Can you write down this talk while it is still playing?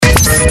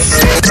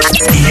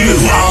You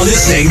are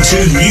listening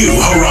to New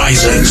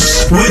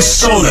Horizons with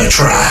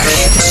SolarTrak,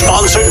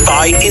 sponsored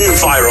by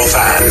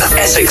Envirovan,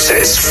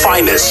 Essex's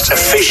finest,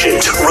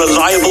 efficient,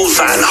 reliable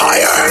van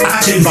hire.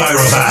 At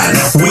Envirovan,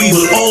 we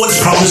will always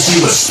promise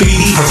you a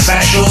speedy,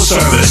 professional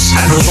service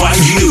and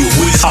provide you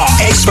with our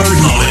expert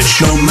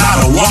knowledge no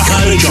matter what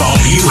kind of job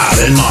you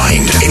have in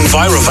mind.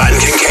 Envirovan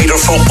can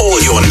cater for all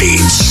your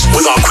needs.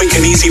 With our quick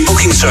and easy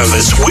booking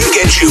service, we'll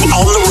get you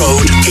on the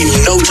road in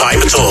no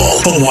time at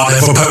all. For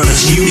whatever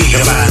purpose you need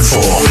a van for,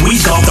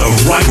 we've got the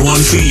right one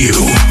for you.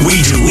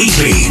 We do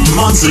weekly,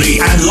 monthly,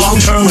 and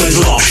long-term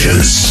rental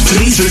options.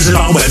 Please visit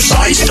our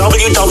website,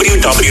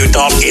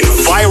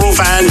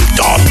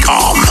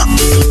 www.envirovan.com.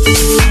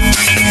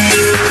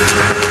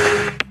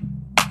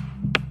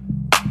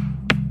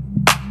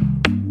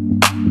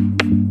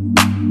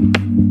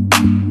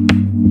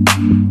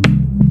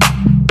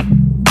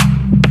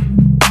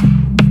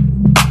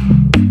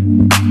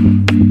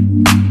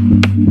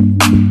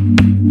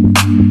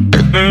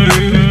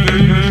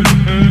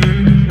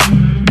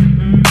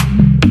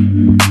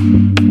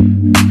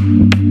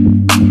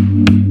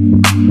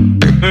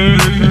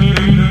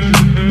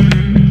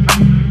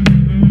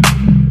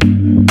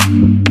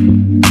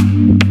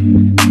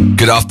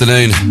 Good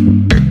afternoon.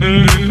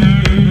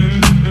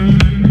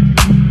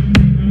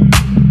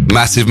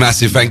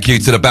 Massive thank you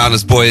to the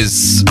Bounders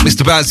boys.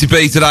 Mr. Bouncy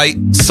B today,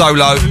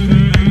 solo.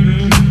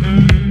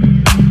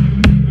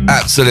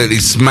 Absolutely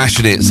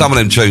smashing it. Some of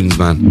them tunes,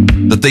 man.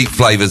 The deep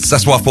flavours.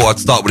 That's why I thought I'd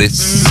start with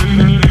this.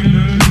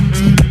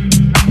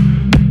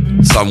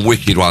 Some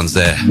wicked ones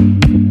there.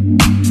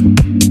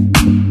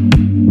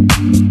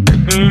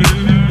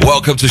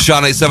 Welcome to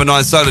Shine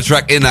 879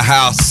 SolarTrak in the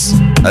house.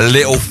 A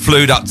little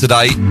flued up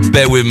today.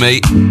 Bear with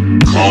me.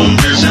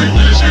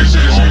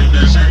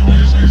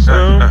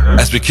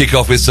 As we kick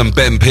off with some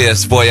Ben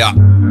Pierce for you.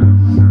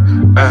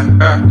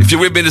 If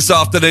you're with me this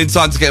afternoon,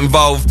 time to get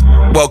involved.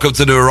 Welcome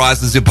to New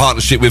Horizons in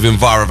partnership with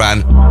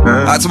Envirovan.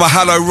 Out to my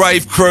Hello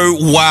Rave crew.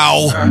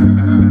 Wow. I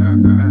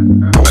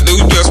knew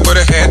just what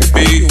it had to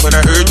be when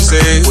I heard you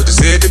say what you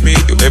said to me.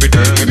 Every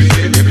day.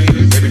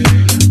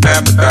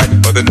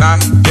 Appetite for the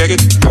night, check it.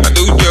 I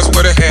knew just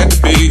what it had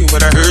to be when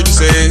I heard you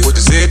say what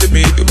you said to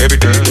me. Every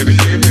day.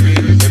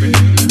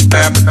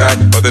 Appetite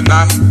for the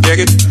night,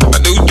 check it. I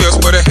knew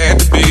just what it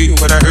had to be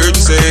when I heard you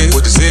say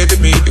what you said to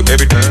me.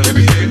 Every day.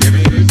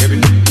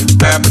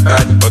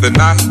 Appetite for the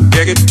night,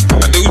 check it.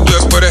 I knew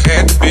just what it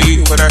had to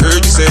be when I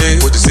heard you say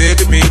what you said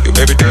to me.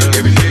 Every day.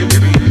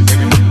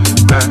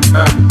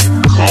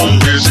 Home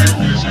visit.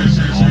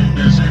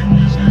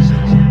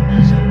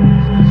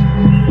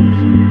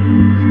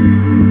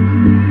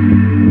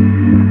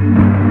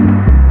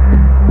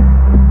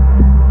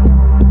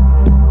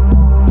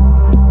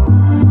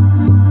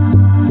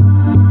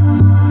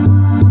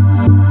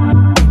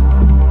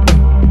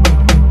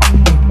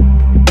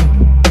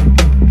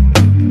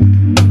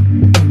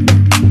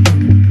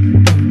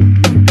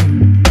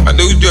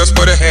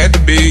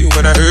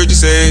 When I heard you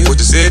say what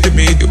you said to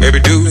me, do every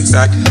do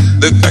inside.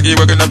 Look like you're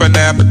working up an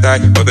appetite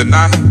for the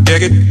night,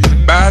 check it.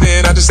 By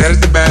then I just sat at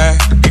the back,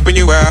 keeping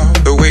you out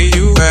the way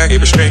you act,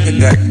 every string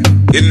attack.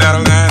 Getting out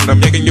of line,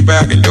 I'm making you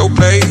back in your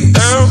place.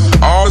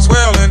 All is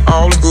well and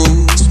all is good.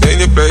 Stay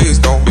in your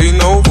place, don't be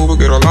no fool, but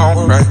get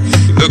along right.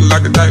 You look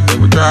like the type that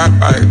would drive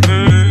by.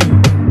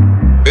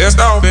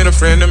 Best off being a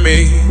friend to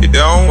me. You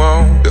don't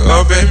want the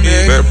up and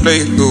me, better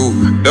play it cool.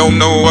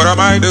 Don't know what I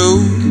might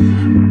do.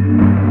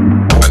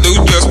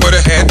 Just what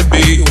it had to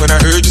be when I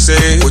heard you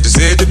say what you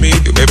said to me.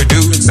 Do every do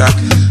inside.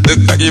 Look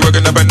like you're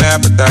working up an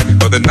appetite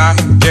for the night,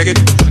 check it.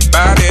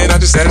 By then I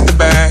just sat at the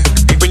back,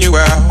 keeping you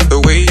out the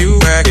way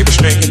you act, every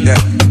string and that.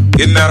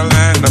 Getting out of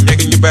line, I'm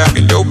making you back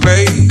in your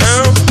place.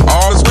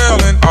 All is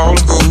well and all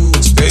is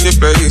good. Stay in your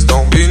place,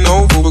 don't be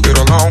no fool, but get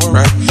along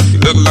right. You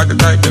look like the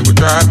type that would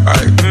drive by.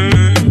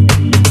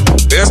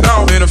 Best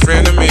off being a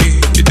friend to me.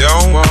 You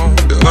don't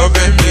want the love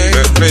and me,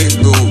 better play it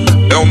cool.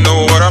 Don't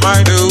know what I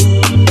might do.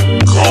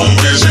 Home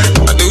visit.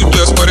 I knew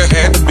just what it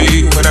had to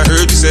be when I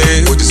heard you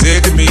say what you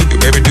said to me. Do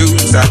every do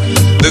inside.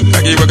 Look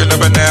like you're working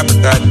up an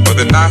appetite for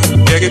the night,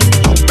 check it.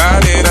 By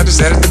then I just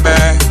sat at the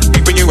back,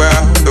 keeping you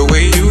out the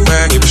way you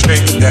act, every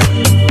string attack.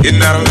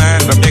 Getting out of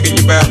line, I'm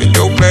making you back in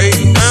your place.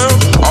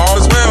 All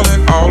is well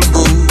and all is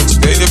good.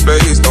 Stay in your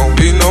place, don't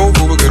be no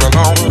fool, but get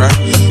along right.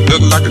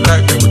 Look like the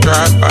type that would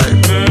drive by.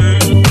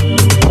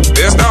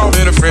 Best off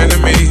being a friend to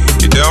me.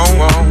 You don't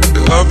want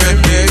the love and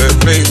me, better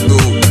play it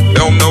cool.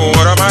 Don't know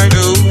what I might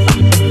do.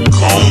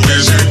 Home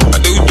visit. I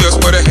knew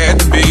just what it had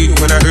to be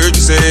when I heard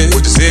you say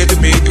what you said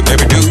to me. Do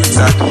every do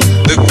inside.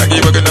 Look like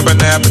you're working up an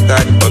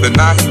appetite for the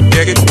night,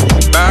 check it.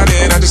 By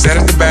then I just sat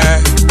at the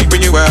back, keeping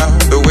you out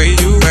the way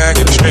you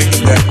act, every string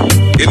attack.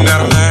 Getting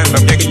out of line,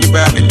 I'm making you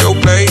back in your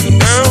place.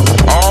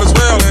 All is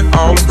well and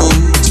all is good.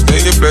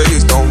 Stay in your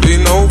place, don't be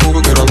no fool,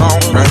 but get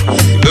along right.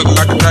 Look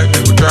like the type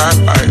that would drive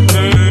by.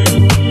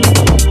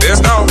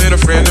 Best off being a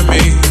friend to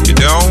me. You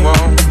don't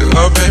want the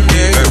love and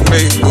me, better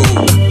play it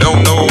cool. Don't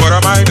know what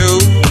I might do.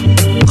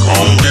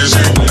 Home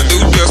visit. I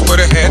knew just what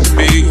it had to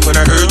be when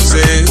I heard you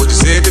say what you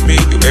said to me.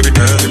 Do every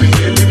day.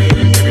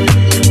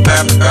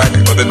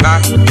 the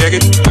night,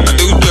 yeah, I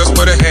knew just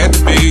what it had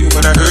to be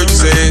when I heard you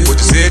say what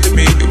you said to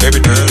me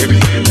every time.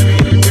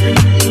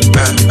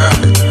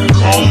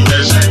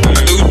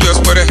 I knew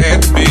just what it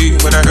had to be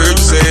when I heard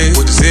you say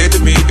what you said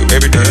to me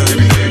every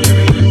time.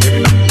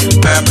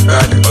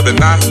 The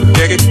night,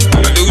 yeah,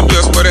 I knew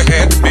just what it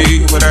had to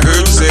be when I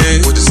heard you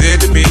say what you said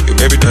to me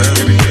every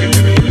time.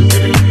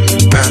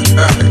 I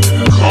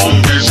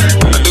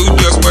knew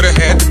just what it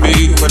had to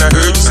be when I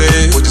heard you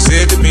say what you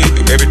said to me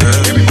every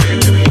time.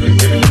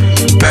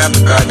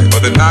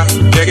 For the night,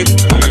 yeah,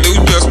 I knew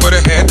just what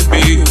it had to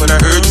be when I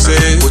heard you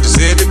say what you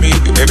said to me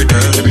every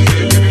time.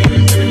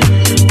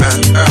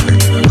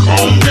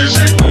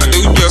 I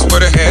knew just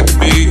what it had to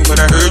be when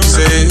I heard you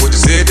say what you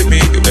said to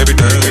me every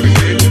time.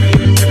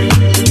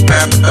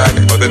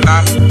 For the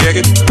night,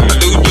 yeah, I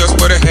knew just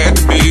what it had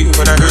to be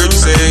when I heard you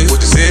say what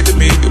you said to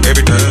me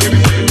every time.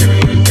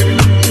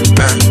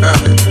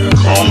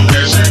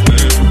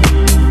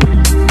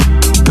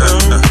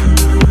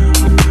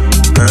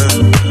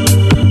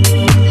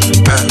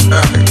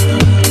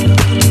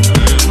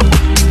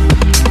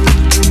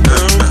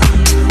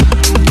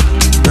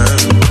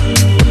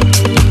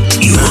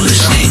 You're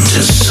listening to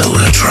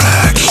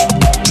SolarTrak.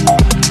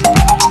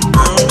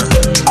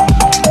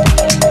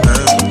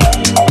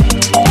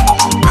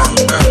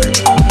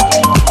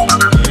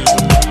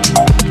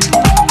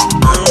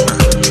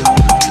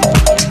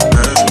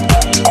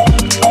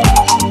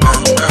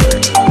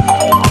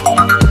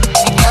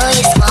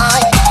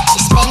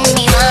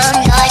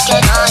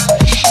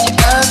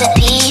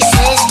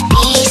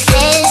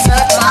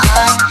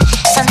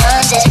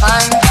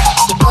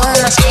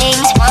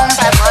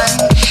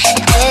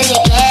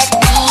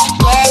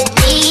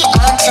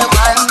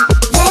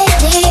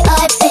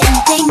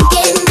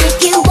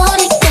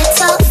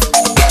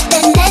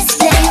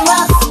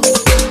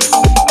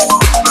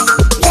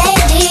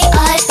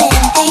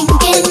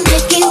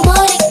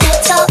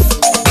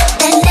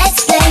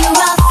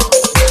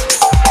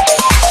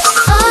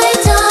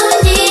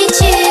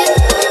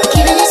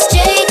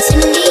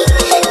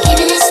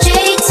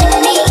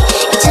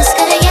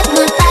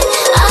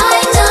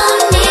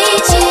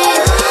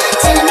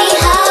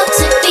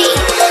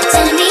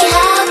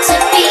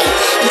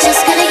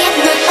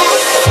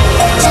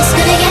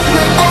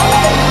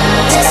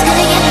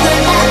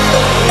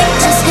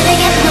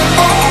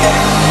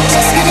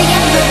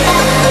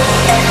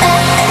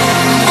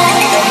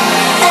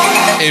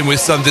 With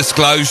some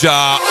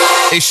disclosure.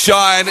 It's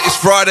Shine, it's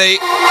Friday.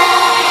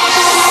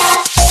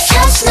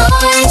 Just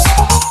noise,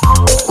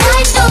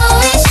 white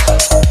noise.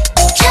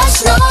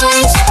 Just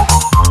noise,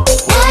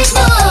 white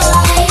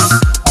noise.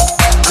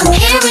 I'm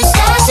hearing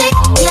static,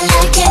 you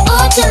like it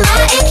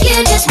automatic.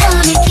 You just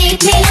wanna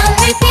keep me on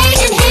repeat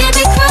and hear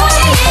me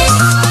crying.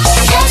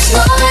 Just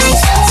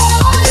noise,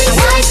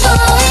 white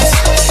noise.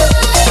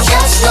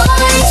 Just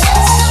noise,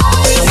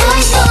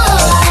 white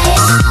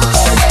noise.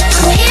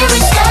 I'm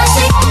hearing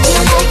static, you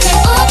like it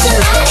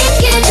automatic.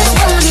 You just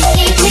wanna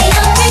keep me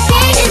on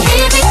repeat and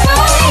hear me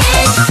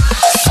crying.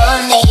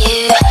 Only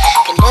you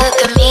can look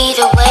at me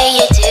the way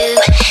you do.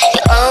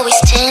 You always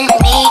tint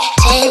me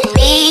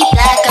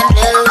black and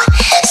blue.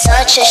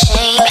 Such a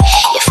shame,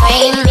 you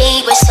frame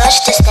me with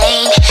such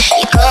disdain.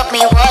 You got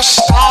me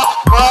washed out,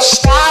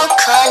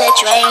 color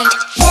drained.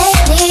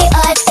 Lately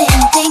I've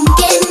been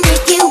thinking,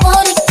 if you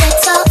wanna get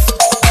tough,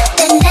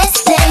 then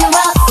let's play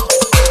rough.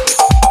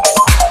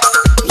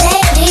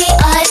 Lately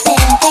I've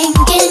been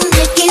thinking,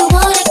 if you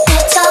wanna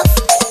get tough,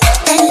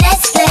 then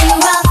let's play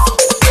rough.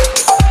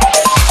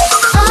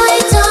 I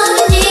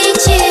don't need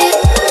you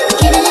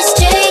giving it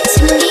straight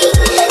to me,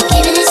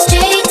 giving it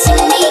straight to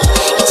me.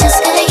 You just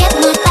gotta get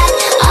my back.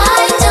 I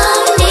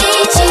don't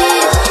need you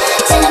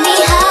telling me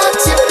how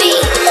to be,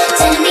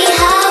 telling me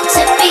how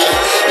to be.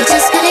 You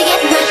just gotta get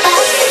my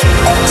back,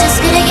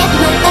 just gotta get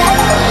my back,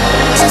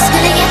 just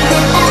gotta get my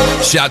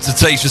back. Shout out to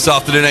Tish this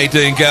afternoon. How you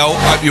doing, girl?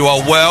 Hope you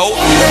are well.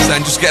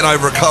 And just getting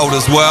over a cold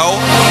as well.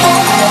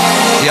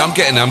 Yeah, I'm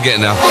getting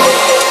there.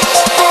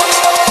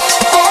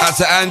 Out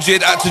to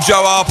Angie, out to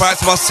Joe Harper, out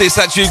to my sis,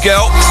 that's you,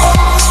 girl.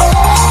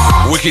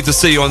 Wicked to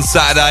see you on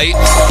Saturday.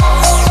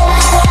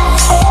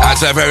 Out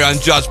to our very own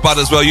Judge Bud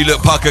as well. You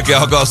look pucker,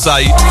 girl, I gotta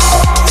say.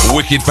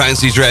 Wicked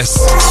fancy dress.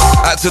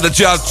 Out to the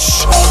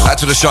Judge. Out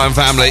to the Shine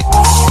family.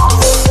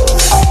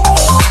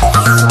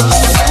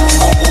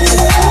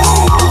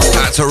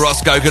 Out to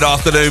Roscoe, good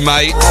afternoon,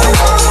 mate.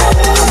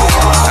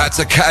 Out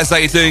to Kaz, how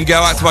you doing,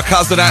 girl? Out to my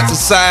cousin, out to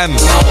Sam.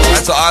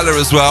 Out to Isla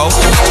as well.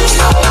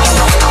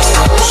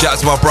 Shout out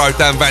to my bro,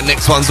 Dan Van.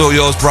 Next one's all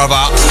yours, brother.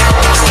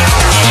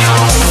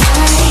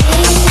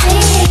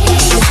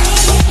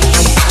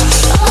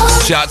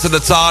 Shout out to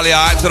Natalia,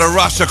 out to the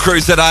Russia crew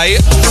today.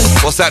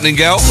 What's happening,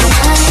 girl?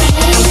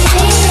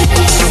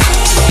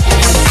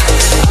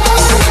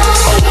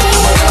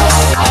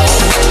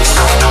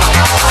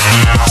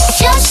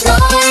 Just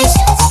noise,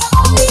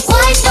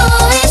 white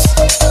noise.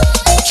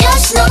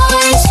 Just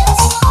noise,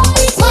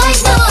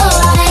 white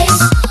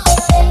noise.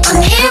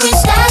 I'm hearing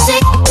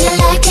static, you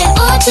like it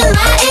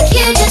automatic.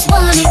 You just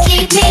wanna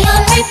keep me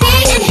on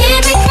repeat and hear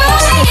me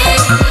crying.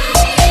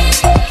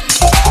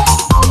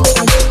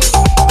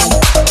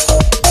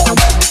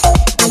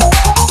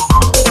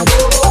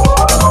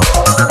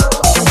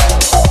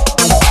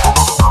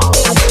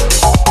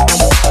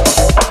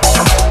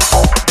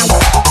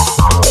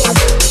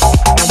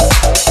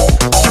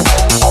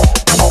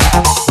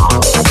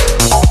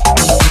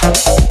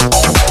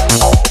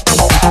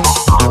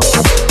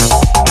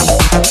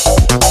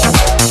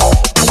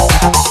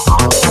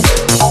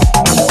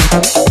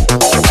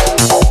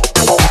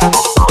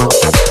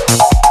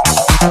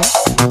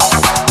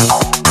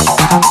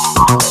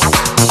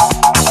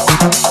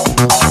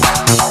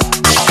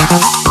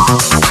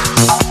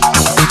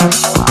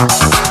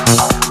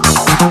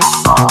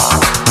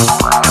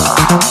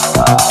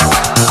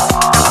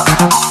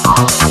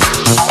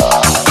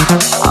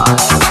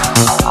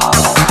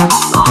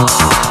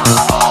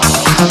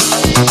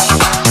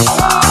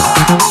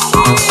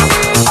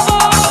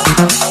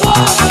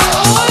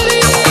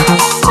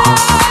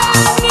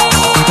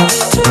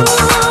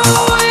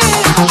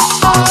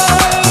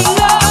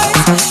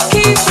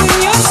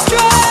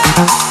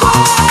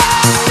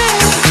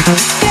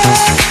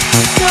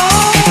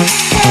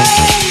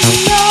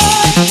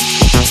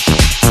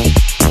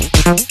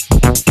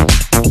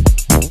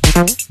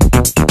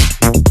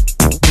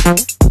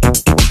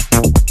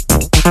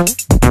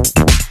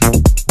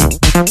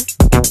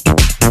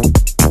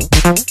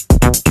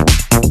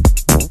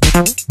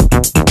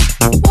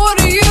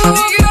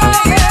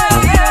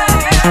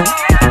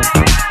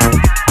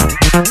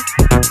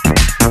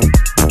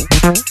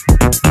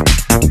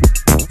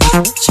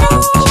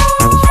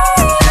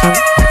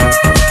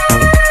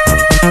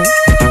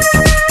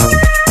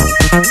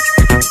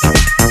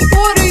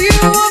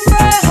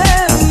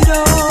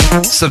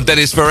 some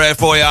Dennis Ferrer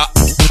for ya.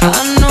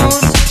 I know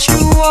that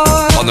you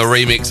are On the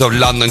remix of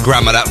London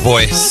Grammar, that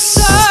voice.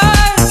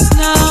 sights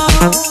now.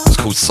 It's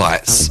called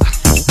Sights.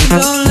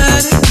 Don't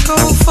let it go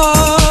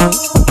far.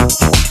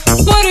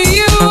 What are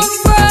you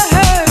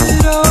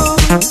afraid of?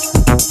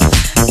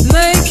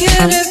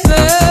 Making it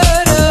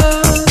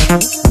better.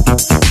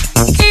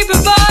 Keep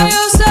it by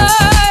your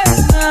side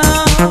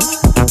now.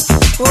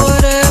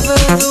 Whatever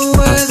the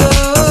weather.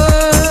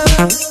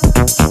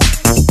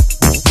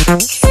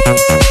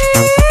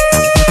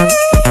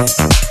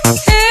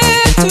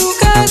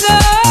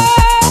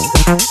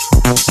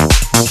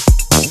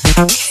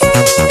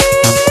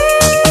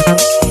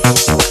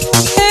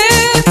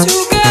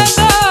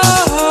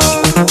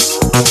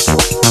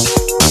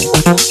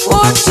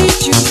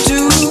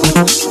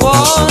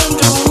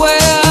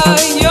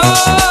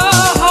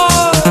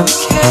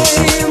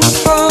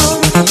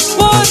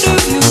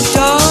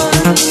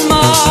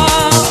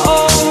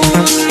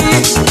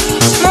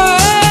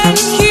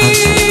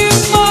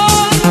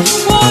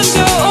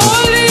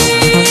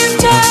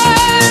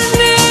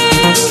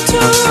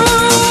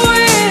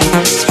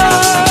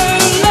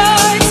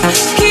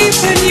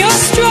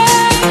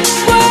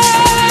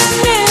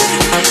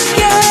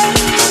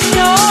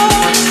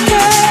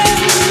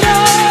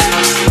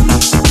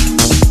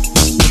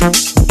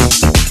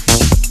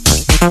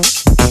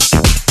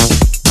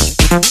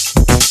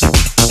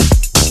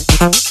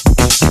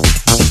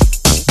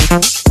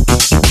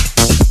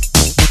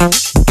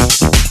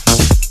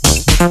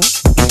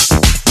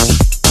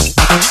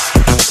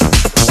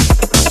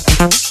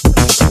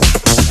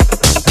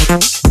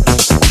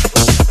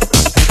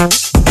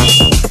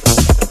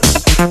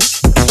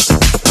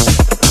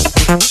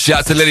 Shout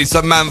out to Lily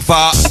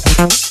Samantha.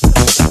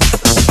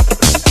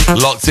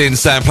 Locked in,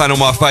 Sam, playing all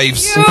my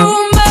faves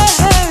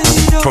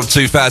from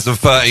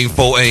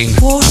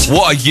 2013-14.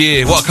 What a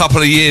year, what a couple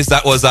of years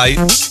that was, eh?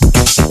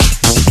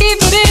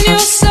 Keep it in your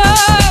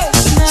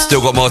sights now.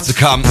 Still got more to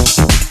come.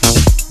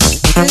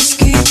 It's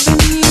keeping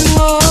you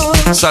up.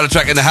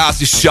 SolarTrak in the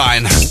house is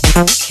Shine.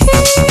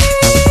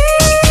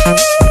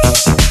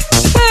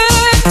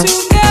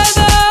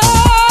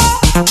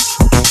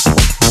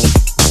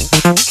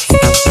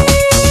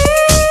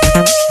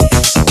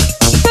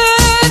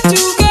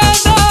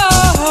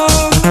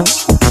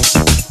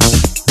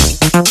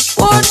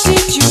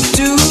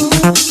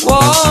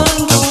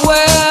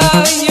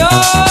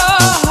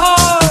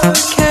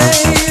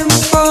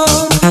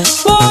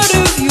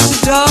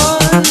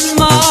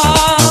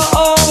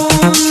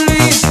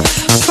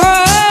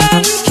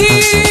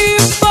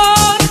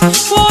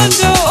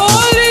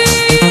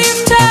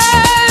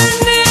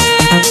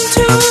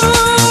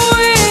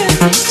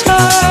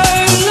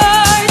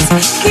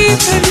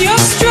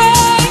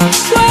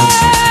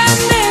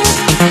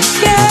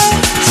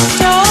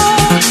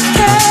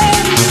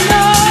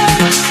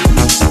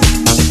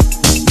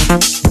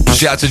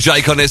 Shout out to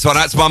Jake on this one.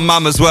 That's my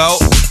mum as well.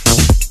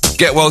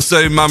 Get well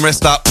soon, mum.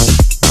 Rest up.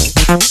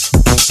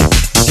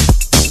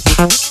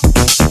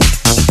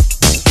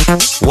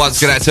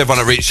 Once again, out to everyone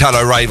at Reach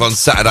Hello Rave on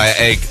Saturday at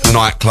Egg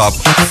Nightclub.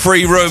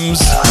 3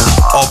 rooms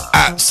of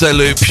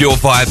absolute pure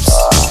vibes.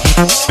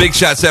 Big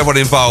shout out to everyone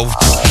involved.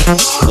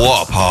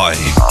 What a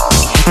party.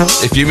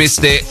 If you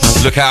missed it,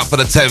 look out for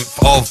the 10th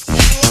of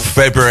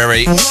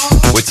February.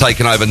 We're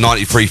taking over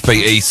 93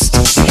 Feet East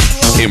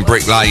in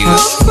Brick Lane.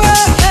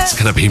 It's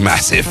going to be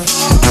massive.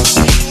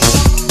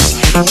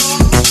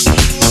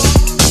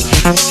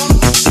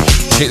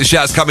 Keep the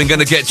shouts coming, going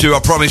to get you, I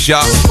promise you.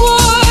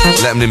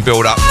 Let them in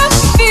build up.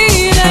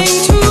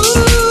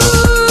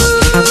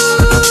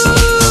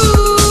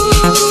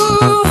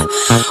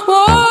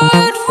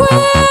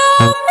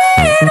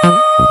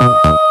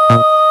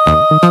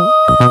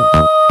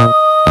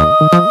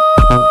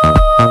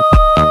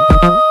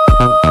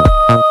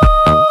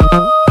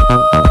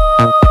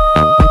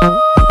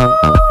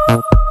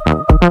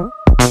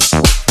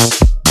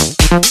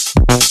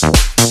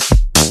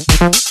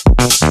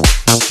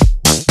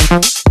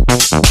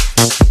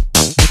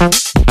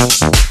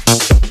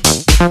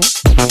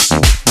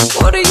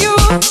 What are you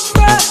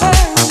afraid of?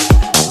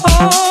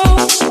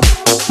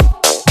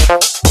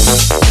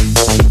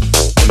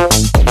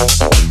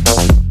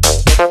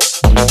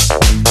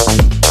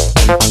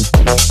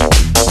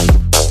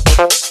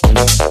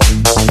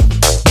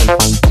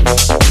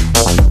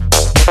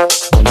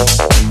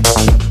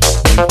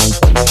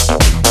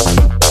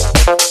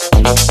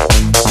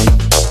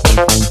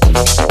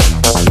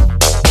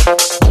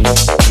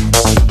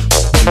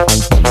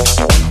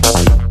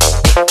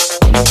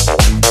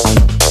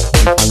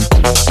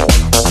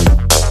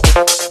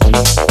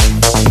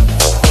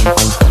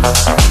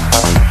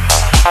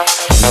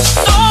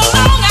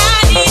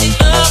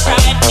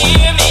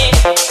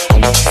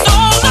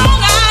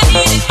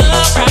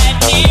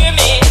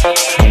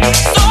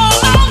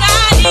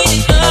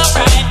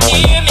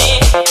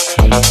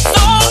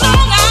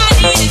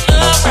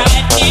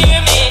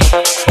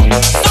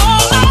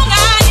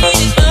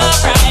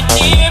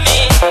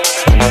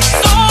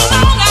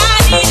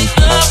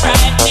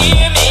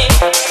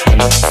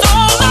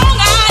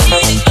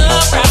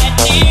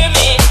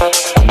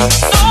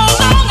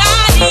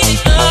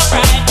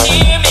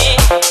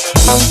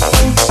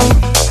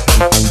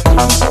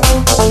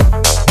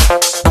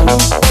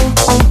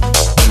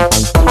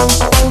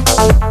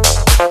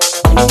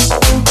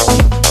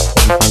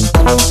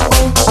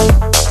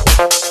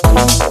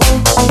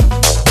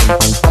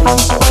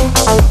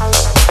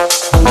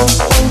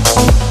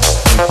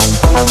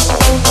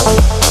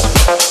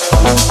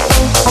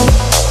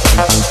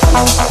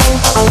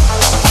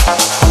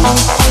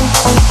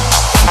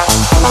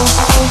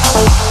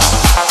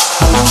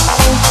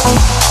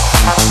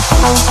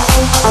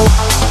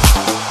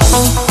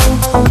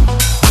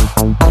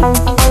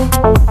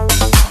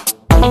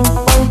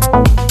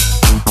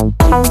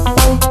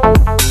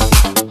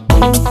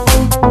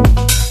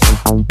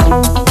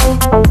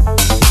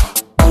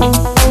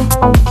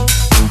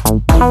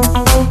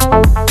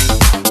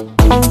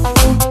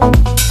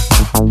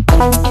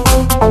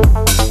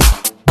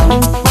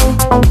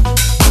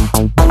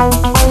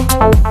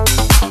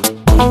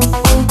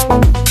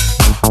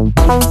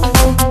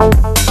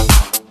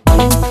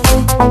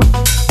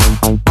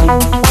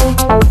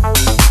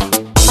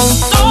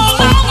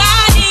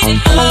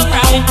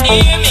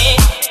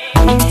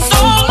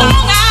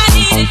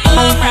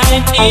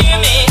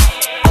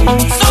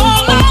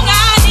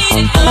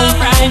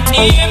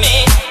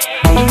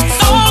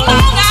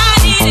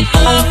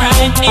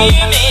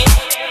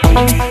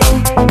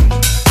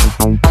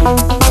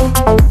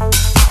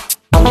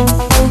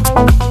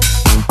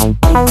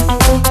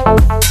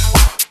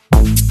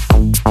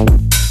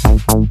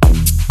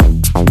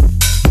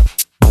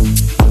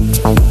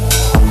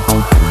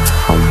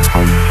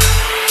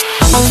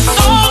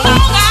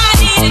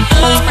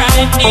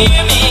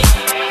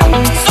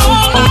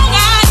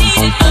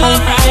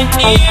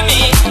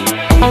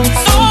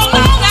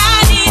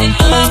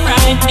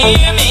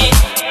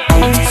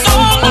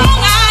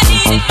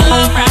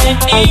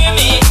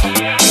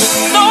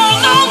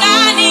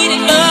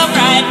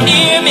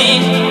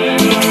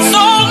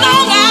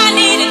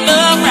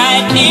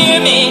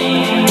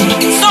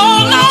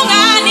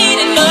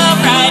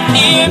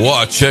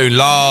 What a tune,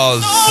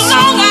 Lars.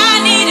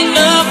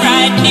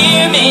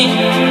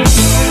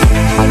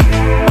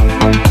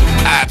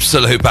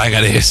 Absolute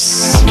banger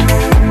this.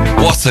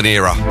 What an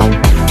era.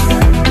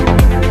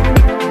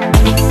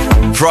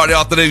 Friday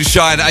afternoon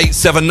shine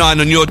 879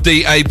 on your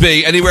DAB.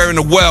 Anywhere in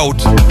the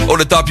world, all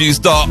the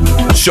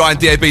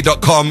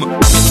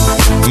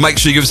w's.shinedab.com. Make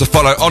sure you give us a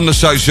follow on the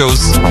socials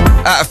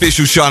at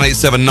official shine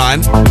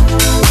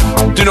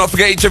 879. Do not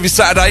forget each every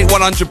Saturday,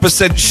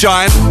 100%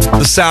 Shine,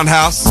 the Sound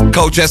House,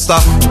 Colchester.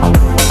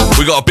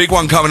 We got a big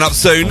one coming up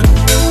soon.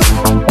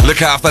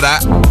 Look out for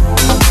that.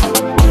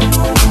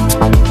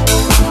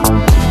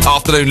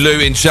 Afternoon Lou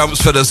in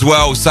Chelmsford as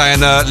well,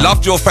 saying,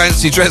 loved your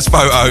fancy dress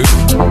photo.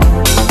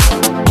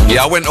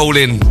 Yeah, I went all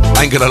in.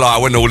 Ain't gonna lie, I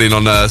went all in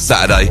on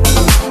Saturday.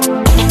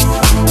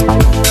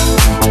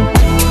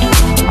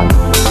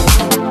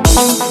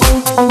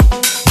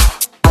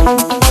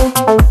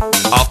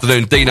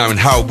 Afternoon Dino and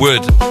Harold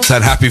Wood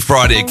saying happy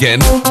Friday again.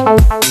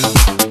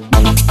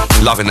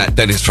 Loving that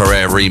Dennis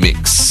Ferrer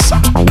remix.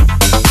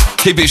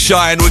 Keep it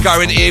shine. We're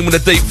going in with the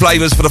deep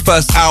flavours for the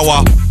first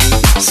hour.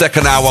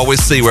 Second hour, we'll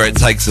see where it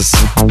takes us.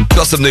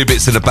 Got some new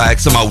bits in the bag,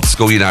 some old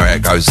school, you know how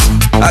it goes.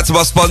 Out to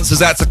my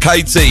sponsors, out to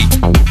Katie.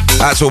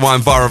 Out to all my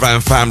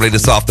EnviroVan family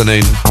this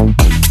afternoon.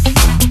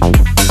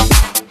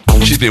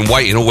 She's been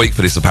waiting all week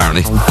for this,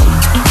 apparently. So long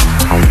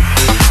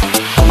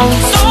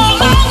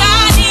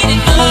I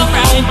needed love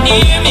right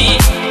near me.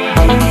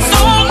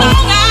 So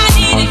long I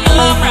needed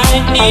love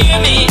right near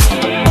me.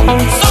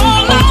 So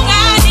long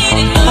I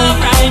needed love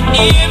right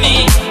near me.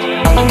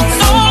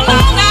 So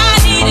long I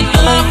needed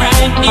love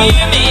right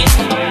near me.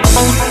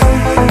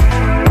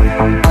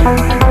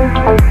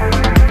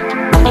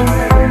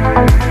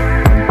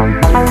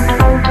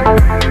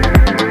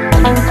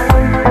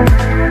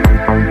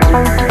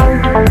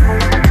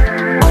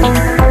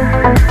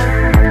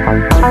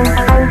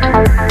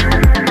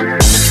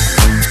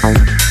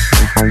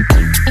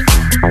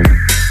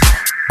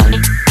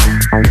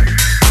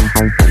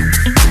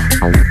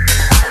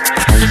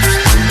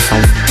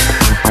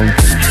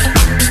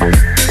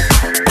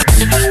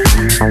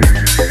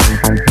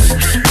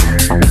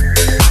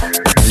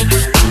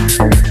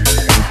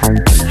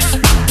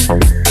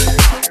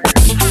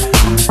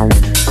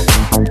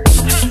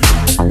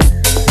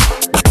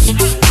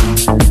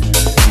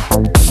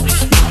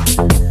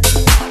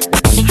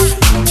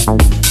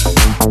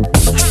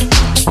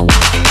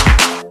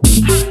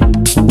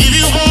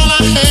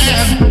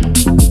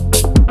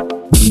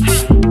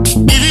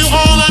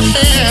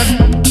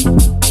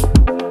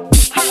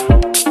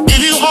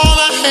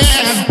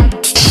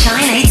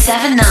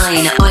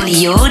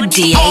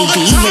 DAB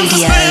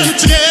Radio.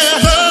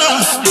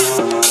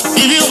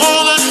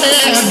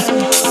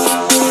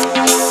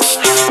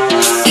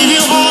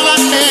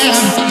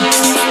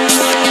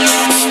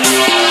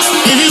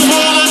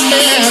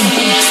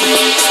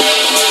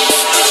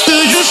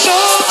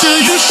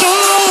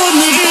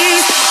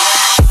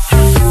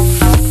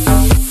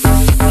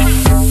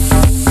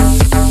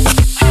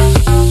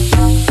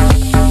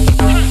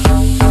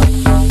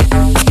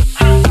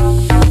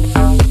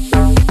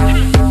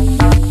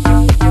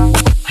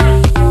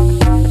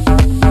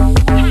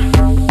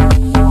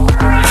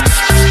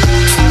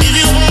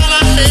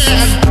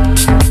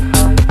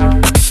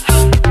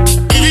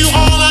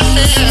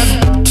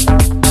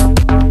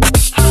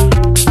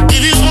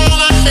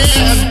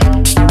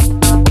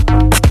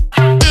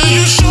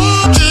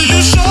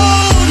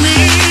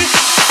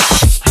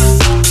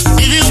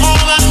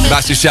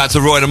 Massive shout to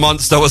Roy the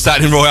Monster. What's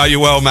happening, Roy? Are you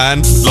well,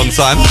 man? Long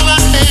time.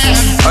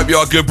 Hope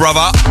you're a good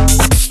brother.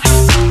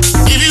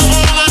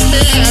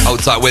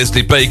 Hold tight,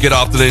 Wesley B. Good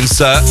afternoon,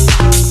 sir.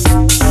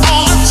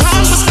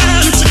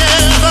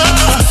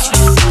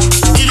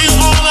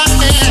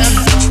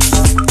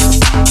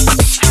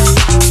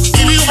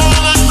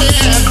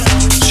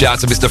 Shout out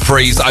to Mr.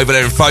 Freeze over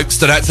there in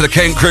Folkestone. Out to the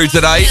Kent crew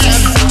today.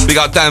 Big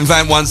up Dan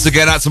Vant once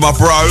again. Out to my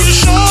bro.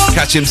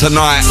 Catch him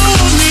tonight.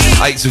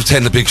 8 to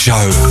 10, the big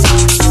show.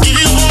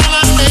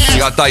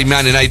 Big up Dave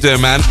Manning. How you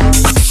doing, man?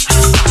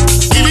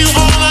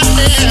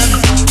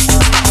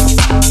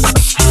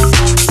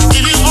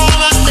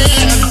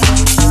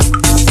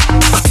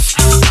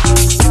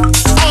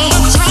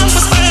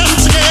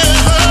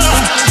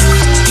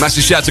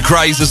 Massive shout to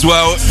Craze as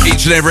well.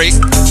 Each and every.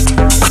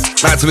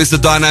 Out to Mr.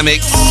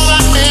 Dynamics.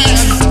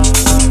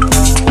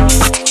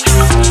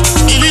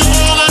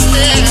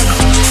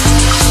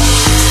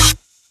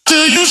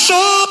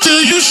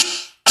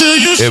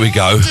 Here we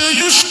go.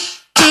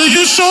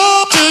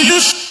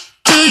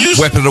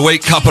 Weapon of the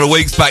week, couple of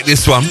weeks back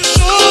this one.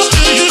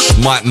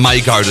 Mike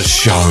Mago the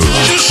show.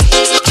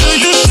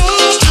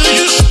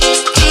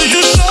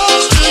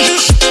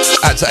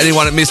 Out to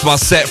anyone that missed my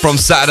set from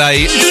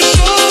Saturday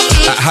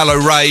at Hello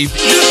Rave,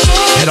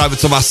 head over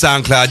to my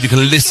SoundCloud, you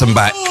can listen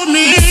back.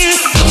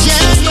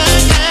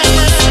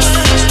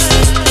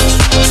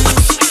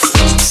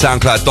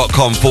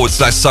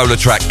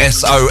 SoundCloud.com/SolarTrak,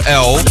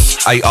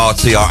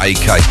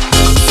 SolarTrak.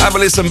 Have a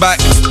listen back.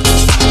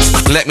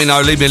 Let me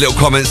know, leave me a little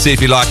comment, see if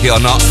you like it or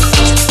not.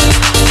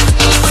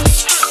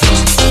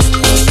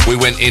 We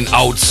went in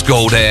old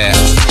school there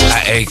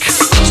at Egg.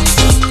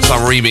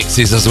 Some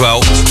remixes as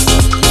well.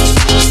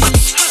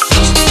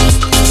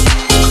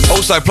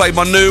 Also played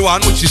my new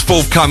one, which is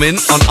forthcoming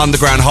on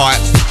Underground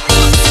Hype.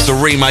 It's a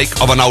remake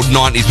of an old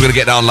 90s. We're going to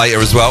get down later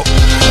as well.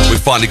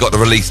 We've finally got the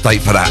release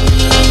date for that.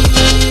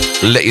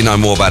 Let you know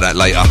more about that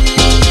later.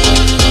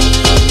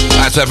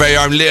 That's our very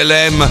own Little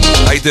M.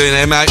 How you doing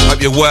there, mate?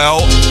 Hope you're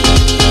well.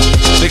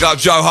 Big up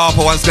Joe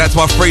Harper once again to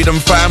my Freedom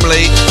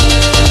family.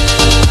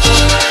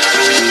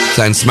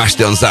 Saying smashed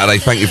it on Saturday.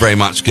 Thank you very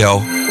much,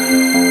 girl.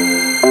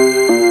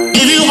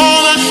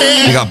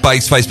 Big up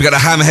Baseface. Big up the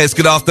Hammerheads.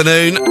 Good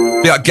afternoon.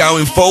 Big up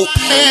Going Fault.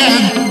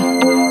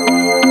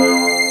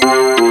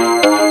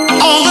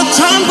 All the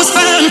time we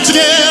spent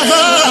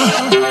together.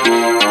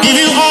 Give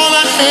you all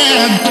I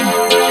had.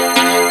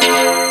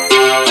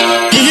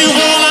 Give you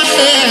all I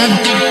had.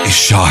 It's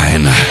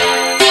Shine.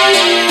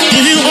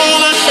 Give you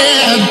all I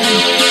had.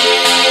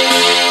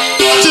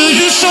 Till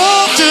you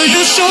show, till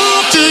you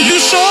show, till you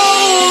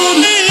show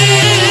me.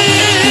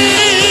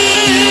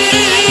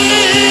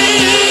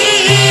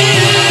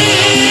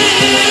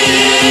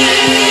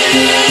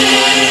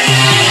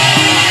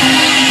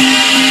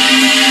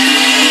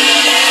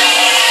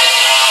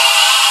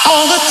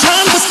 All the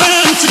time we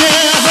spent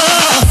together.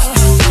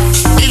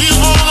 Give you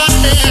all I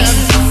had.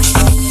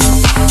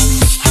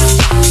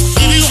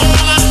 Give you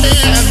all I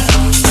had.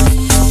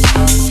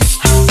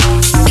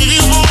 Give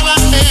you all I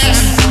had.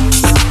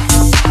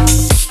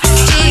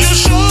 Till you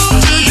show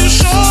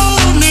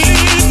me.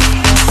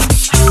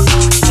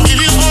 Give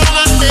you all I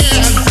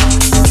had.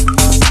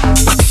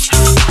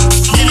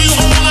 Give you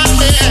all I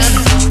had.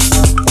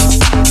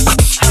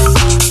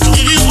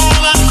 Give you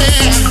all I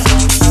had.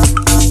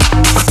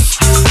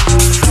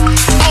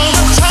 All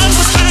the time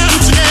we spent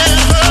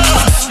together.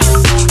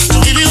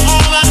 Give you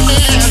all I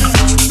had.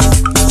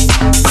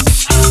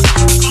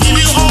 Give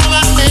you all I had.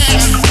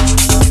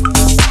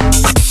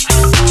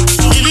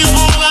 Give you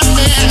all I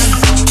had.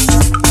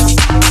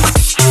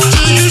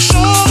 Till you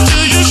show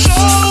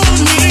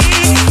me.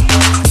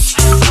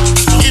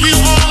 Give you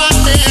all I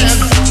had.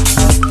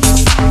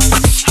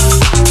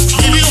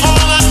 Give you all I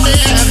had.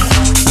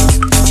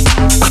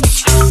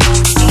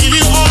 Give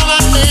you all I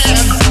had.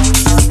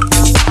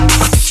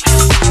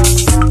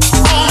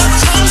 All the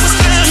time we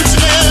spent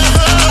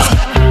together.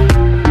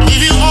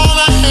 Give you all I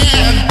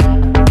had.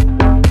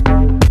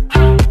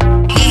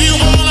 Give you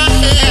all I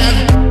had.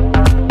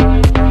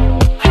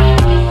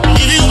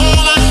 Give you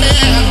all I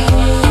had.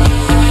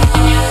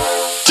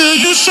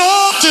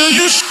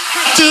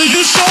 Till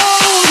you show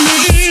me.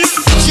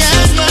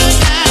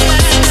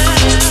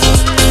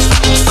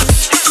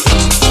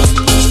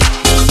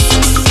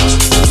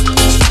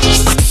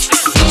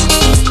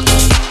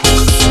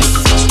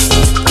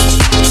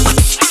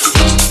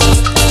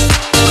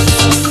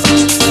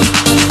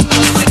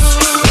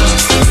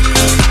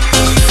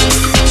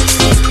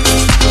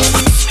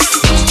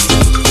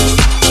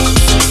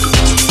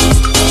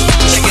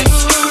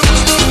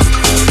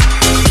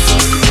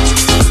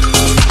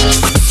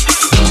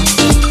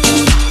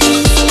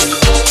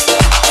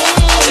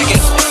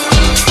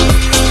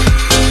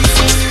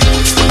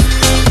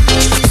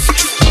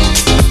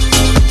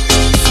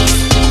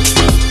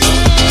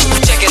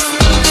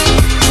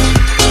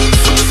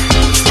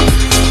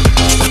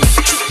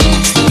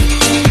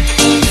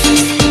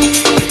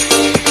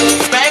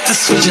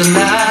 Breakfast with your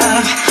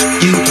love,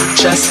 you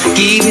just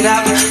give it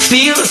up.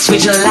 Feel the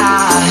sweet your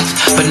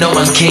life, but no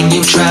one can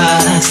you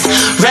trust.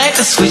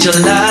 Breakfast with your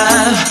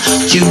love,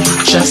 You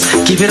just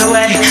give it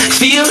away.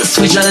 Feel the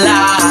switch of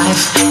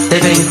life.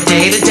 Living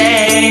day to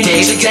day,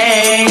 day to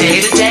day,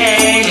 day to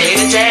day, day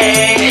to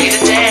day, day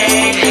to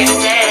day, day to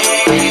day,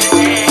 day to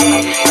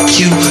day.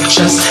 You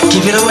just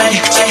give it away.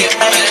 Take it,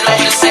 I didn't know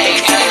what to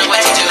say, I didn't know what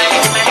to do.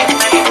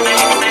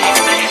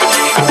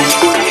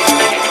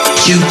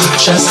 You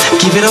just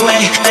give it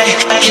away.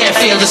 I can't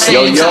feel the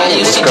same as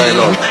I used to do.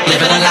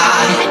 Living a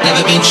lie,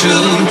 never been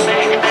true.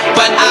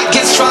 But I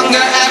get stronger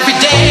every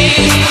day.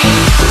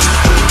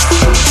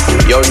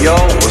 Yo,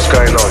 what's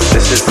going on?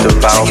 This is the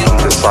Val from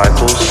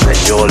Disciples, and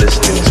you're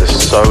listening to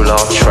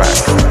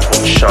SolarTrak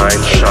on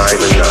Shine, Shine,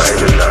 and Nine,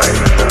 and Nine,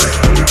 and Nine.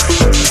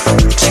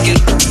 Take it.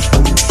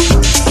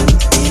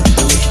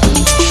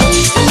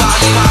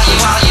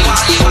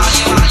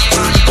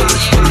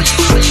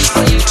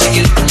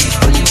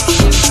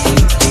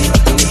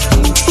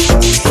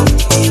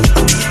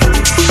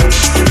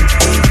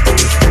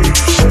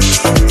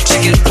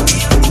 Take it.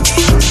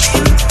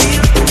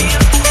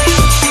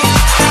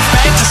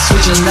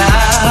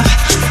 Love,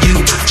 you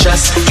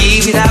just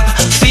give it up.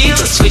 Feel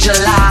the switch of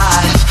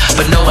life,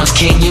 but no one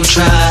can you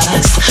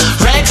trust.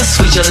 Break the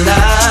switch of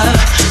love,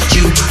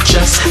 you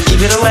just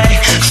give it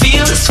away.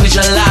 Feel the switch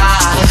of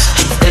life,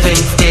 living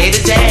day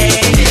to day.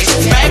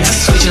 Break the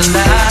switch of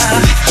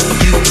love,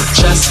 you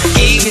just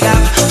give it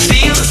up.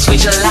 Feel the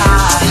switch of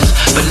life,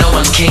 but no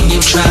one can you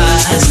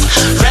trust.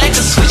 Break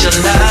the switch of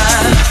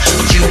love,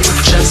 you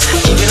just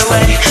give it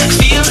away.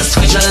 Feel the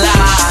switch of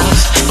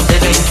life,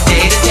 living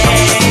day to day.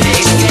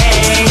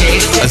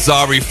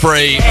 Azari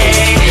Free,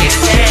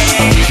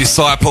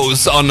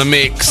 Disciples on the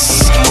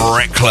mix,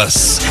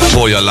 Reckless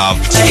for your love.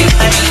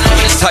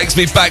 Takes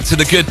me back to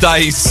the good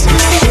days,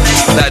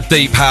 that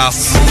deep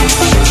house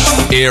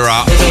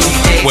era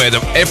where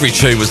every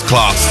tune was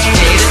classed.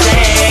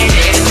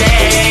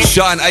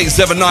 Shine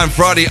 879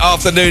 Friday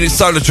afternoon, it's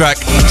SolarTrak,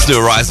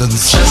 Still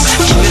Horizons.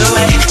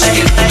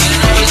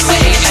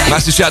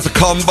 Massive shout to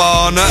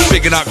Combon,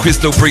 bigging up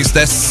Crystal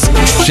Priestess.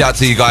 Shout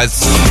to you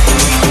guys.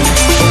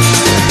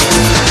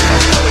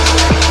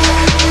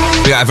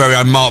 We got our very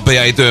own Mark B.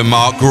 How you doing,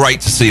 Mark?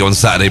 Great to see you on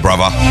Saturday,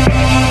 brother.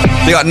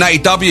 We got Natty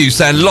W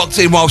saying locked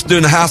in whilst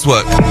doing the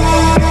housework.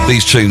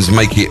 These tunes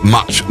make it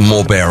much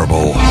more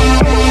bearable.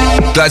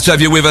 Glad to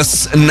have you with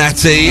us,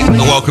 Natty.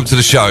 Welcome to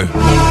the show.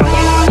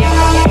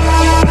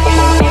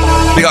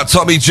 We got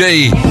Tommy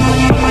G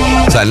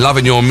saying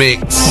loving your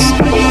mix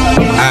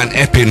and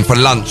Epping for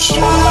lunch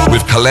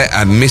with Colette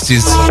and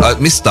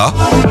Mr.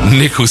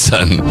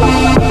 Nicholson.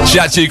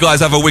 Shout to you guys,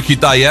 have a wicked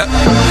day, yeah?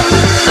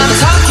 I'm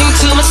talking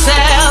to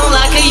myself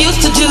like I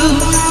used to do.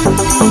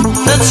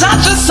 The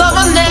touch of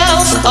someone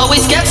else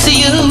always gets to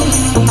you.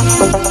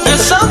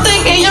 There's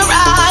something in your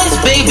eyes,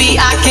 baby,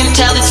 I can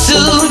tell it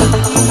soon.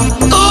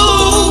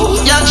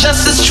 Ooh, you're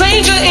just a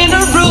stranger in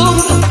a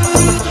room.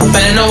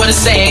 Better know what to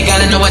say,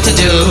 gotta know what to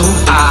do.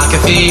 I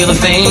can feel a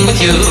thing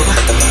with you.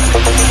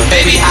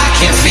 Baby, I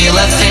can't feel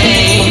a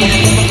thing.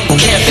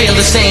 Can't feel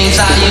the same as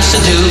I used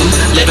to do.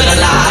 Living a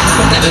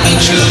lie, never been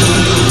true.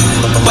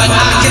 But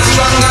I get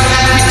stronger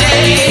every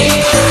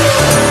day.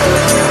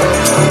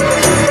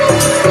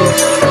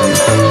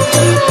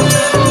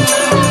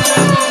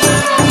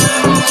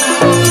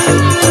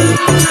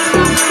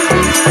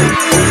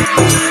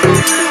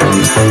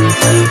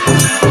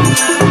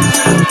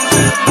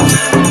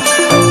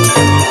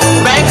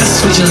 Break the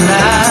switch of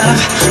love,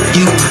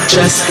 you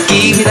just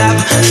give it up.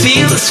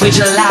 Feel the switch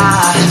of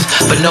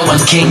life, but no one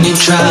can you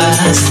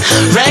trust.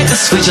 Break the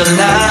switch of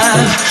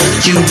love,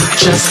 you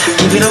just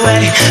give it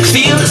away.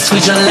 Feel the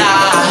switch of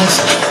life,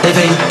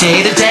 living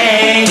day to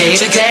day, day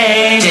to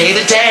day, day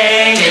to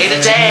day, day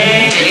to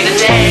day, day to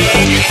day.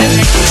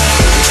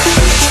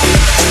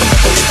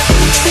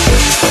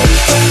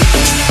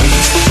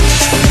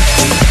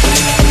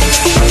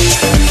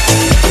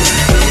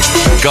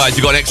 Guys,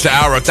 you got an extra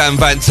hour of Dan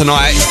Van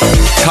tonight,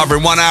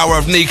 covering 1 hour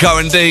of Nico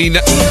and Dean.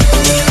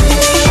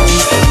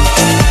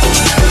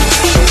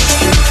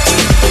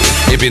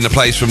 He'll be in the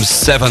place from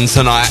 7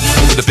 tonight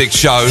for the big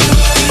show,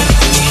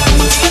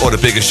 or the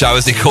bigger show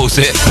as he calls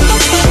it.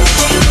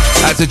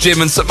 Out to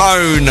Jim and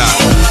Simone.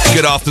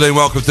 Good afternoon,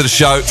 welcome to the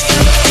show.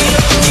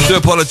 Do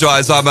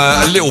apologise, I'm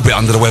a little bit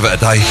under the weather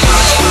today.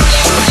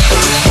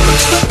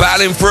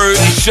 Battling through,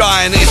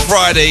 Shine, it's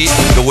Friday,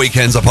 the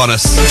weekend's upon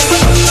us.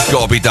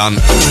 Gotta be done.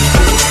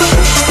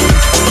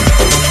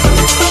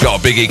 Got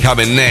a biggie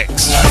coming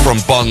next from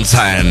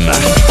Bontan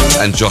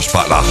and Josh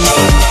Butler.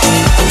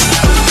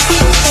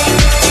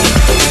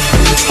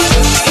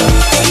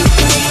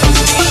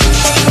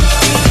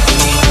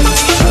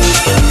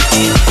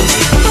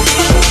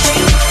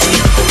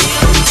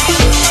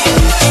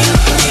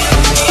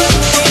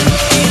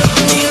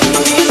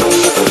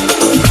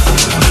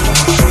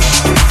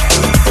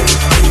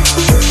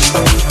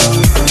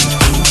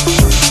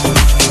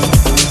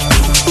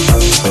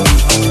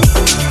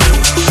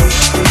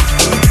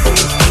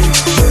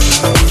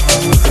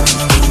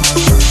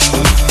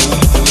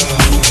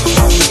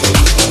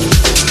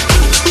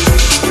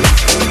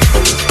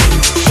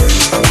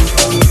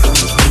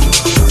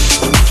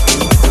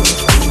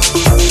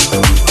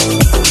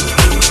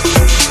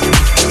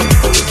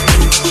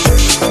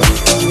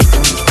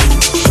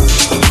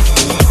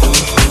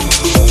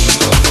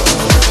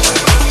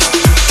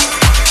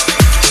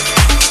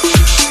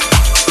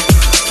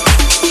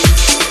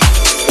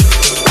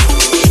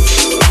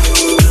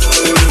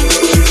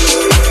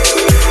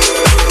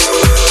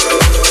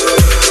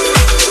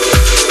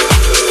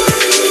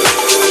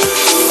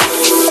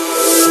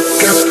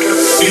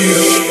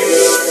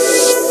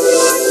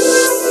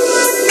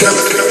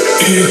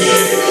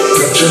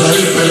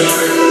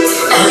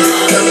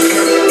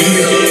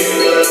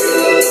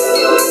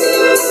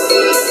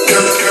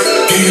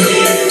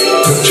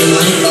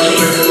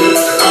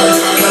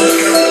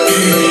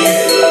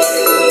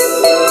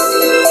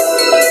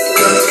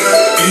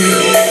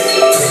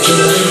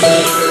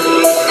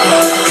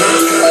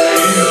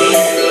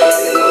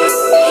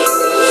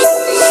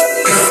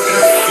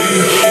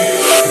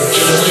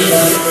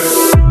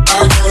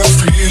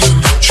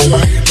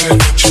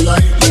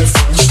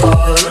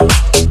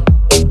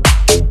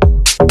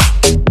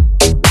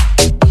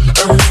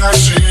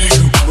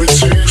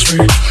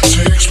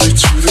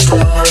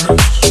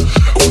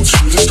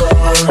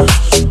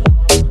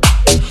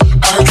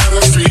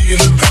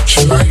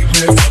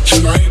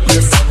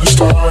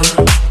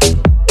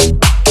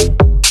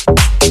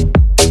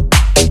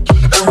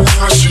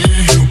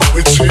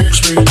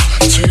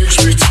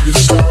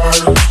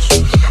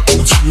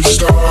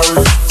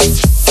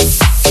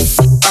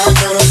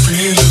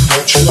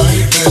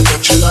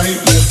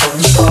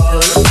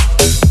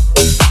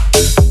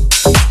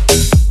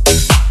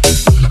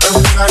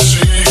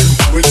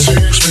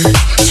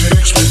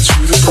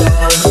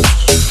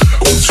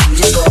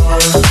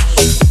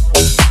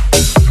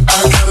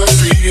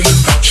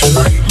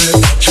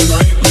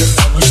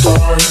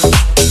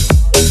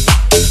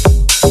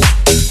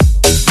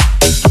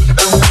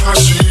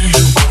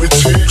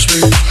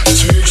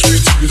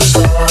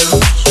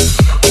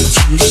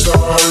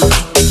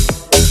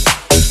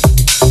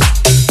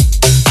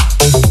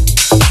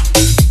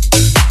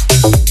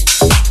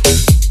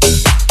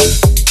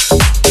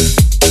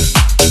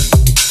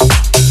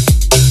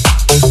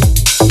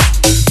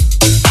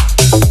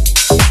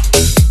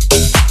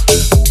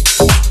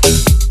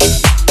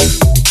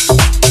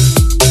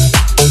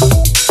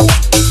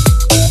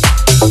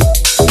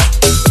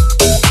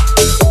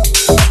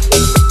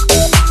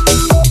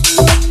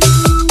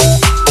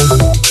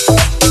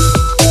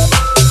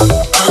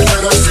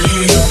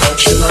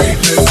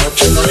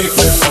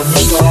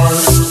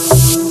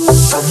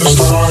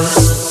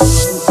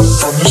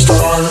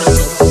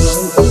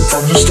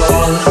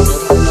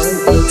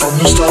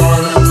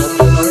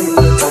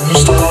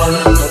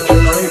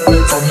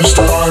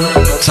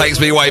 Takes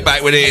me way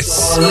back with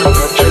this.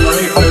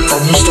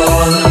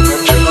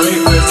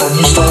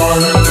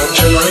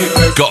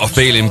 Got a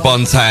feeling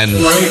Bontan.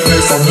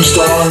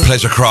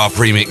 Pleasurecraft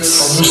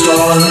remix.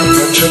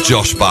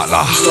 Josh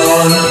Butler.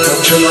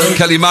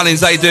 Kelly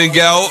Mullins, how you doing,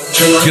 girl?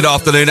 Good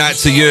afternoon, out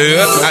to you.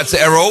 Out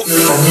to Errol.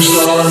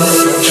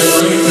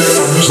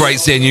 Great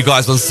seeing you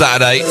guys on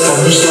Saturday.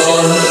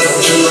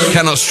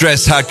 Cannot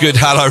stress how good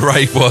Hello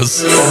Rave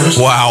was.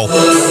 Wow.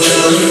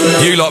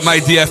 You lot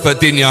made the effort,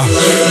 didn't you?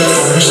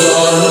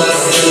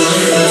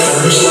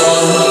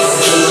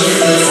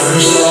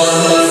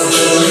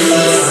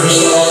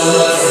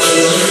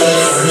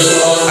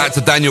 Out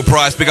to Daniel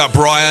Price, big up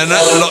Brian,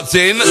 locked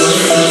in.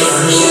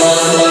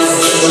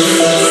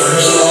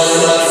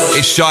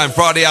 It's Shine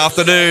Friday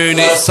afternoon,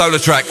 it's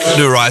SolarTrak,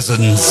 New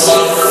Horizons.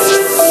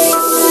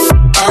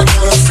 I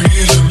got a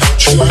feeling that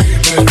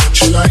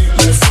you like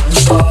me from the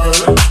start.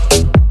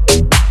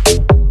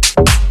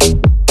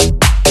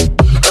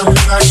 And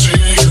when I see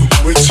you,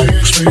 it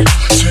takes me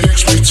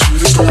to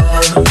the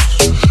stars,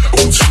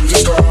 to the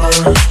stars.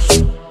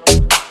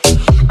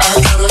 I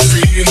got a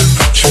feeling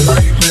that you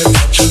like me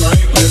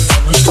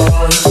from the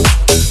start.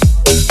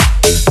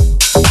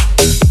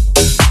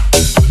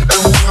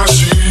 And when I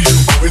see you,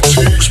 it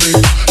takes me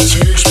to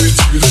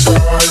the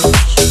stars,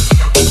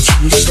 to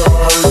the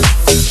stars.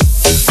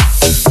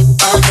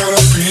 I got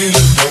a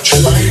feeling that you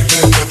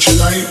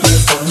like me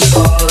from the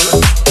start.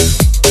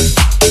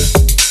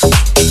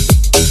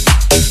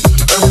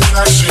 And when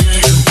I see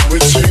you,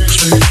 it takes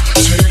me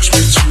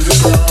to the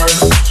stars,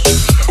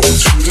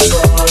 to the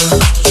stars.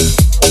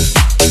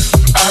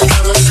 I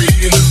got a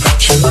feeling that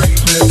you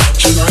like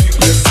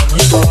me from the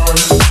start.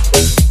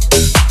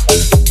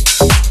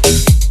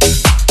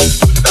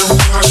 And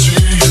when I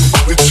see you,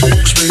 it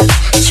takes me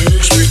to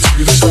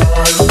the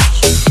stars,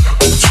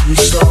 to the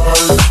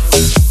stars.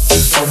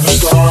 From the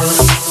start,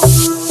 from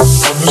the start,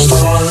 from the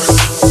start,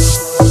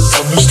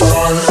 from the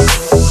start,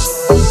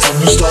 from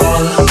the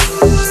start,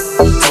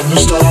 from the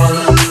start,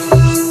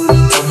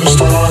 from the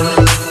start,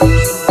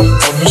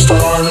 from the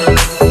start, from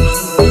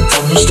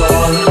the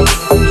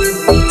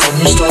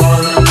start,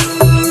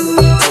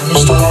 from the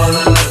start,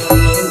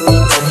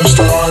 from the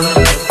start,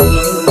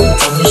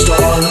 from the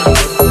start,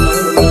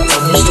 from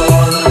the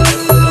start,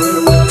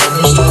 from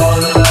the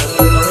start,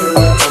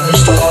 from the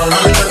start.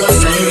 I got a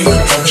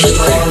feeling that you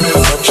like me,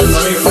 that you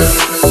like me.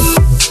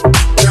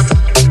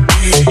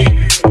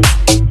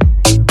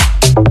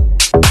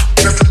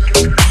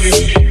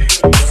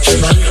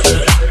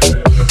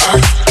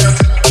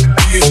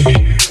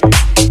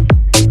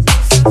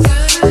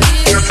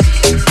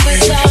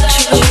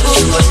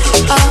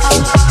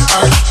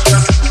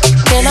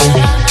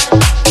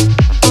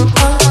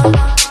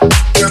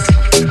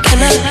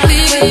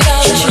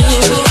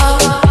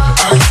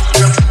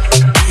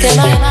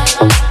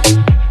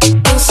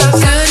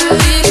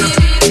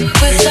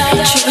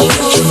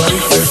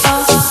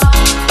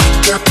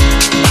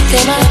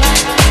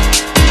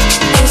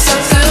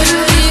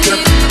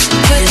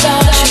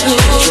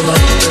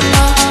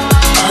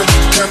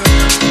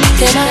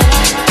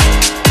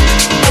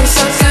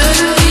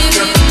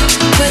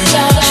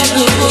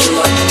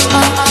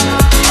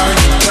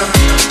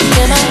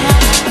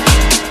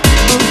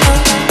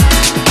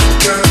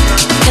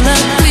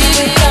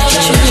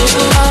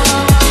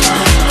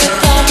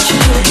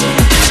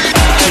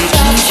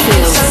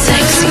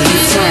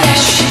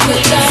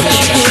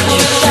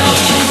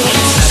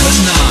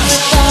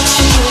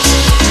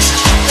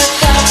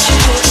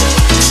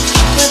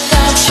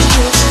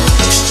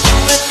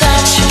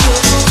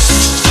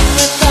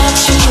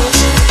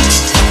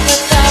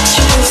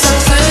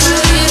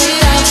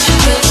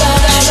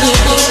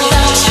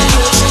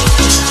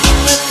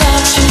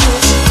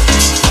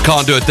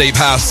 do a deep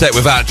house set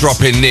without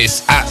dropping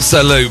this.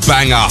 Absolute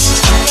banger.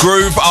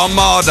 Groove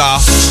Armada.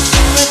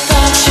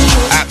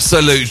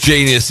 Absolute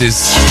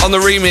geniuses. On the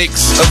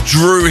remix of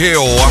Drew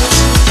Hill.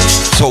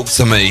 Talk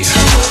to Me.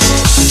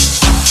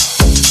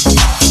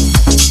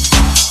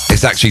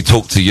 It's actually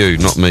Talk to You,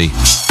 not me.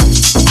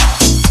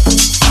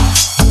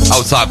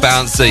 Old type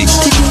bouncy.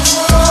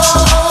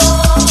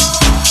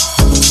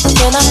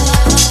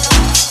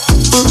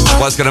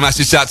 Once again, a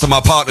massive shout to my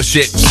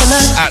partnership.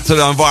 Out to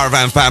the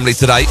Envirovan family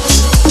today.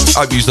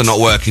 Hope you're not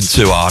working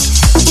too hard.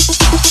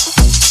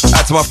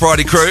 Out to my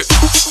Friday crew.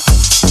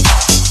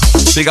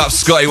 Big up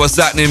Scotty, what's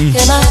happening?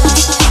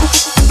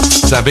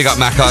 So big up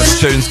Macca,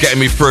 tunes getting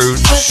me through.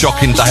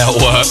 Shocking day at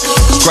work.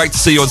 Great to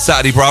see you on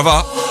Saturday,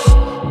 brother.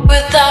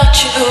 Without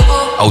you,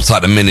 Old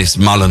type the Menace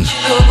Mullen.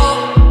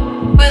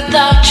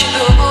 without you,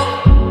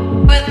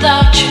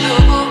 without you,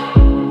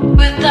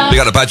 without Big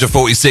up the Badger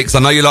 46. I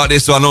know you like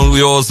this one. All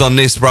yours on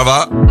this,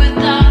 brother.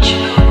 without you,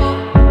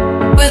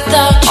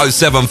 without you.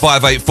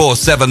 07584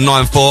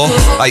 794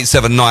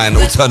 879.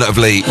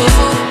 Alternatively,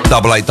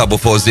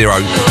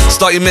 88440.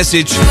 Start your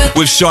message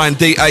with Shine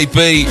DAB.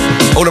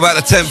 All about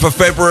the 10th of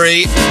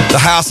February, the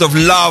House of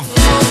Love.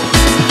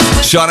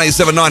 Shine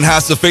 879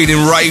 House of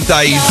Feeling Rave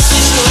Days.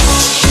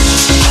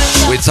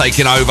 We're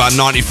taking over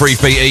 93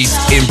 feet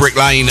east in Brick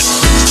Lane.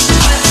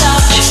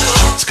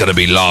 It's going to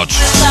be large.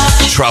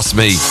 Trust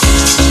me.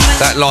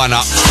 That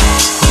lineup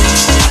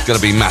is going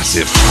to be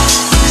massive.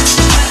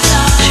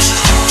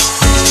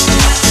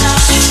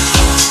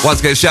 Once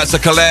again, shouts to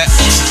Colette.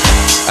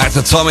 Out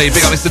to Tommy.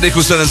 Big up Mr.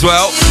 Nicholson as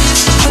well.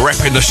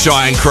 Repping the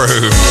Shine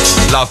crew.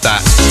 Love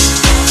that.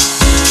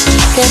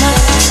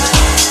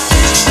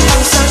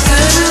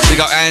 Big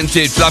up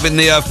Angie. Loving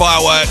the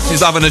fireworks.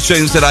 She's loving the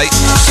tunes today.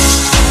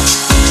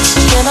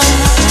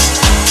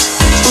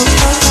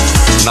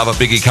 Another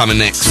biggie coming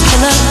next. Can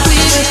I be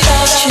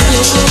without you?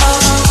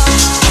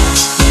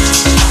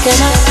 Can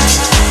I?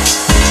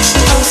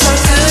 I'm so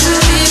good to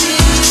be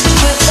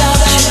without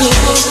you.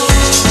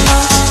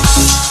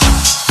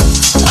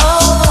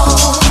 Oh.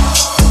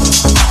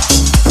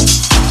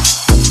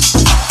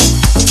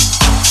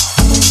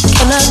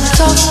 Can I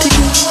talk to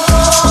you?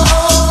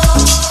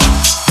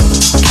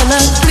 Can I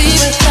be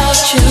without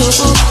you?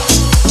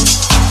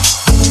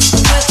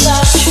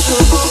 Without you.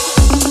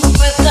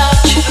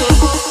 Without you.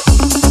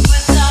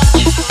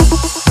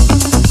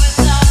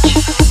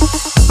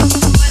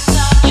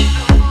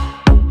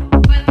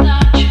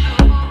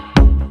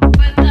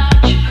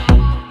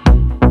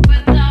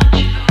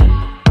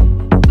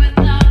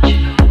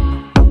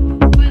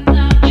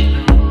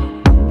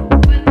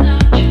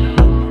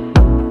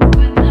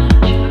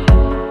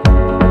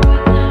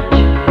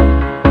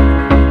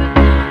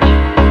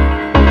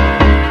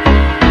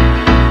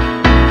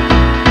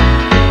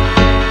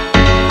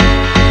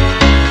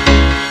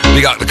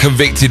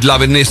 Convicted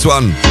loving this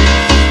one.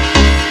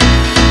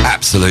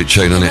 Absolute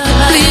tune on it.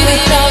 Be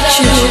without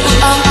you.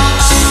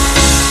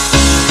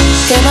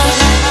 Can I?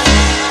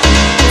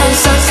 I'm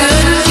so good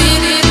to be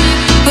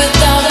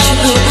without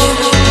you.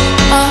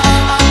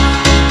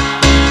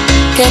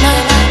 Can I?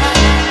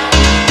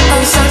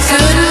 I'm so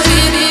good to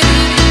be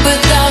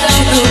without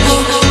you.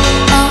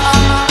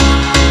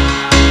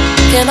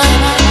 Can I?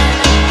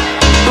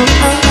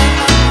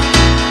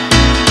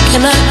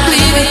 Can I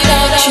be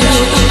without you?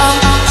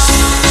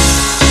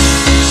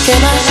 Can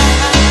I?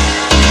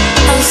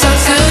 I'm so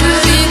good to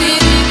be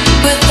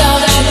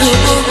without you.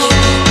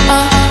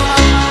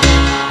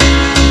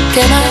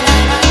 Can I?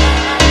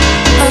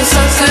 I'm so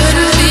good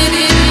to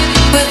be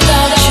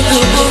without you.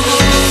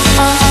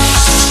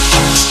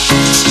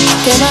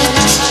 Can I?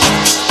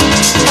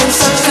 I'm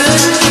so good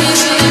to be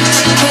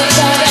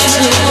without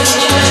you.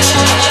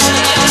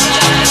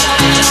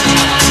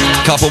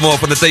 Couple more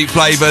for the deep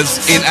flavours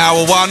in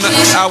hour one.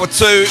 Hour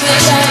two,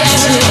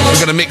 we're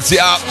going to mix it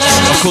up.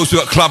 Of course,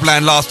 we've got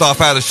Clubland last half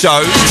hour of the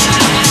show.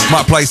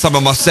 Might play some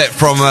of my set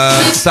from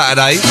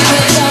Saturday.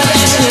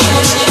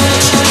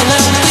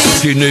 A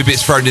few new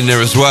bits thrown in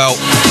there as well.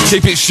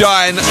 Keep it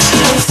Shine.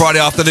 Friday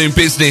afternoon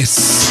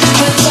business.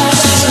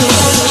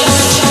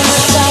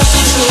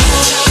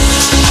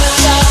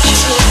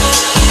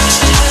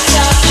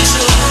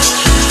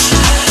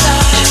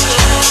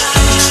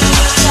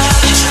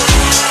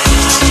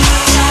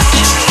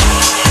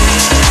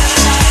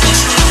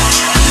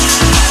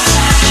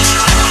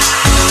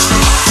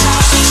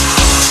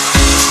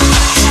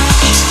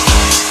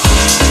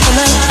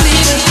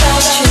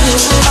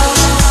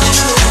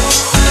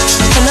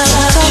 Can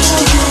I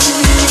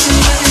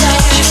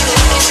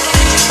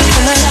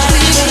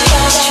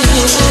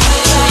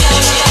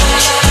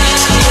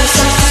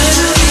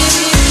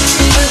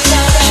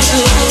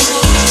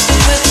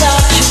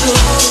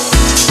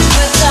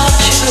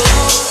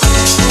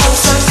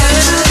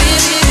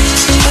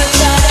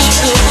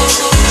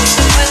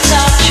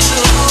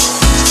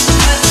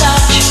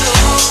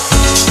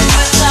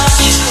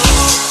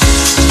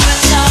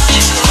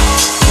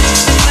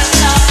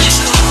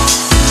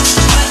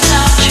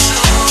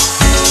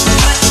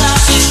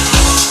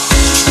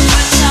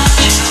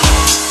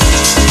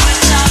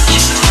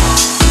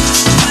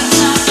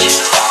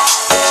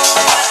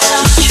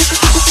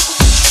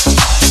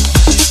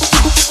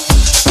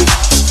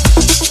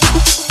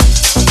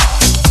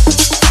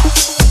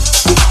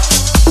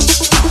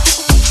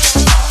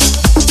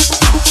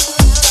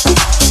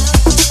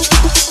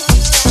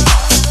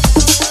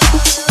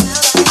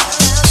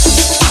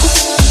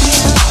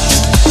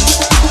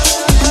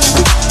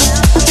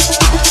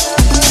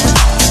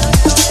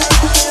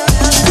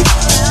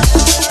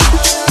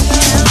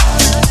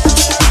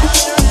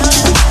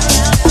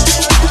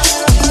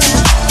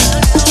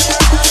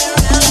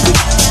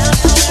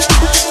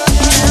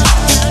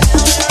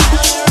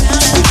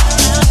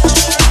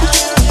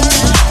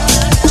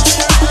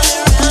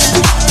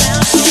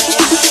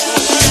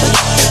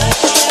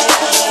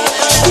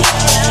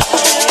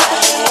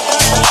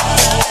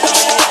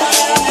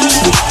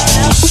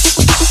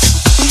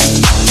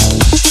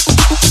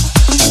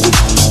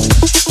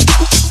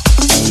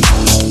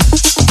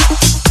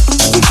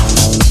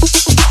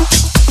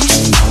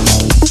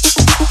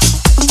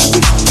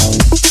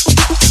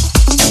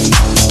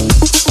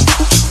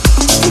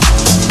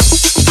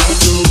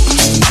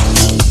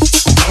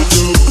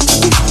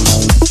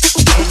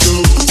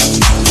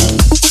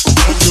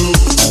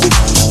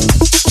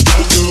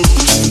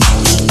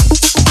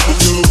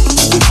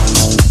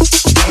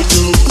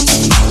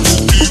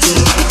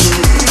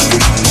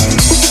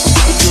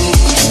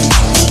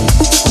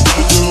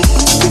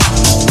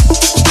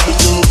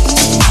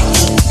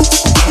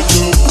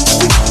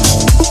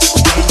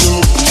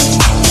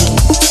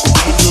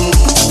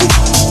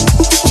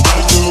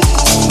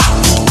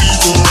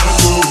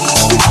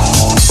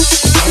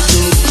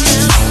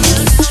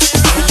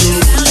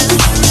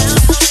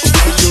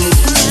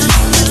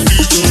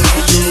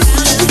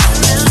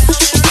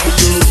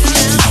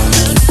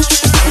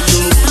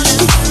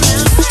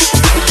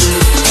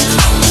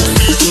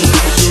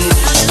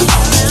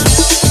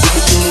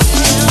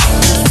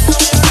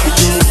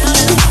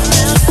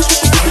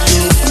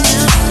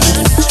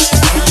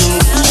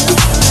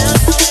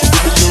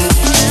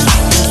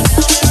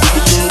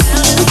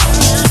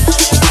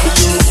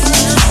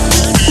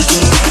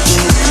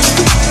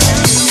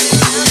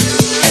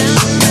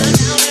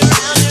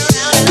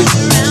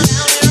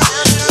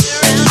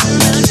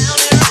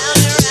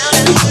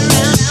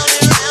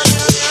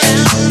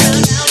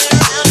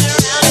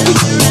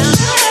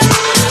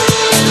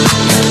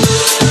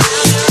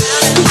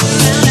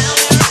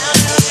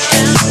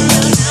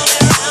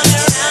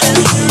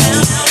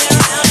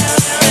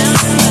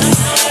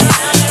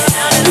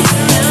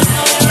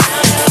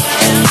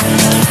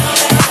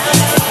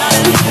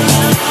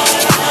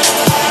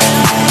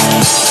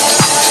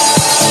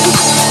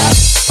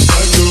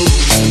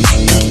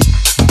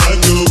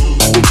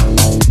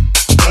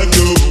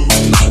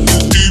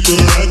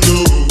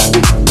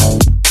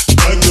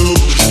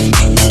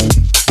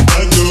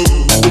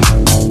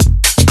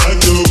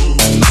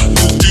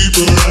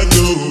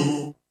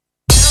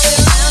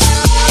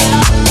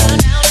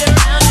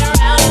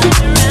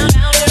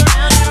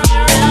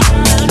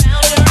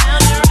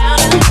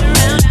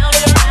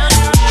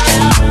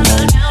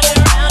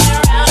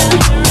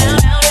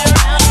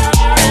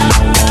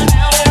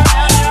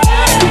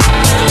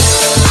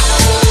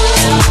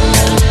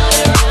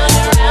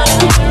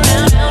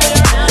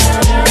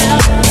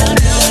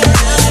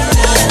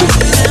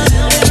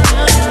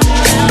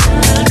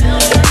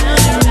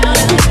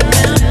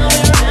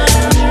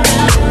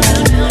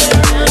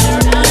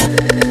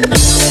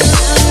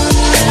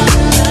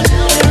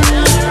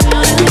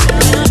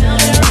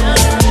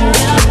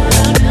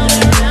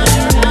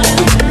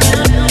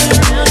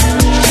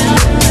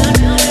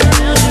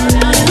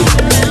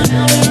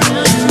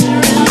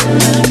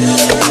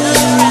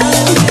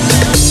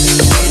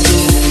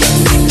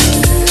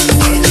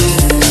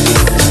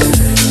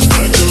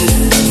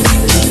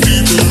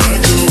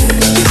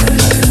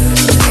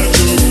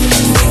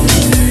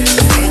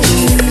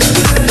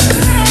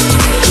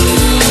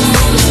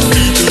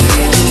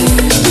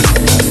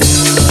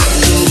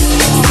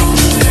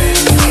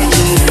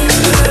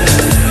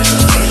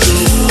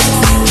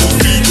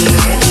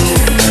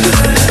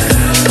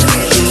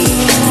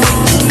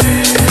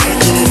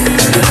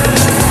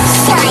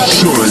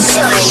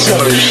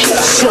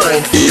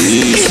Shine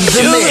in the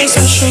You're mix.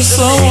 the special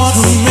someone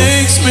who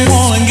makes me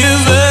wanna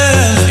give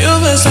in. You're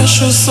the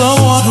special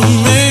someone who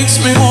makes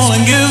me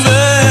wanna give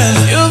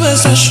in. You're the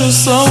special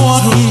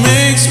someone who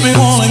makes me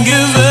wanna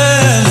give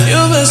in.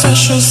 You're the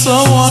special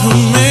someone who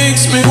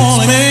makes me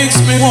wanna.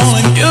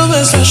 You're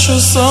the special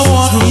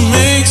someone who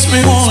makes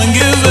me wanna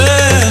give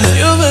in.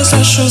 You're the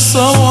special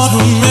someone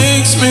who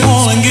makes me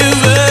wanna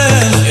give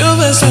in. You're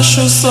the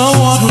special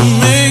someone who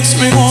makes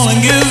me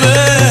wanna give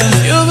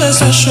in. You're the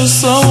special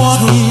someone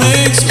who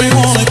makes me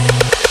wanna give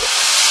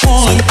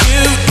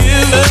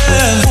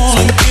in,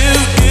 wanna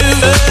give in, wanna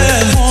give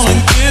in,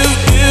 wanna give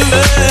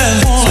in,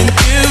 wanna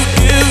give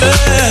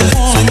in,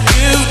 wanna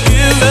give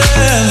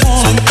in,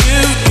 wanna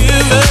give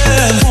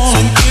in, wanna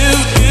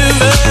give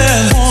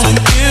in, wanna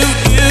give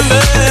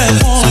in,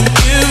 wanna give in, wanna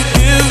give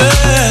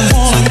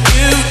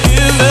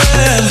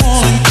in,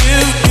 wanna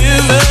give in,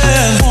 wanna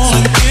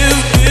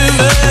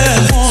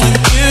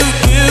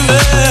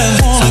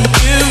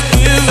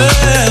give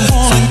in,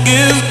 wanna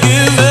give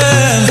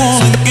in,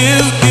 wanna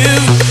give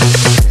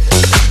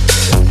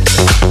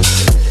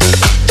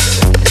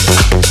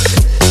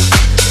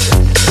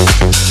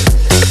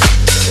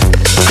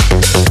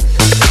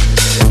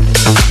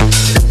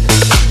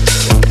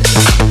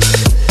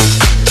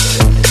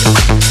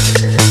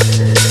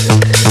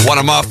One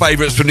of my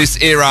favourites from this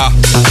era,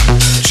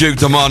 Duke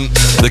Dumont,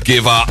 The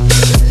Giver.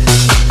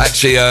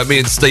 Actually, me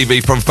and Stevie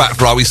from Fat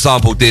Fly, we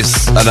sampled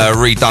this and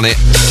redone it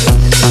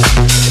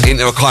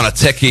into a kind of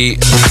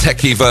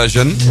techie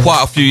version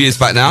quite a few years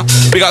back now.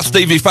 Big up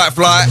Stevie, Fat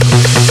Fly.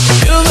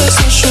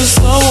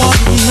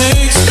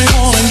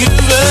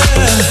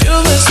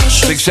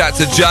 Big shout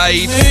to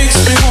Jade.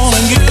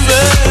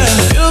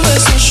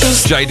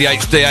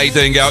 JDHD, how you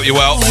doing, girl? You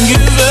well?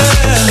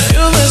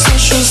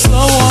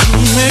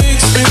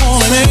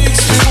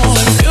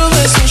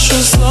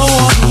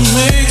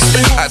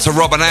 Out to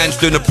Rob and Ange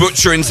doing the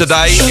butchering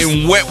today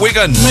in Wet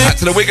Wigan. Out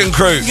to the Wigan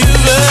crew.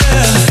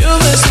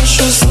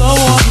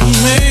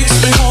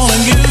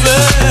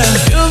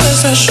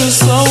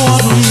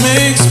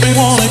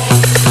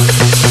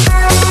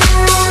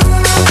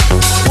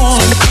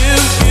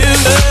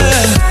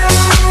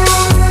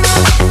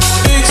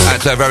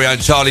 Out to our very own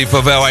Charlie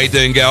Favell. How you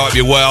doing, girl? Hope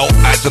you're well.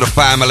 Out to the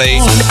family.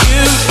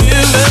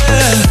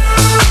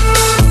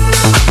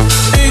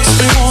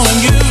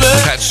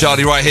 Catch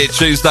Charlie right here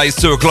Tuesdays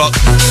 2 o'clock.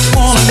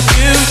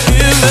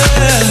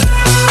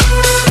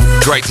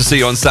 Great to see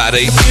you on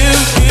Saturday.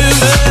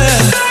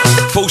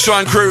 Full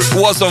Shrine crew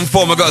was on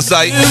form, I gotta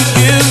say.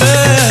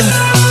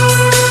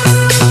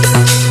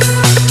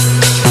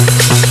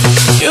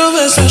 You're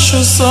the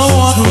special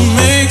someone who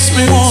makes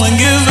me wanna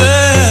give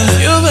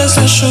in. You're the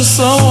special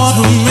someone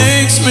who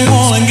makes me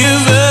wanna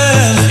give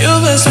in.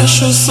 You're the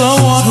special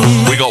someone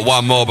who We got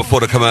one more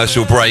before the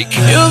commercial break.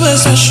 You're the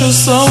special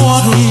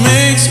someone who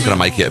makes Gonna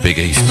make it a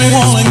biggie. me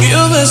wanna give.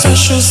 You're the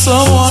special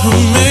someone who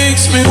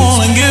makes me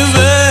wanna give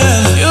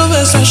in. You're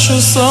the special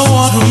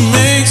someone who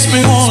makes me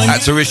wanna.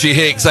 That's to Rishi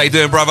Hicks. How you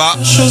doing, brother?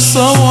 Special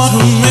someone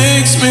who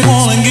makes me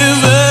wanna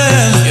give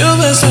in. You're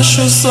the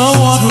special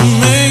someone who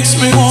makes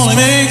me wanna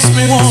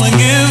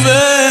give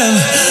in.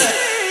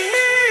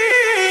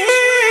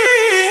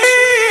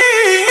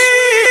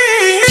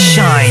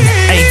 Shine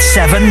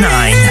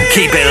 879.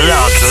 Keep it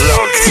locked.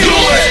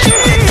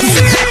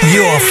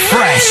 Your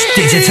fresh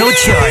digital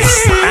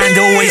choice and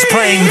always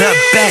playing the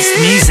best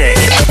music.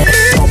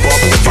 Pump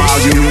up the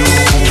volume.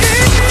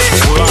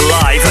 We're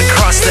live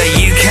across the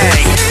UK.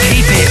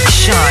 Keep it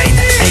Shine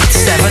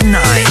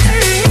 879.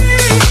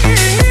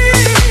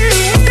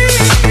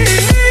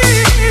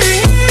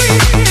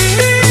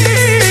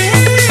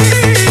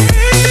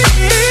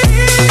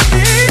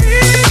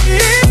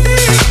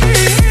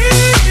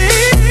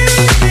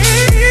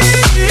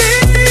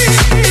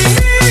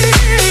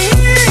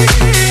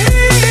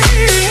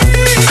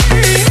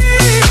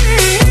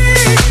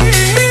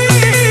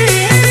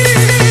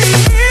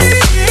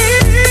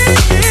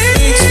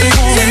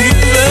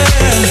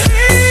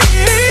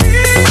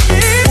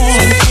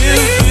 Wanna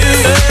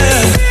give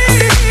in.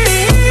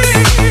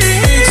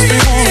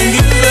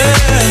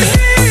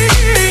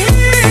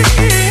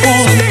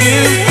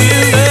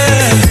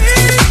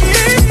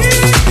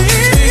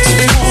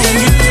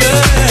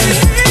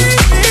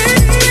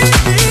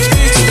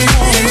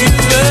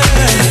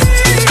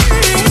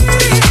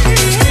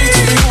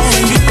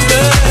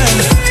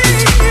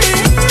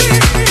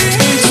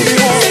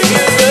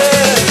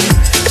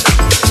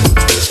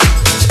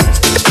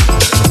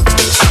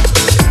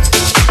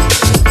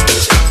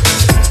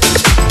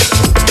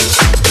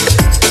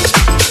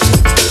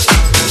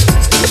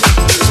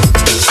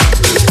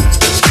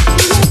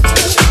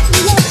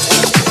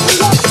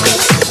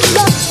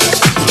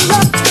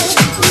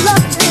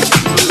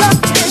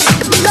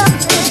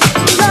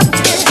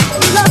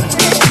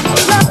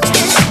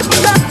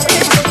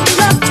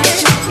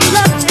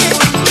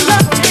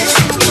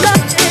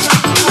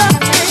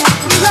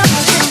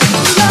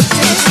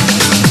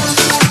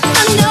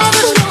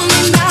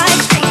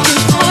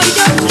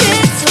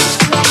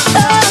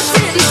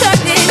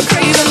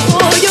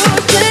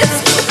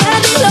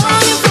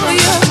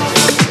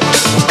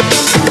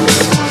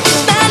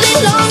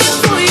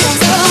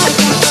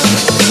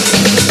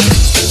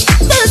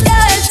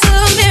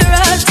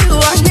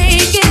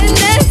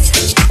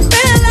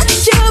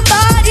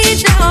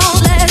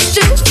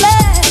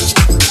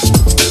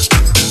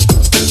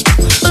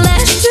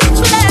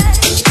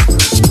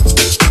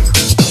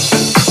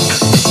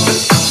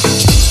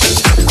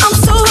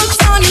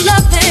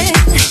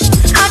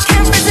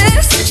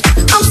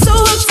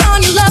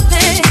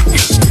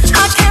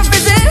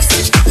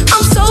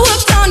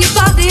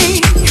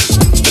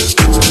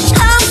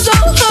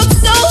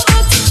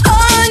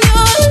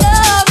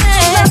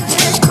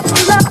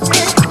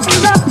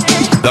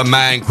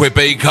 man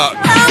Quibika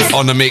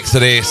on the mix of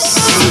this.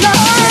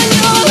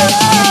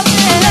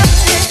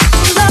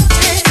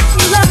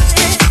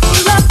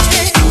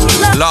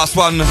 Last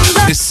one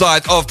this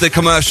side of the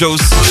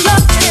commercials.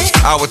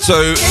 Hour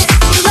 2.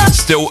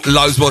 Still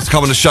loads more to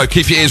come on the show.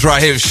 Keep your ears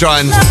right here at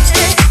Shine.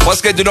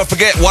 Once again, do not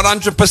forget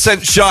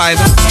 100% Shine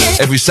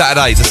every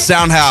Saturday. The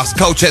Soundhouse,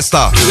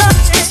 Colchester.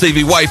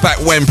 Stevie Way Back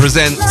When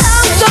presents.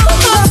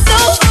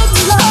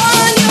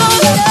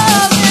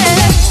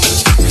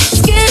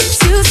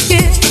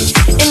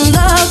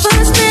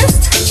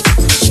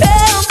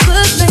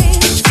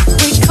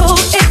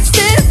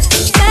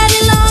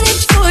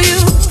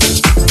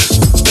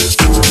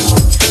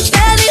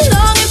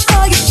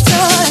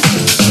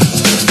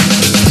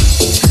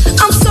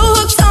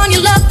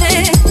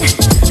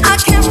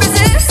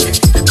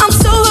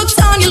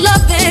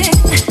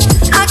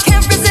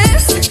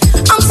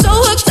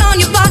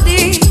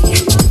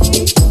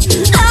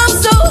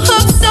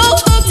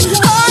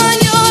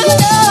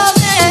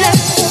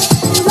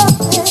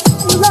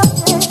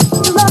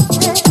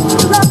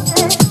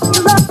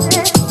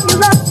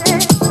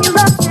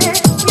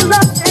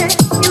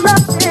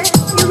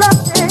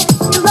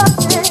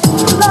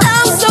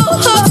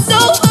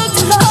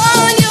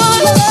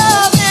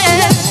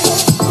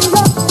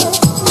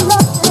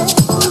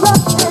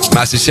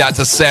 Massive shout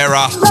to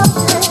Sarah.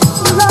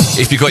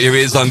 If you got your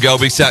ears on, girl,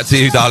 big shout to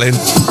you, darling.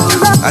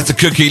 That's a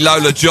Cookie,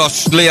 Lola,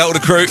 Josh, Leo, all the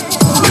crew.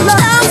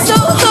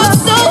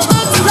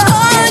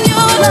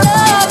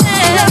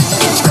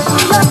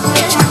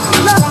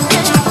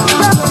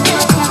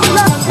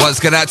 Once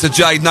again out to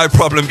Jade, no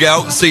problem,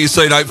 girl. See you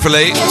soon,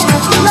 hopefully.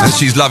 And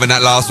she's loving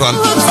that last one.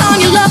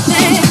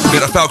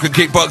 Got a Falcon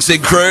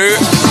Kickboxing crew.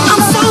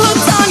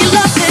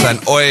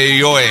 And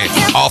oi oi,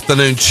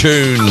 afternoon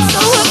tune.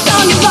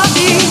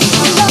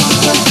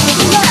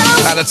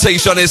 And a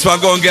T-shirt on this one,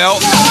 go on, girl.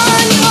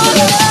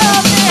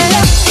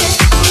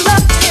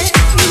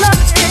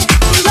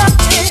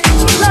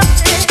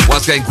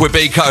 Once again,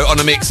 Quibiko on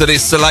the mix of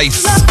this Soleil.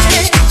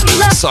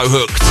 So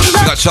hooked.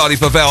 We got Charlie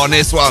Favell on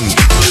this one.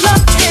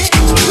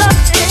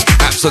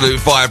 Absolute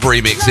vibe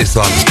remix, this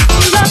one.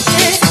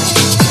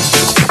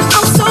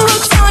 I'm so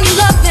hooked on your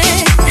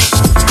loving.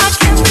 I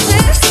can't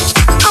resist.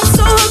 I'm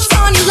so hooked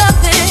on your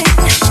loving.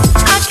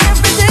 I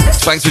can't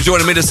resist. Thanks for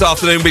joining me this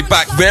afternoon. We'll be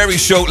back very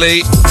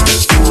shortly.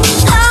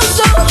 I'm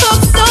so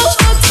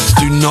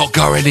hooked. Do not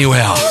go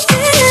anywhere.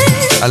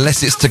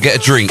 Unless it's to get a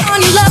drink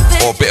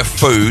or a bit of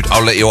food,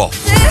 I'll let you off.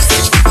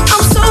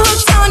 I'm so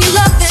hooked on your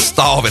loving.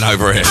 Starving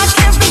over here. I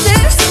can't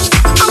resist.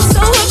 I'm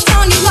so hooked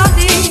on your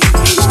body.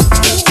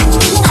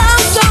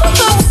 I'm so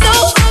hooked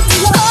on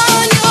your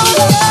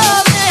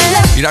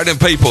loving. You know them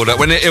people that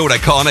when they're ill they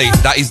can't eat?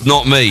 That is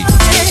not me.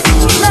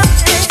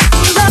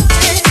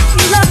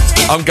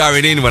 I'm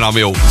going in when I'm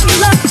ill.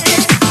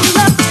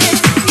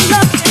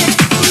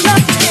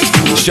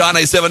 Shine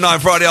 879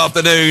 Friday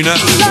afternoon.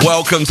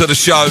 Welcome to the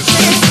show.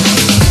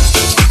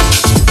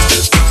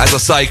 As I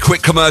say,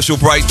 quick commercial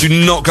break. Do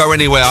not go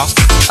anywhere.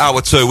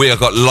 Hour 2, we have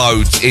got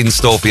loads in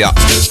store for you.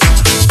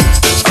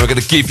 And we're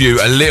going to give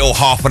you a little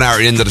half an hour at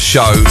the end of the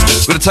show.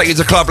 We're going to take you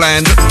to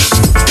Clubland.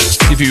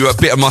 Give you a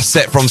bit of my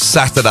set from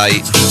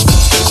Saturday.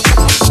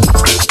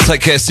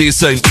 Take care. See you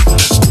soon.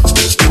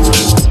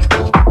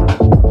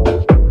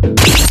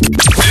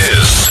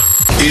 This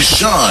is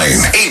Shine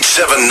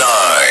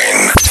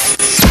 879.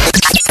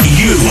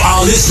 You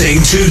are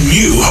listening to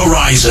New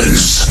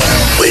Horizons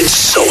with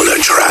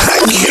SolarTrak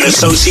in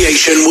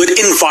association with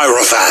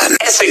Envirofan,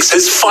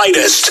 Essex's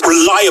finest,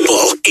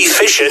 reliable,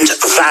 efficient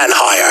van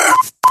hire.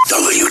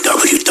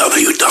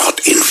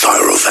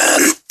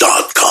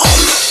 www.envirofan.com.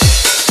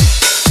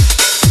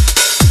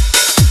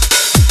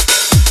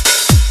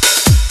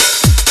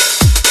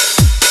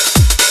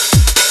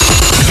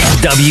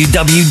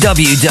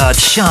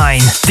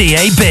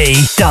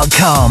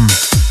 www.shinedab.com.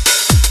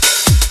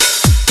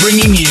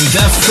 Bringing you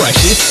the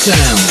freshest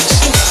sounds.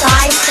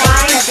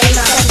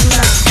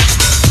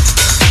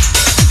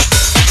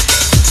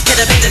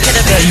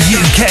 The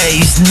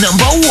UK's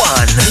number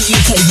one. The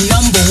UK's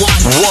number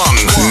one.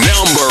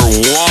 Number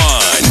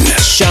one.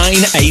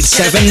 Shine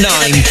 879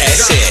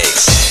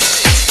 Essex.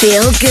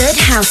 Feel good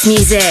house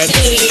music.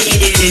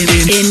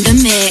 In the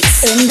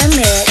mix. In the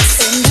mix.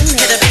 In the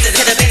mix.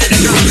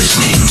 You're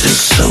listening to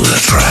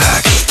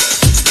SolarTrak.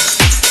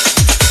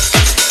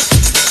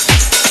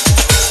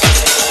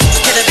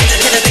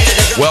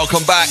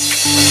 Welcome back.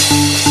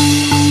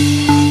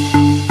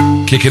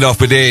 Kicking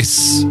off with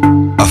this,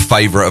 a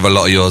favourite of a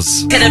lot of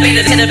yours.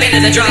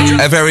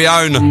 Our very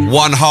own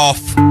one half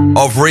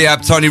of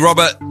Rehab, Tony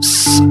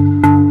Roberts,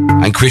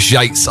 and Chris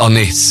Yates on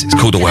this. It's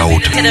called The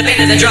World.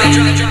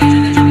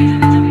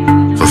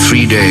 For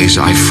 3 days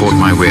I fought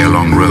my way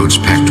along roads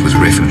packed with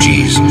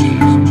refugees.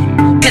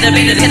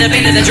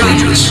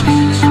 Homeless,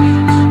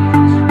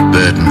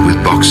 burdened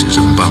with boxes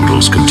and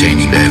bundles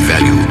containing their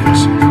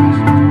valuables.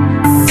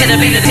 All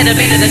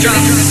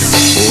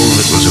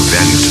that was of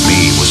value to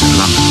me was in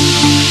London.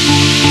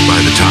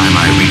 By the time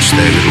I reached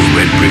their little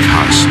red brick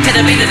house,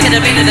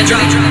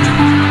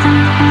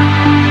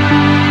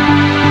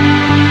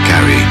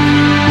 Carrie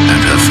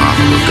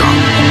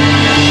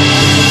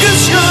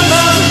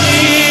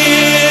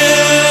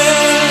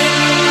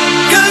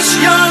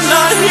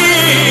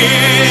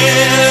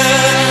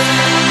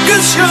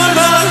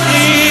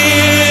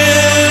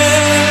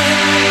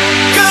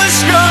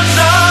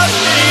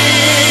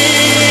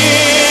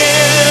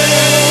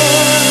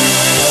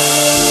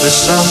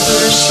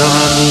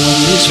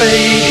is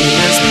fading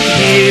as the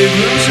year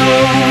grows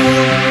on,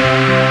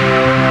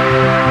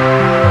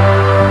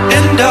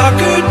 and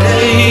darker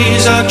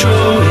days are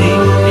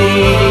drawing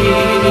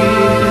near.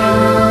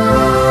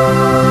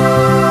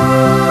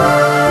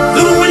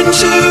 The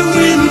winter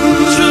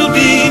winds will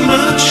be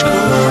much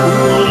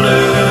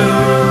colder,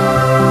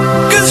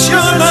 'cause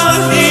you're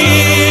not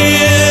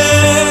here,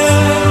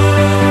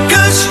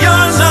 'cause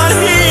you're not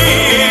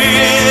here,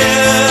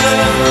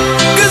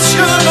 'cause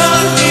you're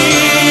not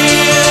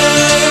here,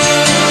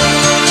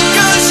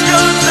 'cause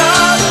you're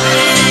not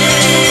here,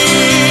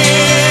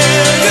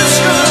 'cause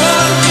you're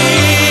not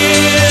here,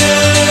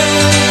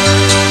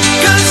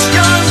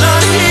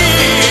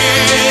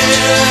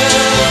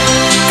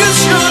 'cause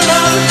you're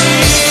not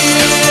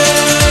here,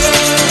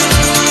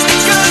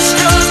 'cause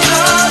you're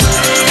not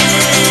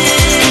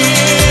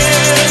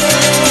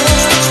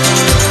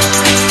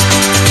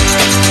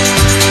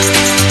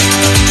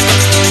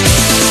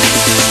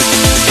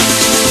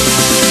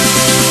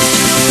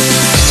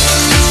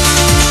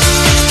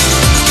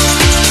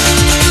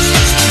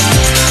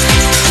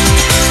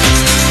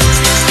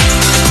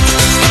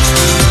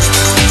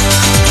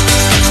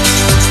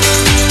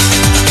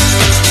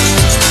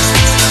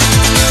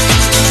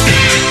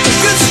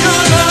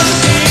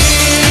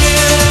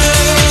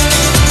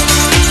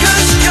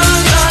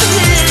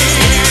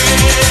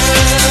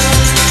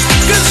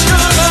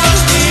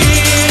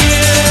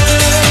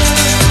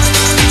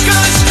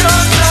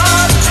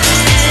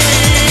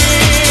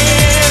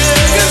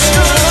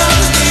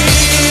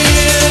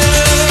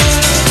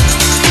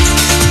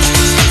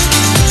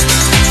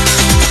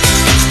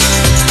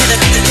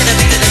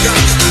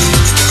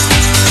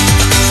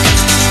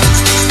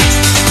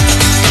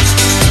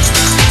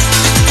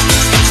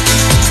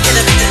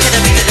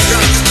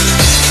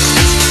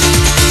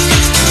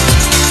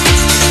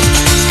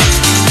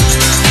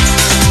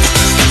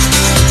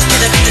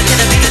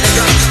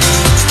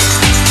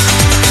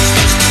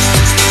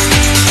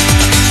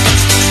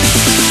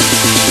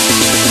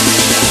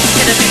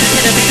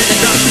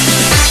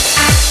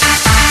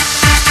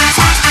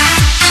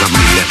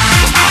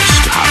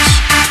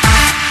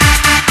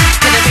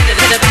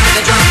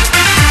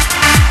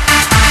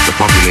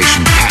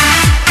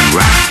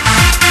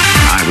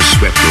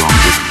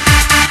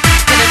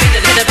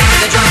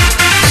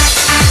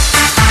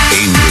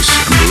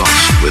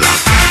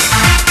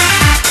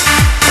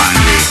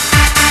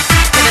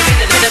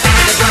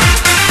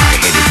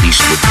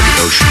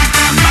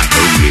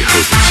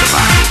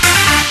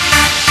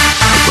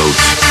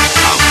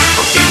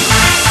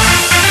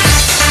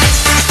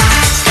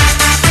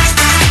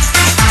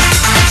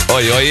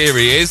Here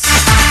he is.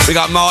 We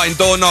got Martin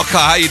Doorknocker.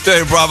 How you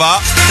doing, brother?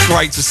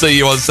 Great to see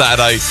you on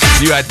Saturday.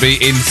 You had me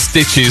in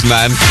stitches,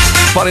 man.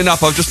 Funny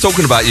enough, I was just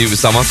talking about you with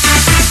someone.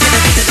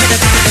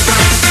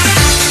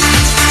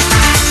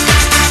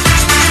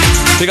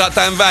 We got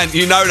Dan Van.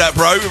 You know that,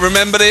 bro.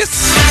 Remember this?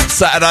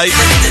 Saturday.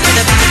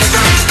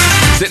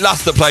 Is it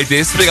Lust that played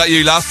this? We got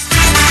you, Lust.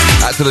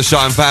 Out to the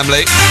Shine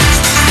family.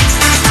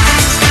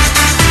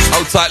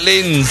 Hold tight,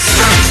 Linz.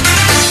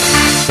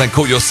 Saying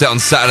caught your set on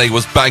Saturday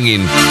was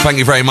banging. Thank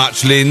you very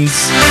much, Linz.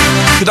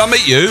 Did I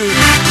meet you?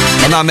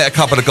 I know I met a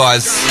couple of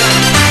guys.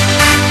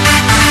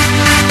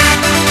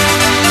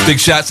 Big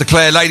shout to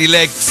Claire Lady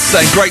Legs,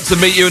 saying great to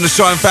meet you and the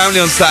Shine family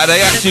on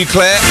Saturday. Out to you,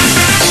 Claire.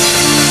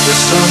 The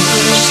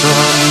summer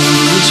sun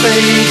is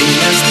fading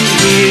as the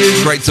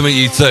year, Great to meet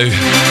you too.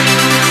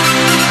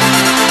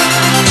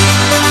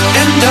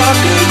 and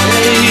darker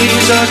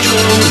days are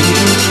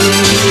drawing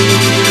near.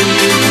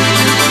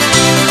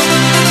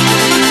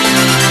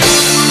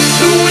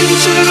 The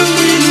winter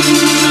winds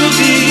will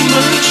be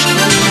much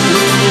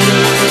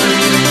colder,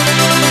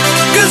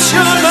 'cause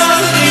you're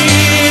not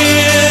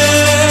here,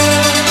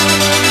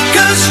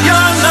 'cause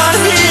you're not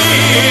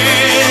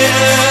here,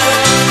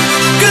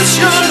 'cause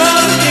you're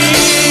not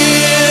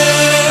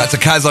here. Out to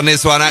Kaz on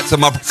this one. Out to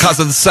my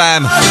cousin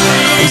Sam.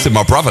 He's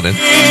my brother then.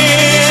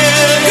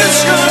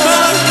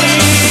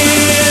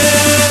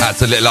 Out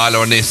to little Isla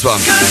on this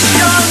one.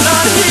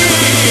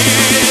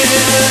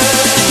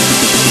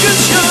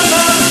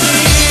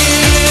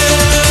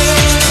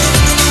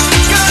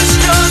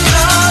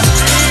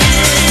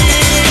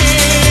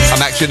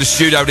 I'm actually in the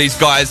studio with these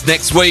guys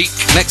next week,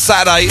 next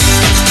Saturday.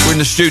 We're in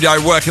the studio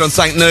working on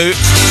something new.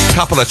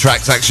 Couple of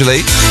tracks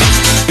actually.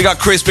 We got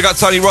Chris, we got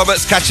Tony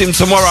Roberts. Catch him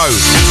tomorrow.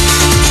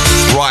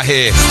 Right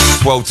here,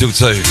 12 till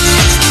 2.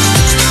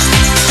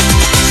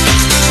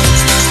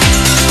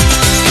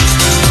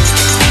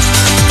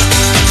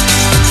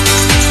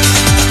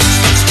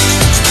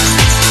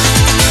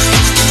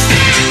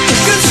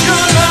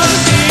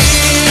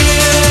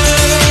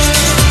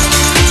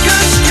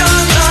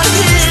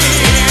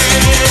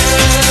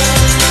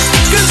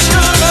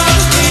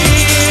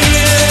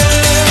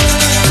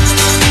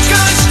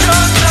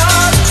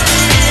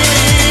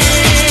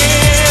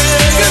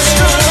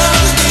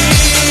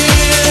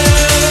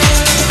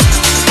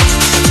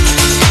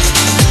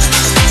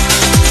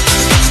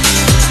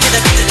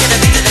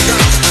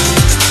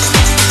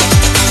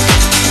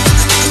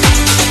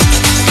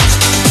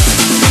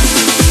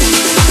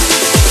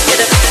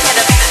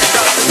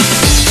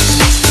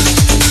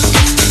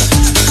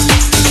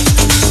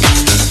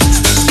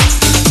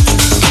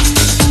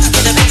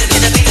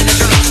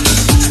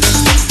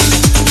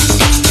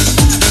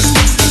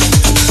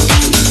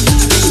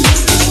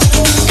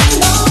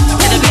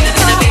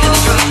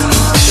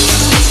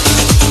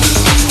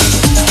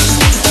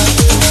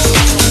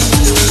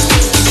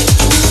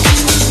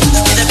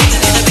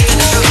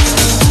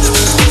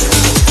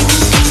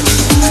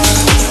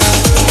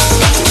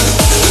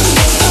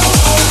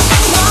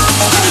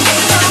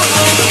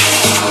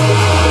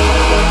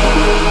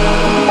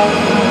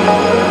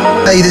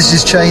 Hey, this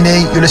is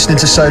Cheney. You're listening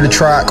to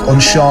SolarTrak on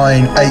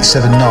Shine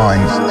 879.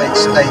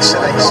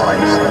 879.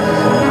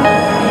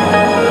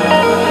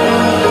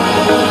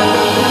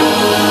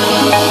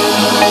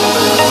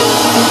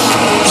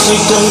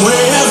 Take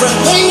away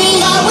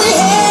everything that we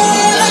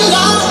had and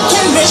love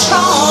can be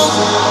strong.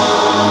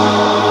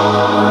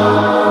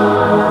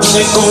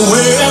 Take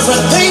away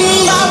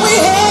everything that we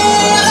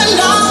had and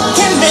love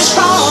can be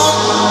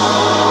strong.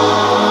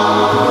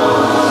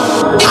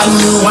 I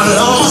knew I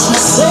lost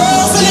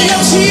myself in your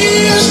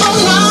tears, but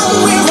now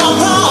we're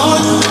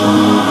apart.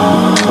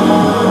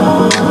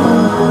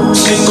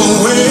 Take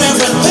away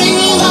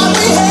everything that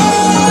we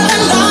had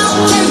and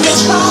love can be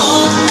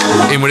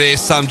strong. In with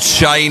this, some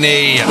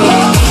Cheney.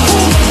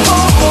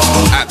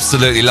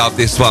 Absolutely love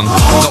this one.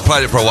 Not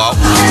played it for a while.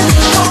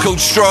 It's called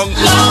Strong.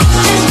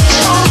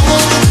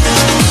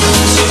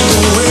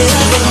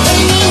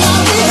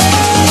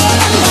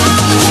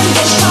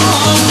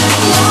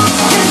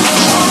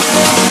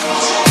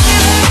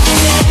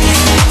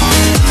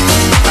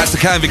 That's the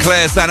Canvy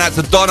Clares, and that's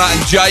to Donna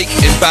and Jake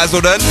in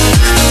Basildon.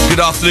 Good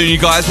afternoon, you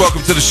guys.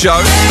 Welcome to the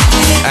show.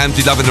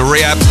 Andy loving the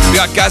rehab. We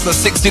got Gazza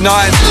 69.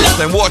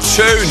 Then what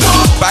tune?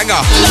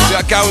 Banger. We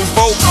got Going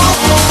Full.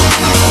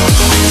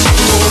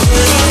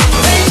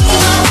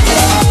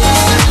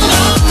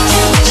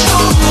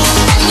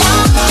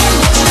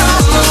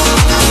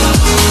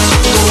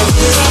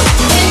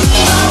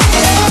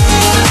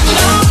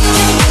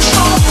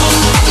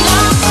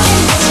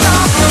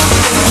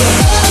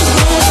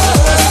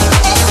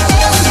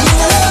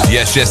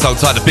 Yes, I'll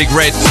take the Big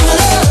Red.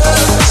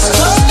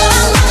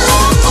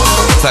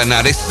 So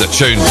now this is a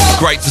tune.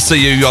 Great to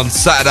see you on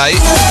Saturday.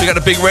 We got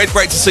the Big Red.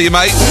 Great to see you,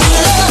 mate.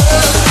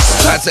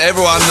 That's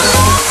everyone.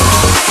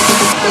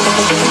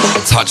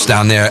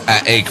 Touchdown there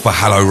at Egg for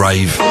Hello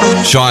Rave.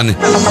 Shine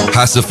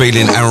has the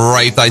feeling and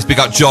Rave Days. Big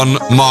up John,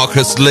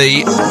 Marcus,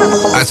 Lee.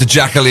 That's to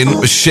Jacqueline,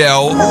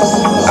 Michelle.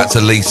 That's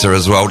to Lisa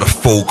as well, the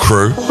full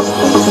crew.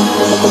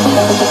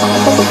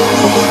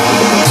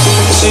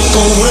 Take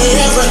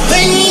away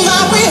everything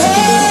that we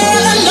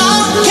had and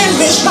love can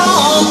be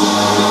strong.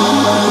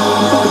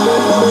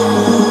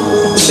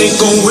 Take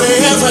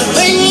away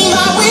everything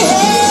that we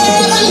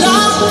had and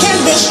love can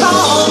be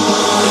strong.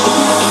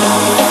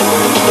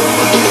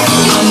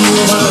 I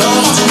knew I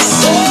lost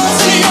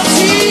myself in your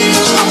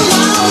tears, but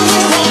now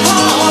we're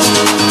apart.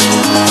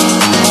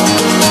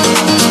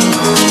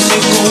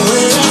 Take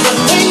away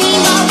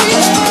everything that we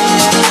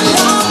had and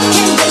love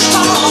can be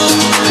strong.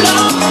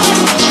 Love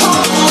can be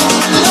strong.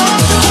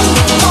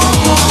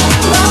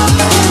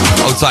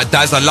 Outside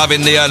Daz, I'm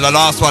loving the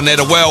last one there,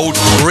 the World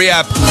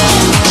Rehab.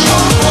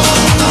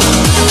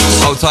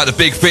 Outside the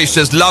Big Fish,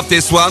 just love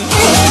this one.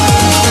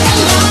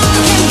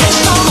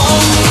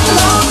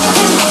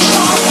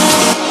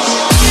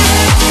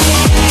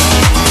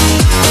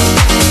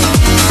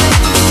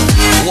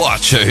 What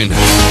a tune.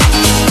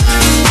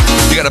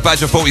 You got a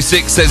Badger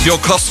 46, says your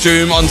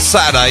costume on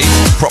Saturday,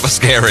 proper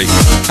scary.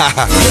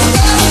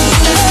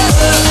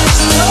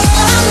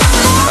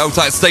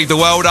 Outside Steve the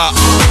World Up.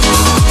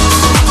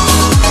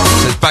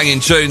 There's banging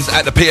tunes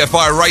at the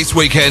PFI race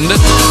weekend.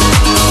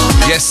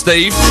 Yes,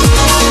 Steve.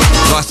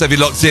 Nice to have you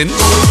locked in.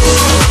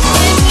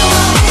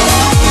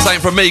 Same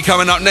from me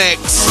coming up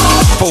next.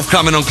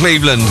 Forthcoming on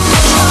Cleveland.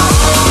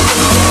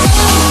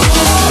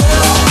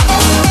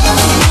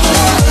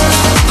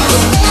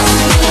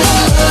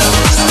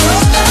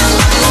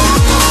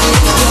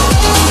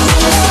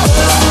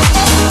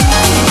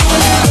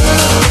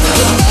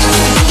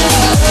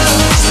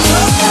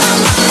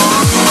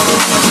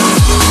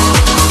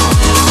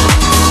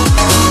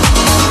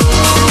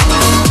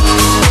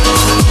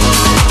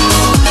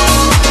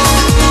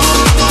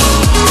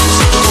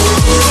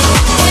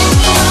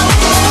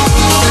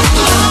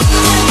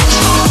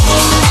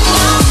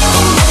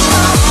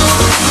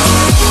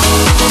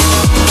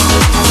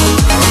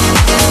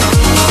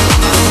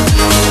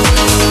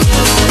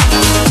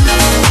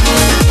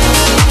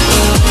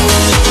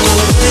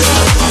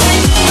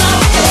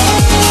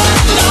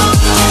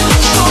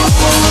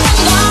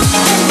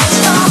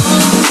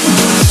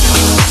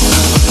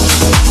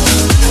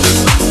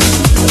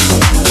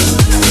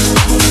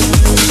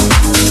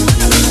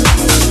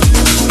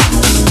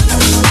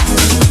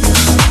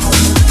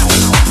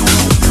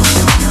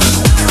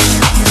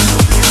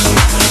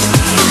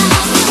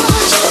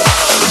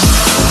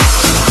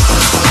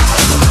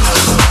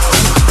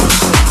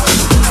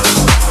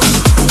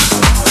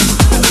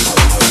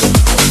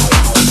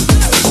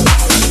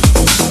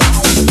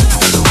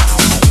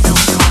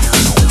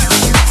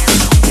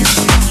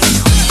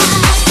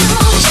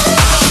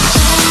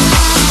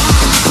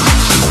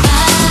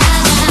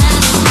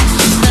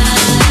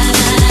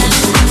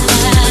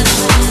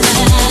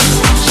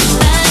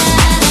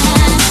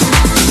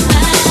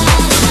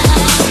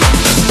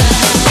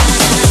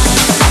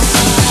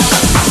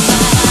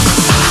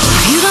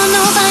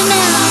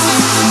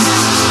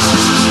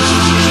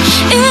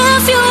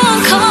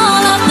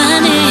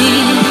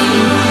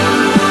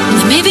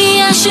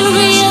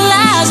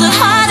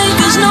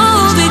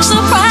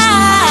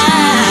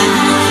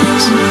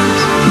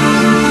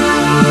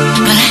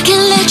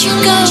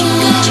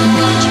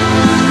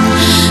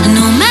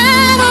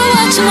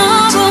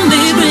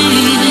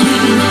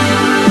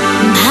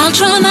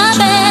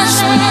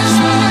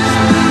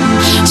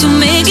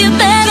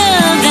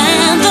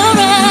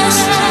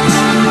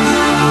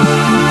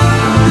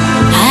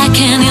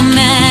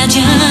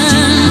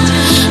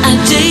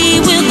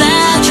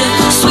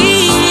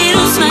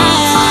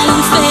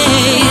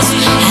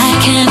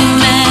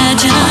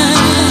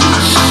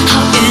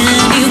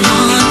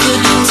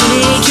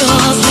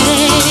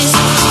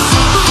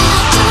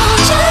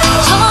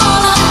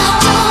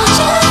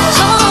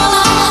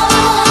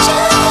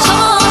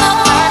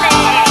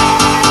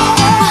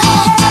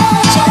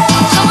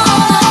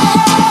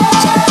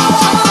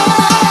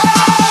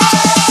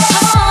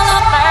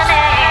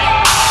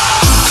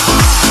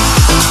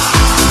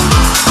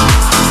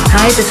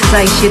 this is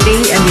Aisha B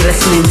and you're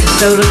listening to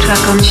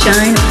SolarTrak on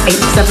Shine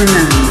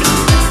 879.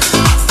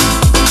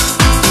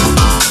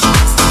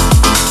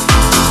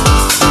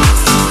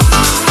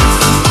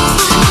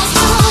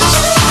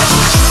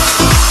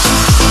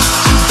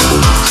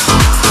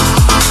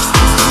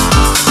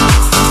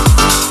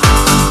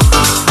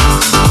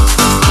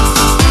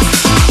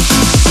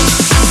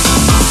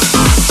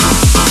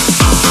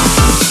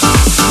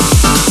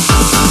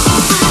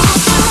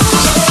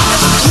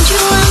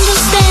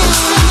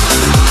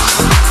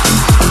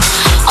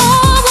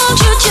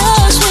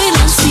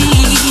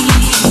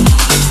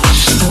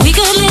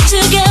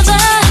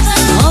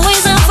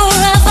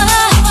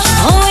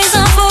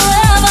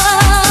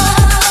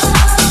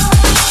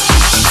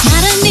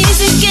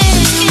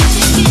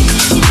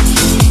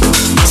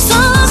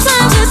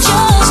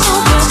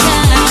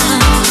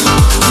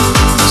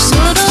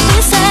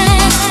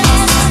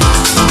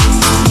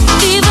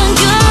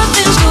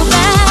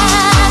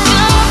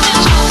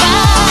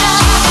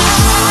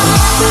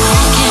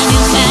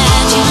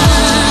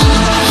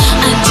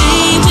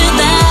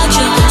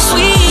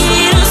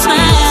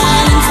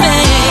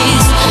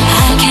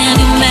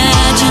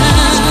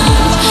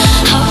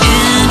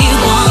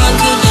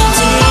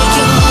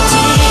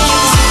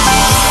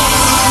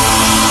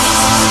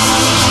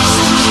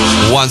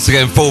 Once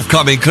again,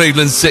 forthcoming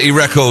Cleveland City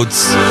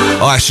Records.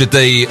 Aisha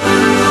D,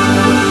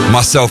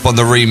 myself on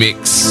the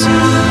remix.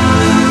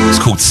 It's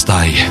called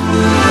Stay.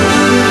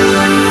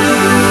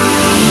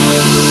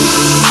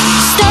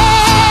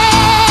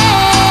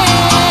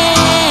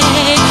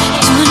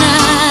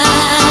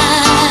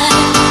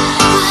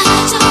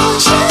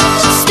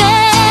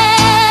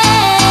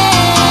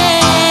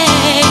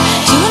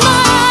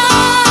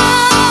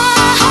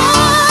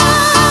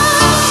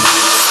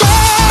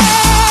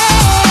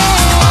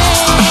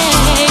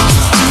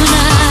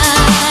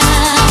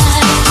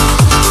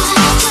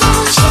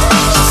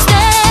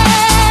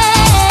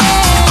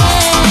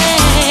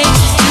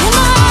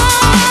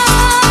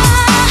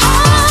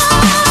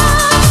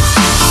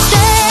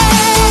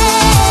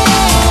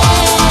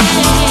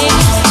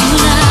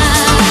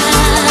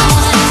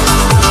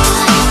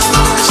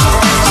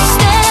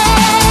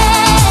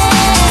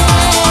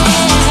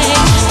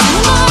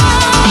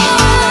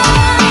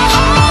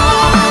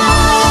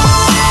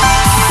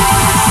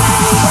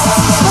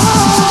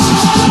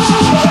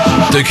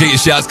 Do keep your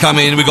shouts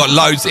coming. We've got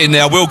loads in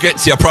there. We'll get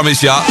to you, I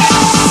promise you.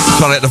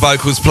 Trying to let the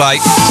vocals play.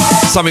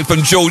 Something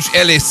from George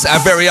Ellis, our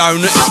very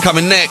own, is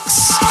coming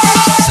next.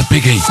 It's a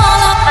biggie.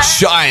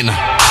 Shine.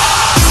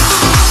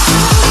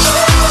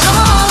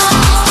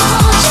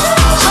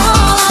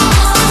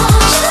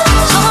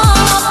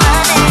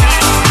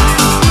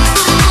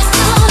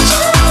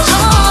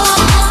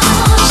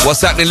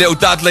 What's happening, little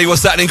Dudley?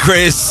 What's happening,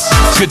 Chris?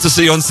 Good to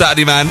see you on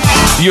Saturday, man.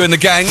 You and the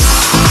gang.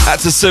 Out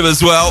to Sue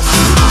as well.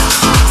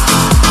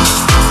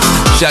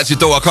 Shout out to your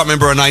daughter. I can't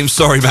remember her name.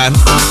 Sorry, man.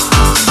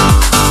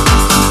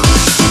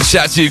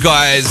 Shout out to you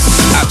guys.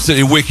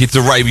 Absolutely wicked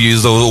to rave you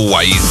as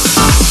always.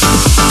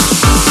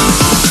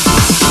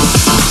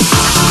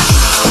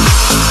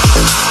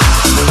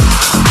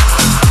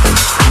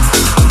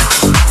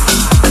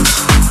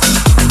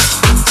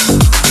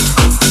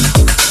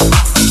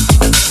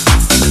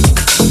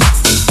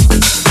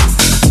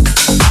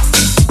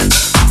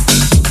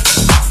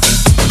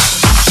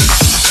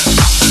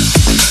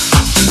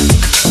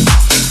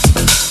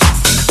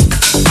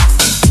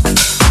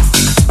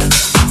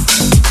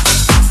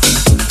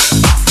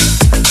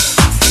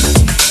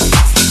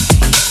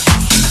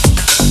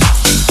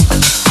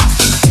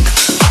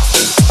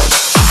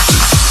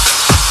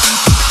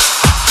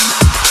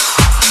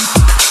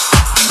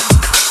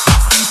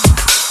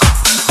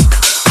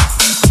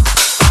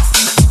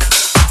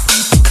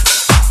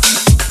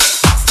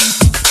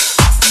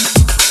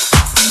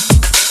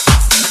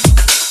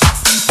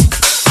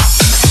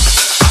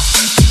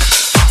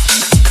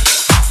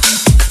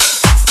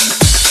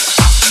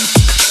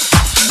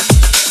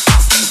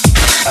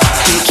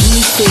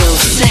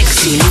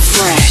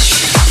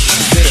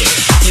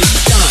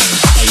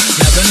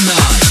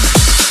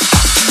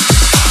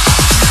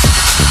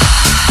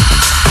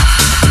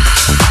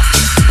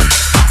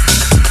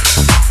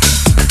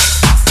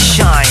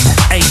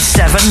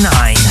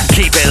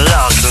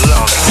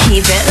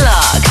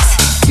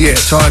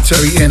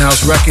 Terry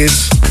In-House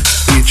Records.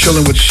 You're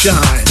chilling with Shine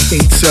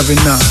 879.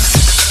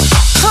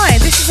 Hi,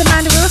 this is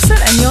Amanda Wilson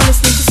and you're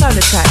listening to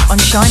SolarTrak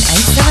on Shine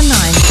 879.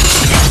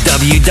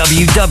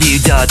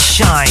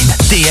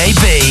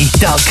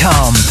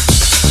 www.shinedab.com.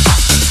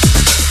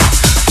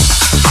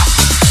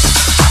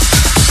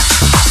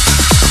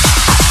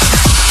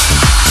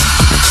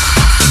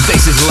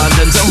 This is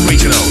London's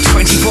original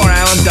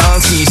 24-hour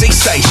dance music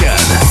station.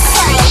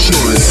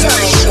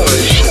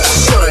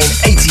 Shine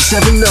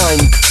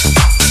 879.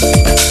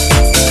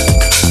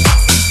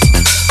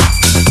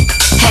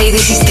 Hey,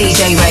 this is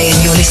DJ Ray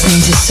and you're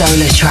listening to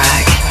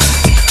SolarTrak.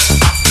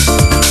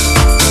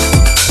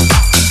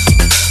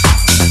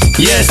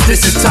 Yes,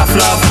 this is Tough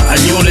Love and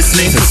you're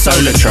listening to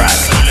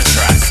SolarTrak.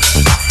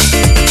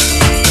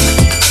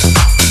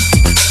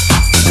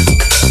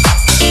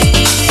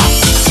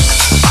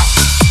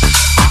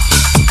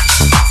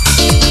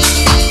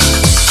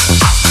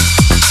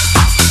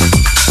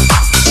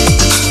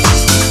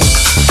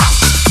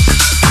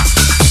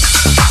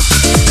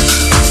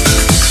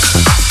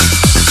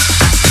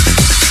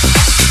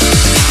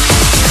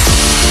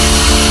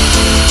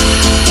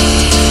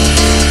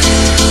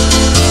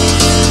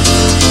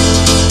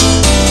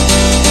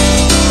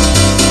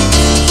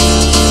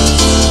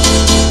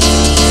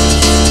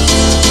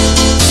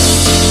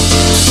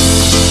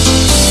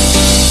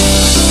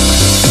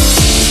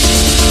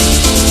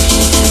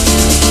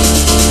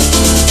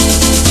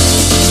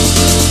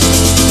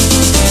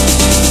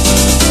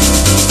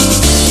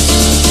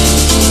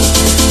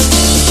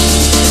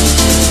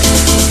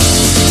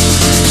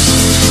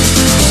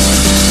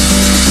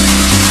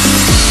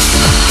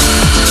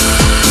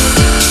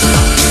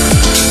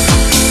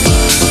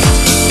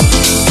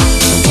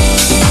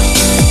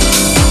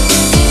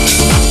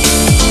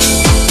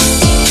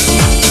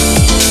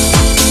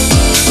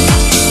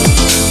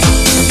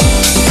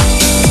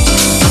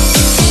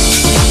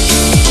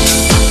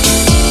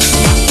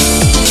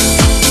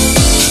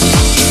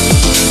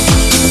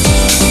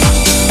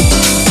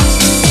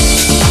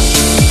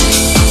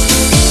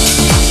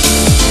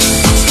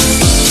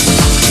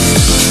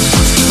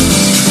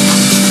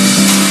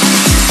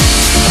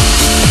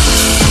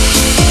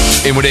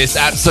 In with this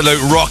absolute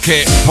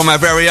rocket from our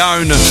very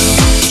own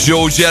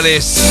George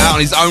Ellis, out on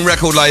his own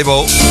record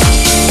label,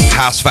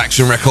 House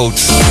Faction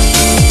Records.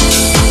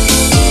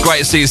 Great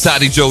to see you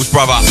Saturday, George,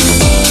 brother.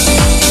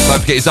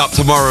 Don't forget he's up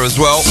tomorrow as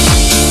well.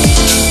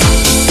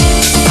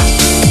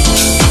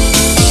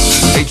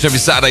 Each and every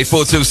Saturday,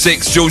 4 till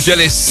 6, George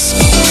Ellis.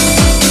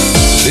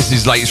 This is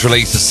his latest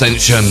release,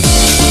 Ascension.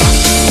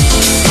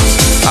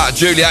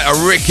 Juliet,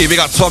 Ricky, big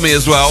up Tommy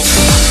as well.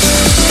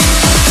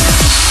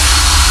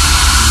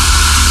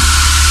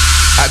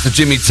 Out to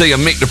Jimmy T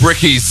and Mick the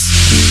Brickies.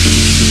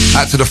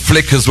 Out to the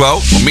Flick as well.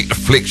 Or Mick the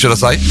Flick, should I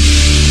say.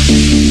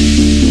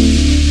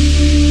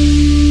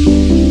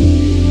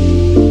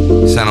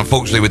 And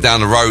unfortunately, we're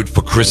down the road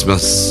for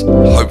Christmas.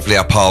 Hopefully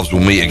our paths will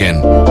meet again.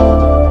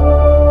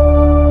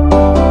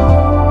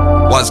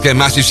 Once again,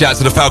 massive shout out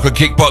to the Falcon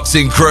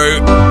Kickboxing crew.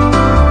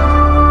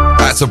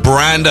 Out to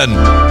Brandon.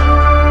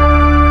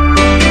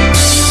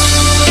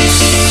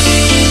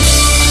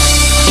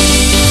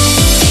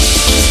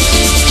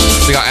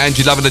 Big up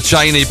Angie, loving the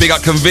Cheney. Big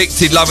up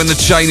Convicted, loving the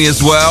Cheney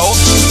as well.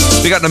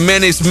 Big up the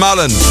Menace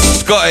Mullen.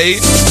 Scotty.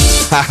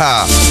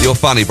 Haha, you're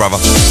funny, brother.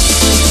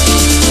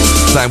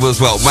 Same will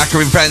as well.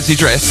 Macca in fancy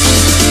dress.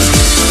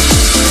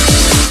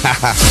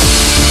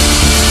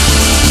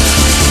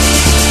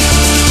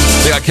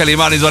 Big up Kelly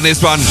Money's on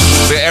this one.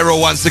 Big up Errol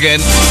once again.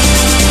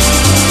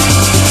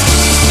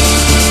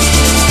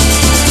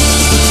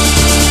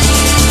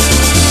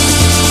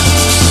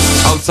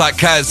 Old tight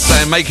Kaz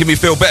saying, making me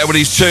feel better with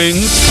these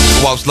tunes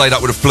whilst laid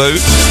up with a flu.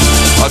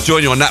 I'll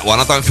join you on that one.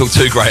 I don't feel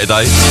too great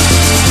today.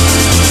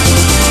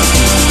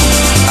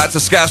 Out to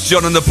Scouse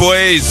John and the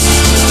boys.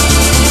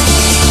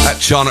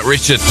 At Charlotte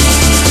Richard.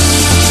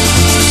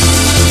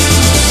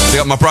 We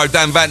got my bro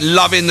Dan Van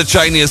loving the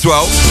Cheney as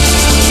well.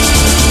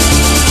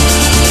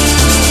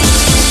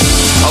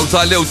 Old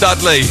tight Lil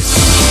Dudley.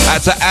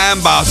 Out to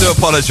Amber. I do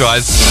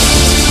apologise.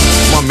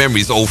 My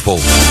memory's awful.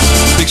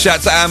 Big shout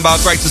out to Amber.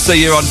 Great to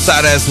see you on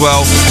Saturday as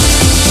well.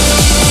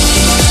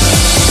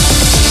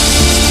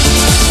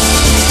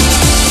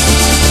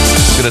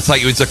 Going to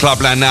take you into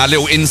Clubland now. A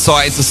little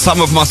insight into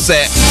some of my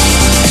set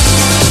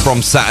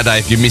from Saturday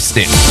if you missed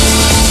it.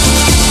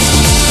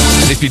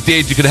 And if you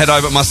did, you can head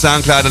over to my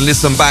SoundCloud and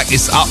listen back.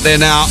 It's up there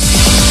now.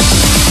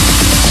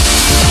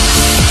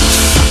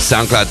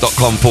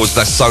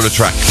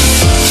 SoundCloud.com/SolarTrak.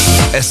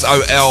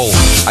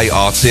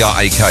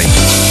 SolarTrak.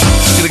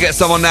 Gonna get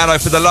someone now though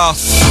for the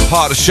last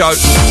part of the show.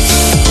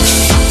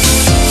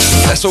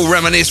 Let's all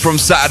reminisce from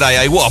Saturday,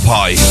 eh? What a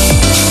party.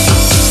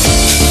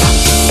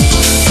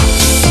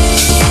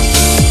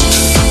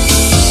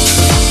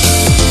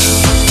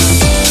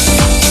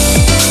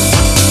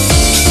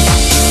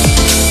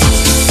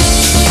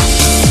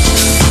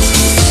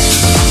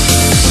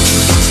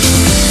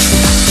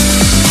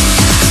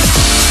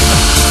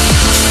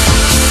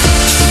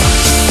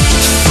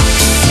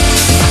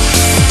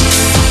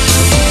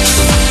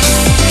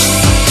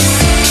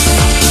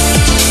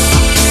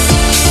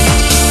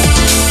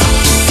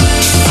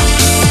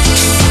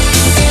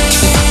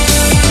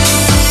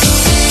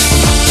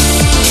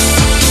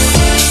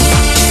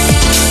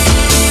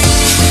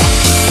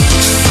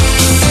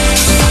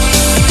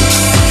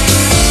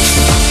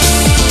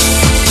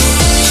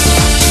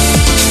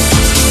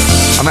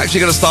 I'm actually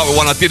going to start with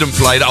one I didn't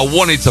play that I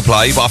wanted to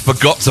play, but I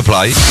forgot to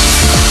play.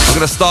 I'm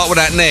going to start with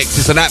that next.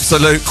 It's an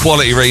absolute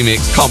quality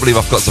remix. Can't believe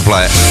I forgot to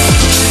play it.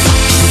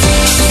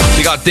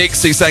 You got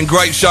Dixie saying,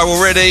 great show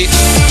already.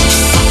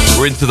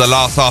 We're into the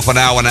last half an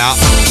hour now.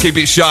 Keep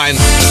it shine.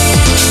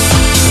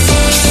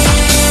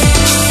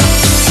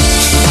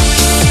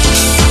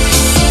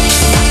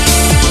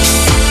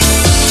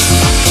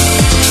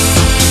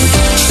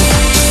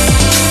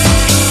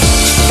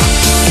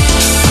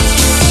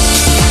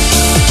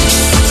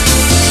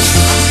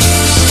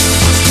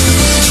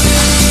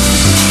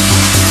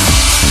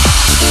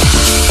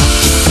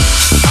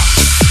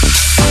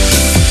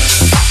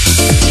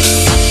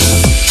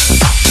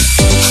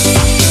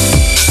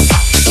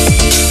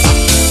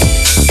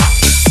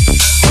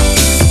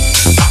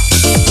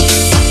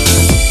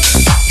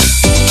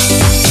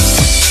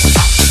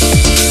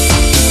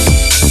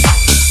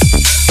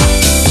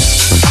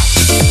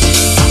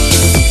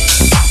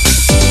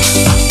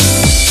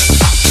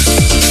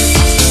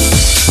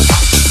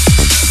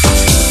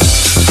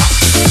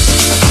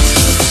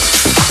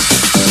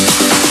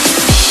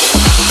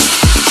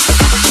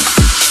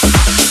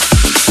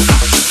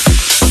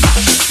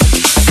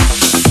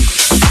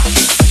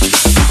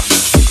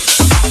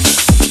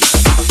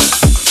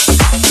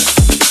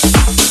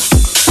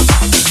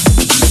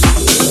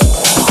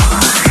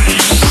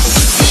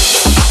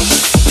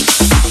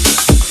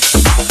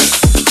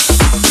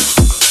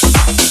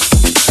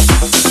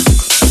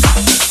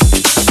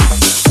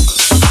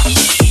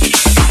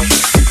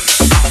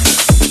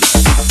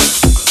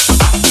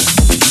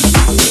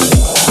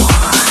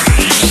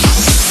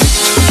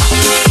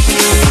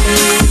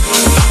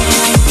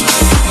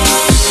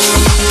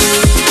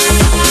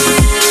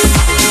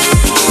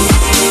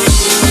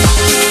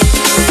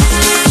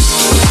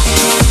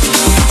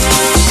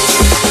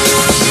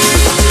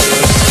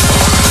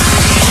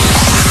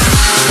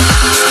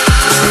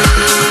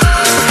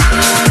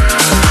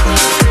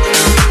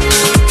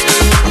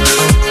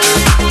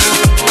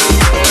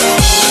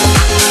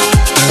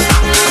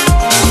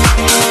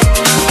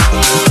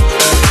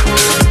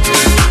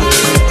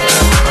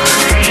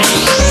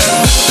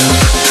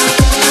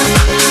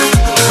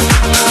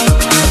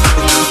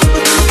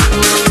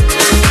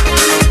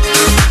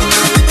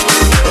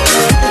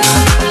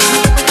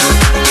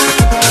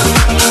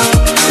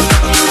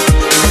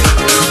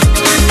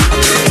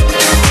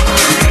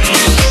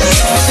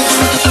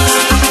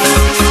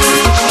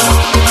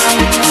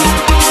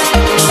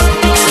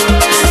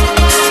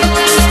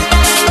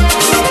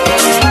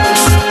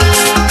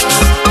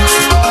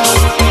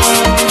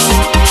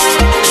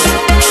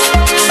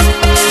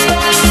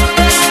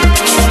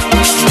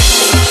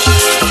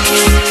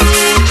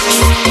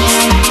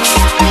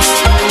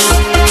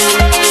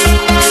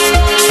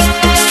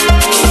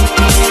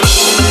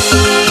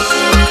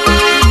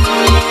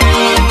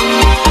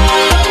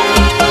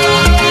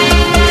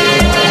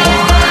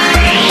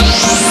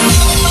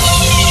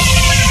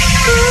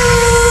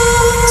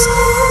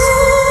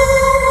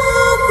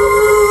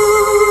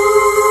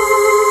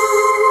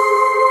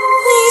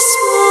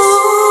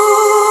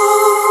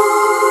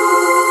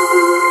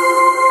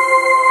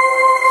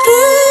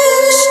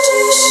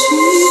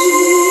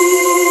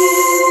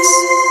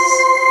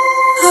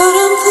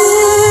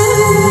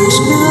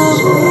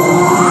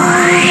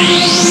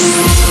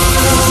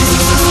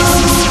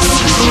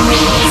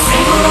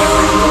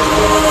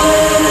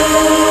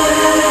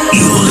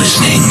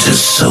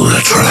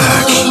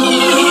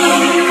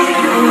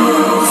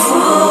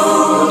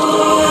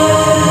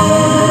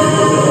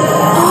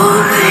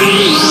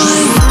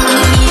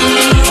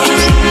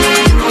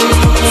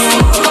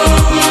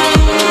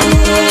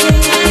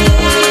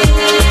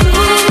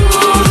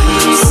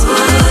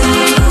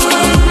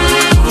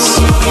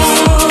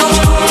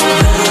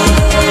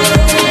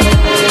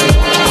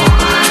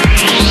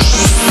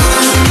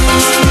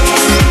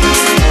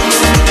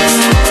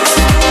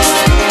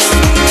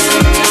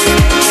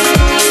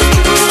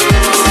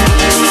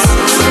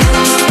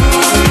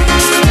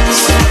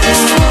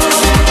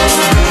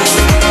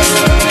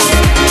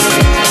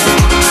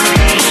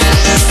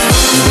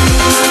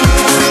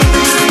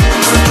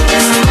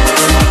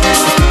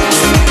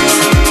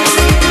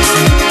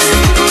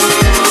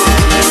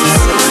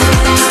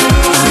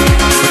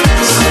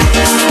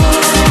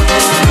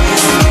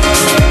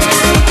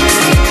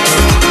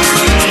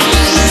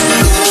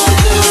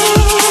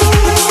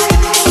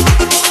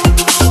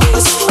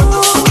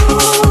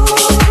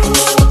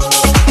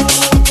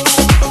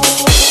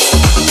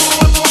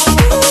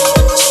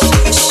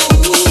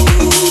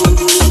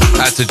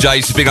 Jay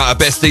to big up our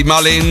bestie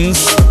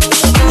Mullins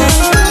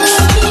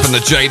from the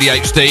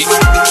JDHD.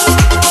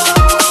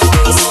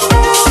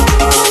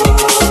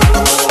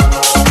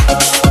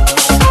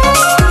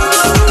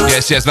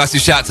 Yes, massive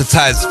shout to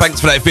Taz.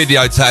 Thanks for that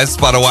video, Taz,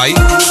 by the way.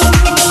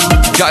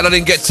 Gutted I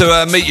didn't get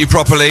to meet you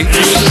properly.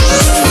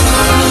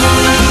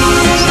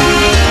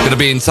 Gonna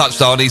be in touch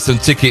though. I need some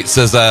tickets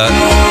as I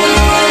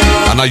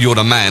know you're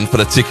the man for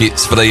the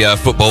tickets for the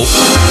football.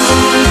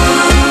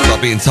 So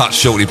I'll be in touch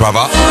shortly,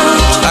 brother.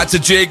 Out to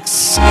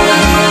Jigs.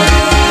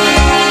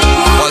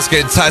 Once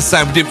again, Taz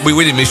Sam,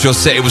 we didn't miss your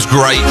set. It was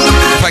great.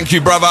 Thank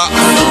you, brother.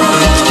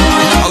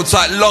 Hold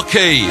tight,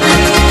 Lockie.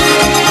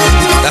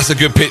 That's a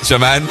good picture,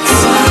 man.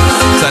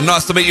 So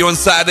nice to meet you on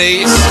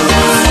Saturday.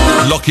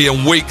 Lockie and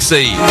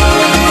Weeksy.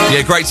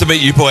 Yeah, great to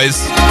meet you,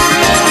 boys.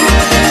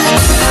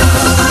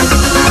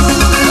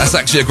 That's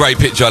actually a great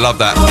picture. I love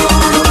that.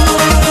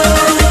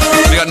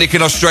 We got Nick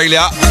in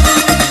Australia.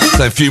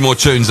 So a few more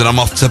tunes and I'm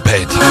off to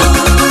bed.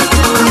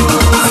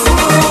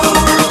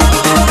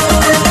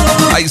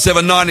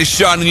 879 is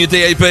shining your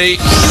DAB.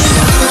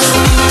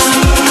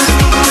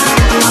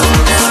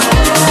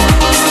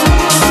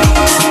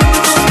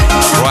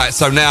 Right,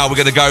 so now we're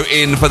going to go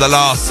in for the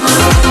last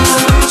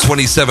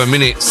 27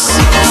 minutes.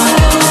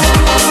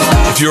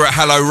 If you're at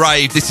Hello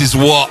Rave, this is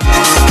what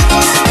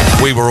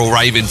we were all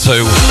raving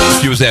to.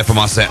 If you was there for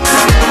my set.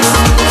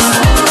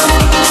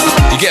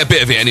 You get a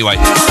bit of it anyway.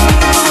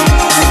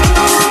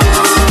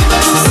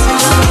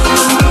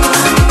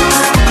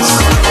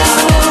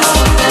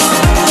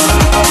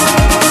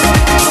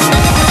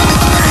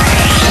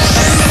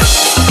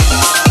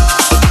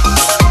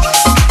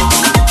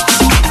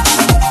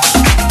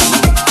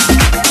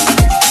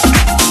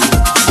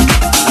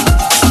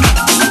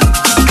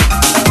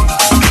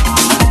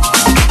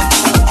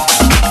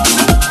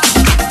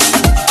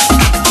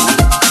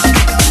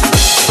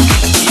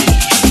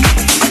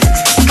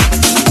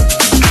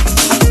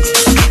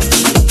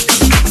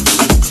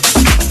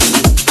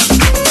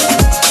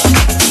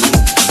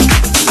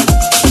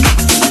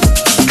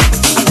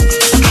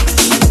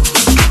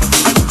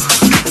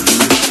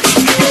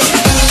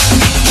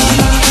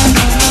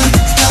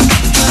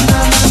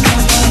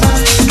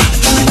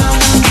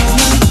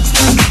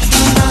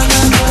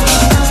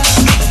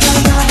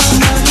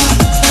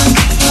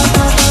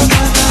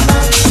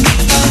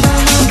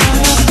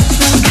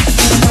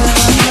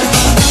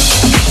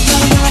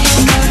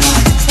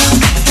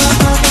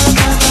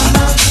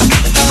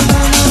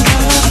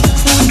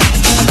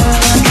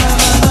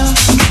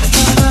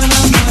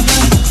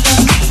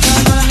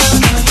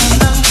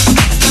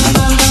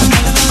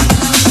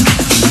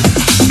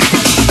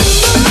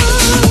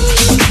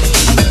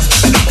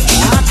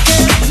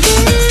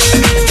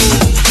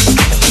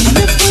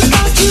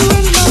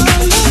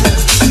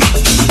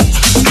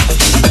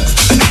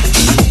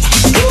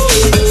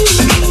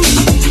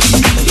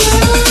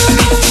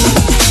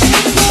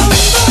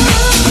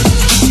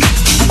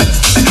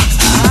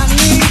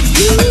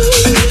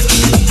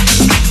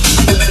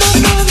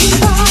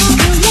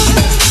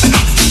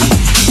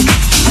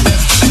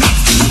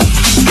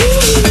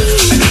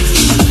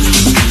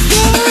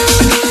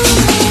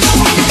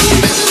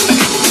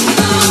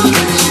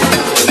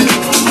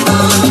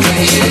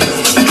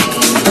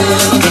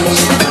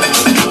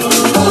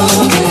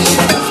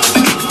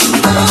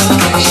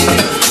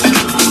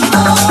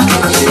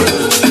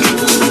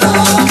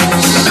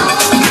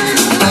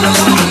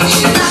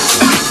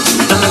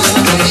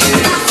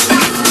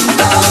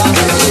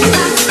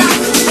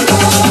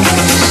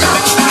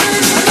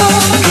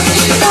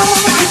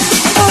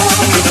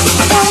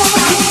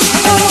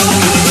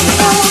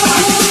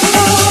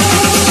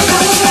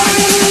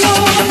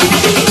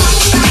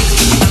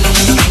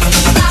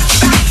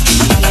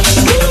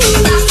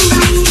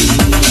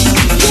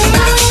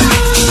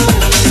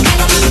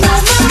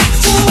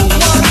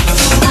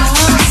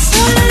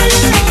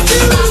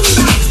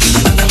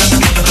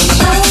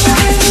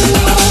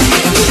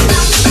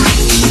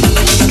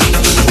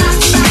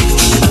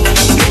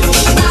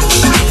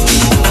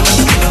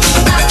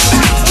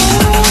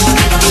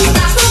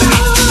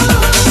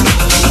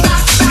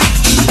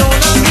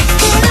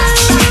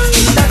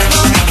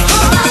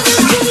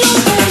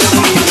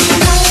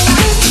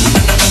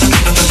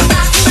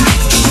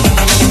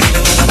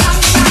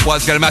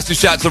 Once again, a massive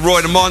shout to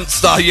Roy the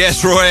Monster.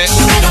 Yes, Roy.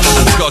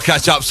 Got to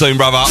catch up soon,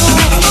 brother.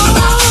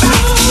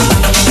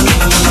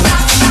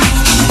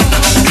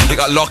 We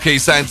got Lockie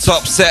saying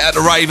top set at the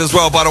rave as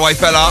well, by the way,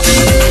 fella.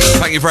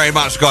 Thank you very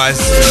much,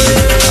 guys.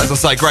 As I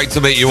say, great to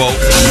meet you all.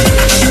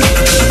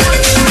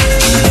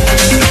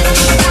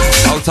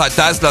 Hold tight,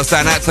 Dazzler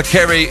saying out to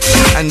Kerry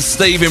and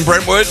Steve in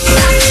Brentwood.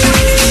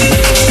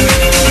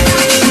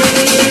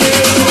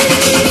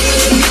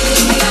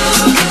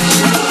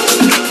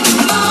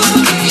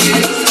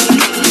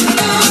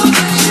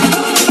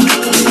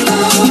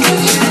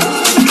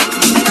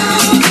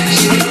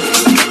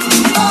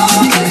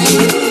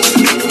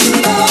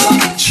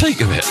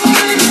 Cheek of it.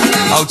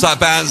 Old type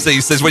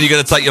Bouncy says, when are you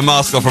going to take your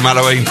mask off from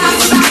Halloween? Mate,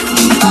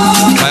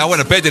 I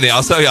went to bed in it,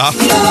 I'll tell ya.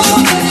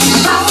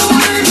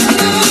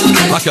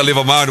 Like I live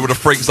on my own, I would have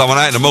freaked someone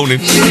out in the morning.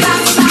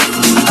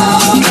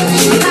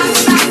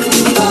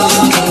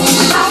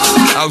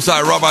 Also,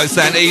 Robbo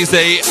saying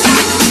easy.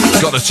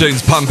 Got the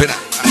tunes pumping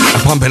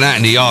out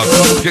in the yard.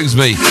 Excuse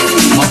me,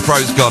 my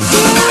throat's gone.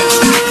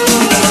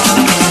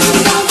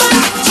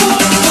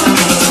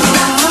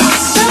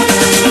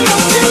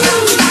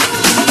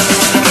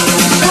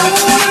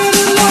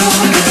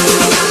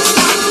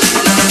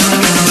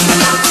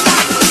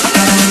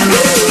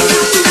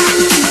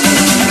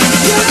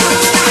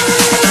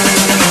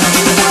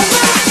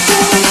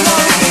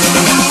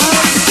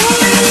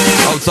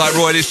 Hold tight,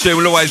 Roy. This tune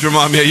will always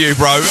remind me of you,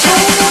 bro.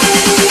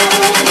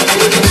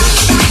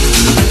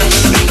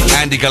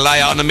 Andy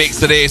Galea on the mix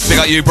to this. Big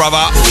up you,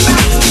 brother.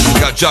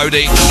 Big up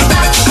Jody.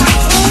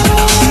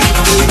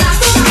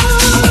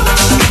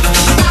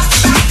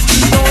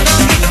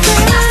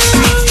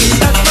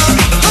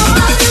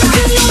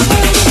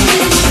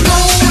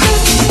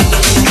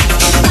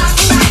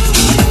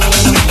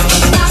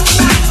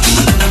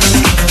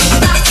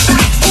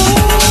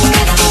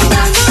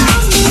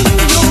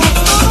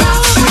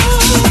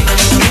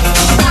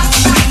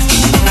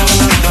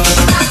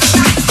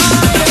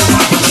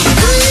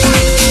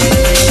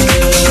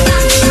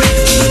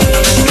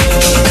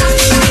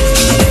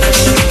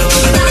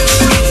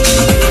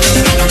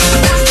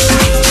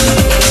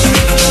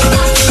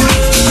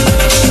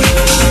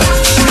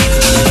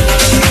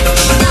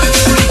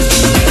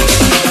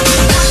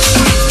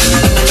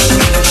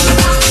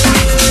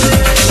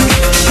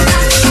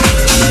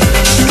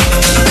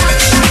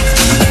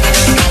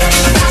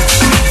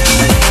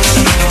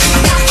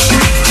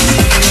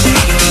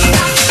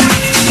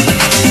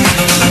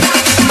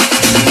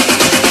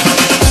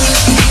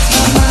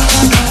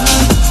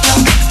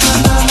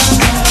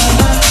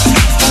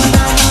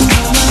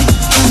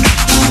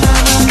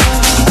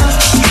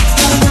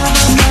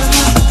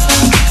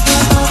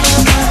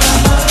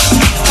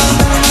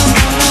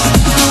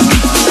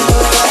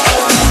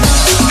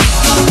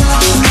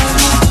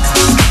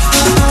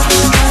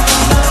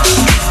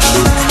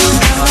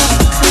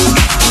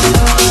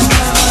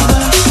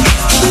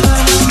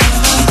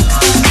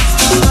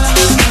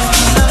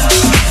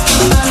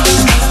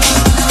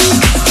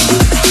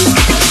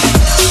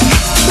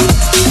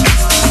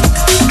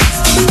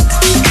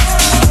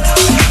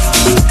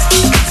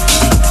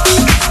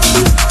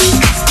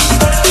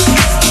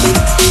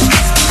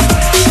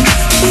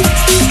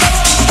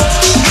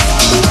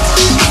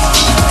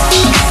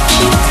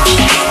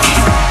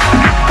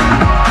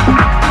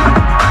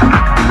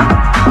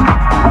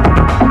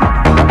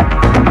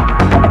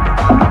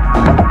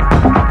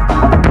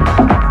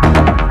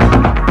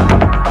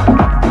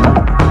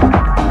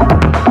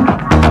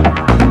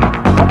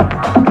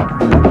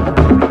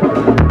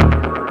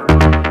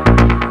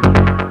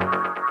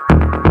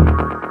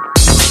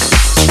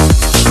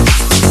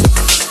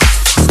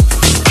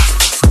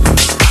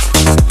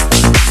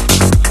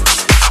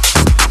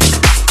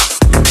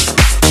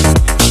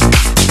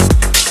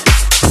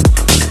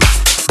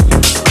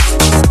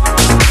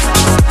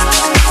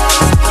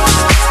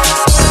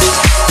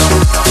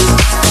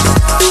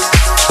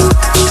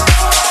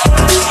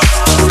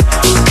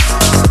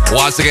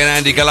 Once again,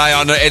 Andy Galea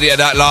on the edit of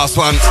that last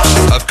one.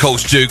 Of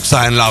course, Duke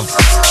saying love.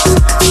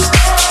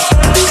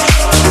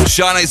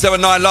 Shine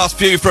 879, last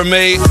few from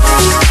me.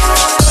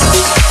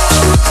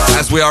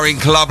 As we are in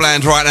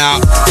Clubland right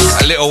now.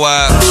 A little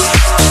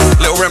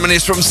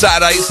reminisce from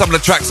Saturday. Some of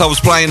the tracks I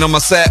was playing on my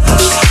set.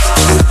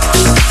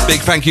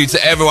 Big thank you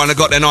to everyone that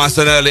got there nice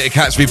and early to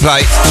catch me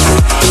play.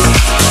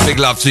 Big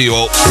love to you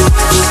all.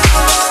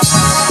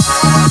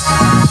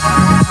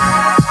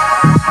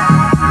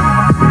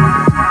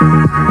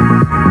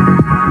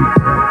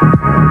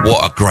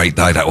 What a great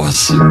day that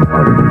was.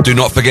 Do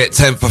not forget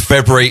 10th of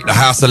February, the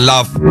House of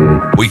Love.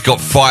 We've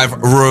got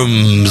 5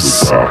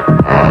 rooms.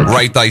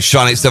 Raid Day,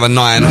 Shine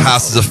 879,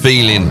 Houses of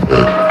Feeling.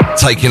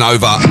 Taking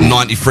over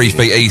 93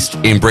 Feet East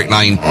in Brick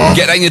Lane.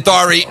 Get that in your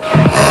diary.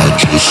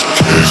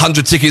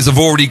 100 tickets have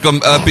already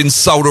been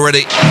sold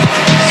already.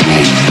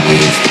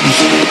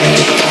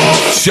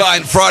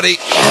 Shine Friday.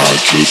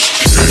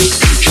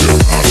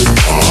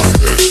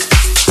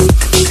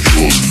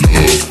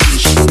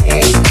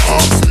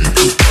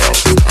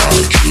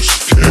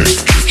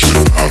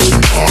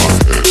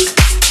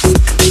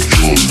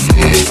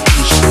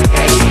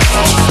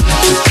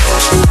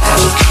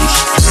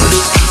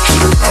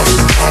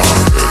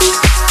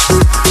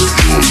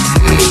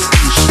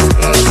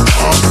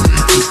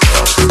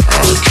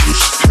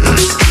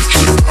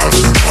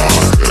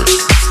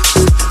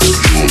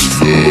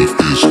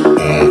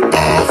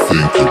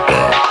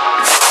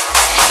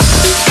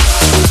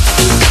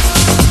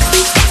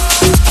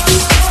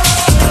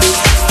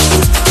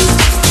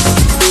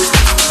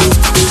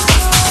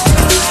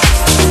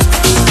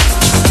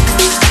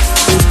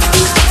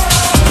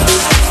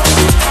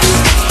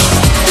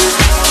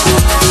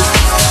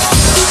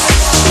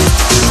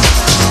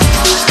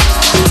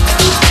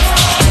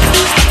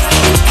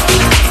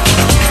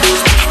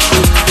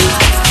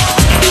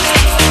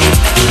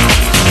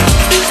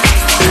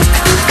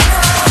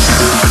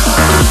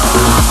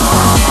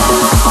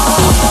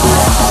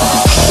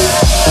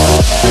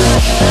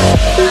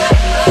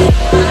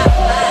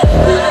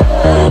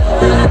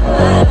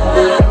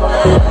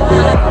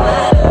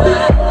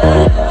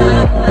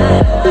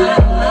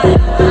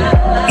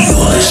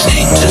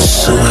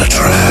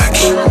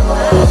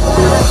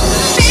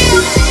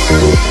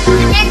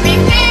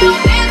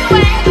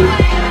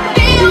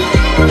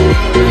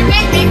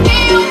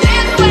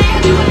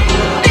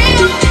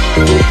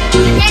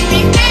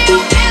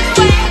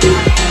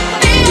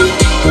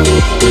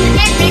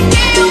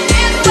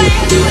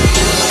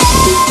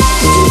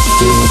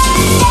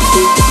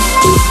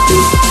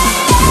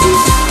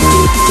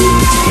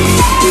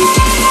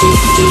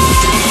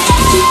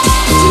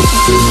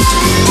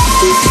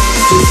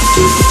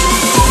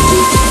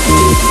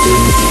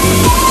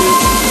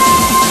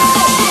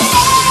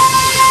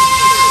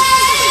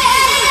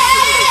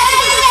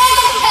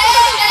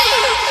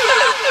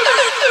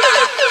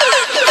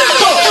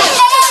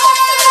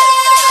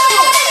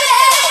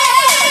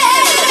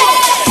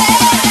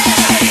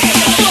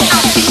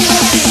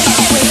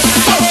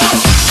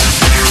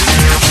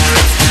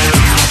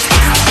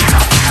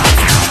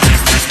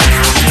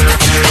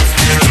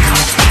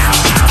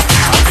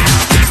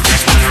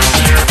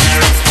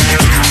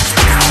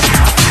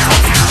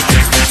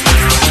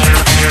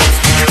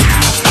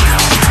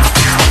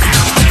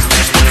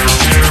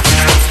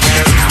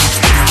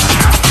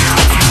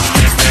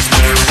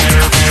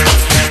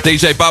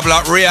 DJ Bubble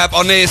Up Rehab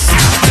on this.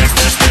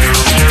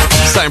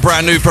 Something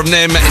brand new from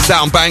them. It's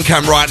out on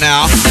Bandcamp right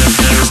now.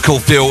 It's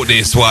called Feel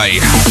This Way.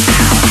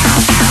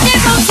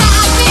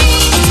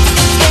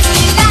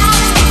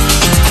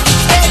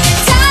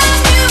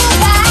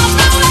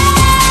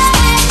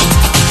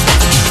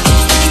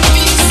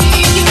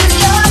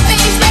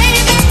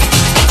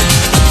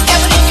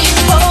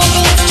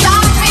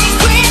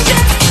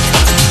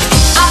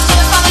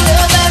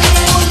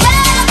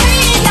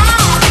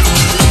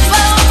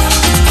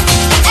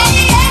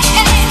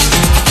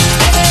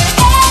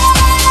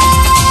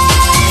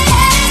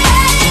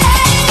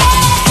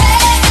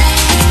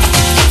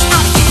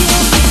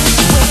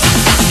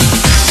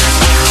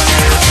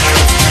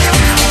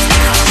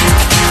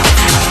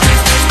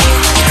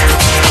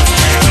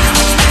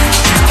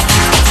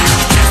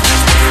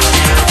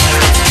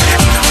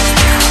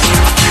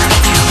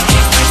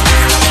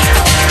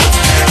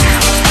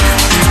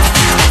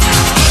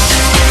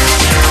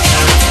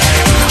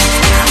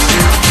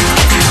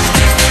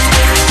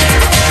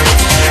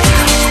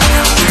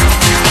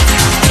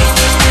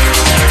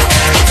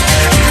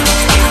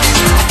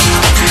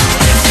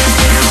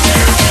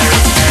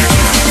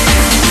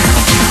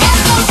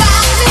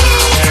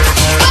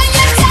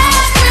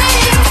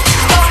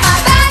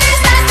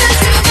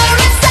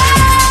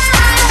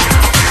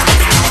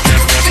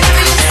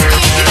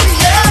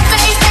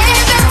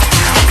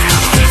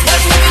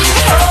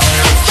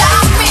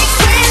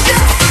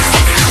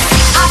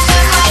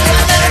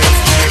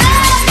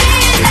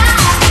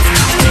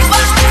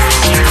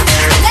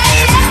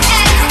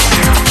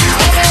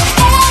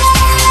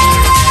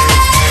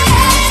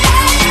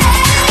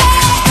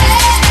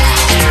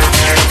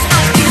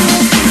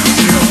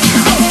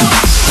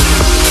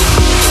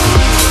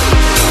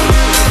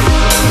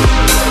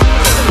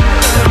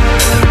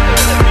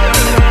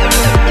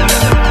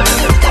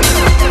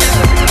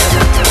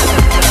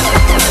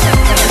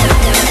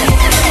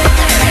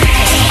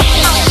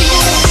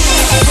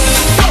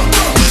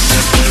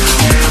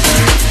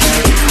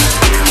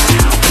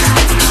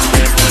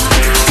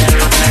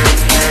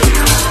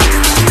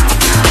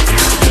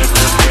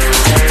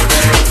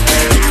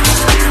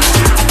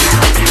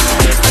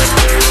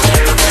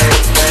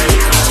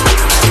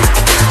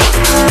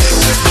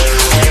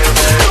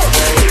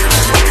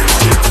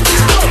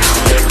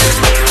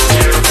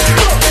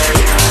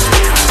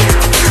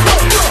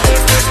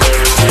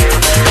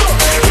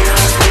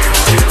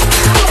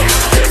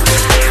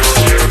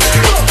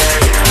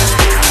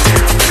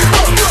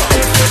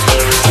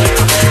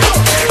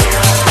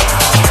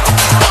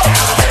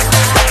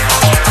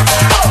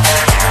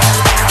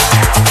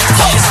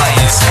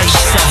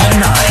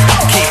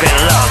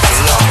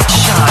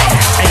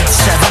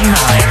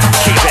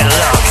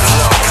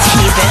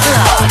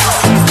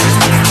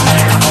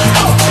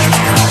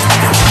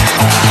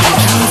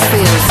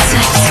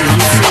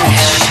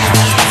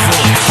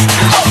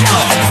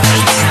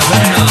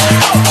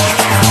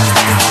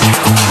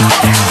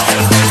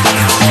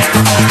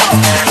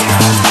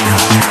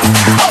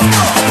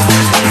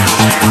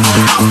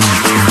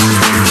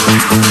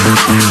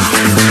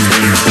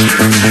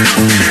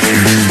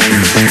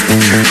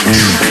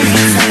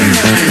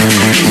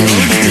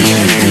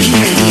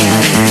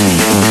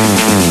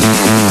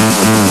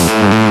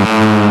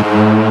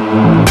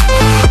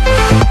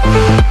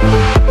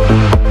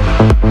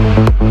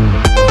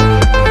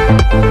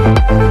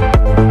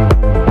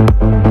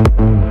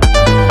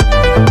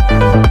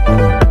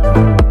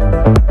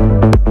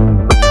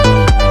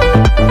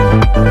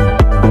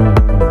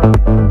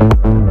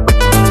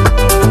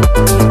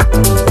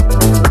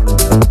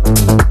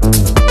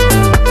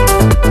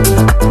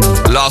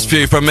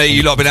 Few from me.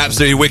 You lot have been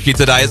absolutely wicked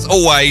today, as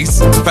always.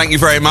 Thank you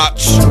very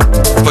much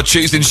for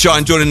choosing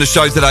Shine, joining the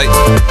show today.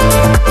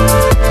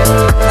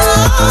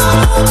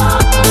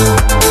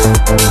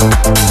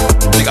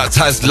 You got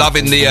Taz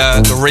loving the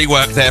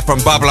rework there from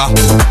Bubbler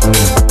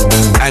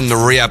and the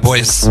Rehab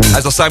Boys.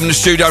 As I say, I'm in the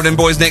studio with them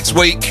boys next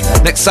week,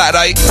 next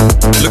Saturday.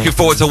 Looking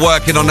forward to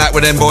working on that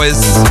with them boys.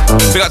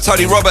 We got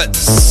Tony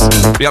Roberts.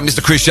 We got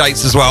Mr. Chris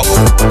Yates as well.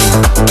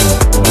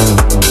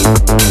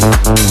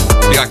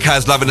 We got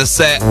Kaz loving the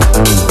set.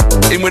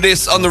 In with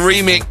this on the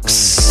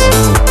remix.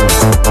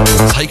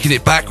 Taking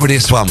it back with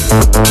this one.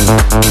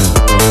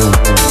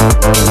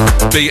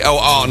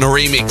 BLR on the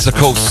remix, of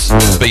course.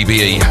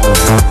 BBE.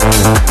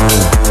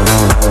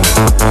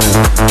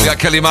 We got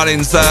Kelly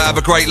Mullins, have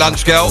a great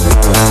lunch, girl.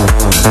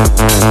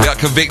 We got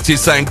Convicted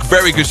saying,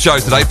 very good show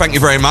today, thank you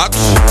very much.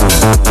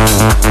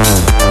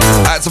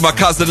 Out to my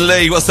cousin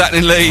Lee, what's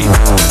happening, Lee?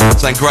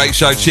 Saying, great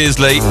show, cheers,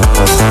 Lee.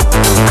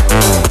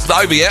 It's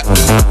not over yet.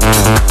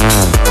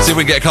 See if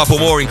we can get a couple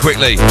more in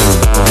quickly.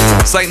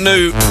 St.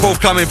 New,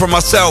 forthcoming from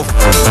myself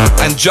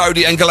and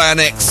Jody and Galea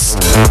next.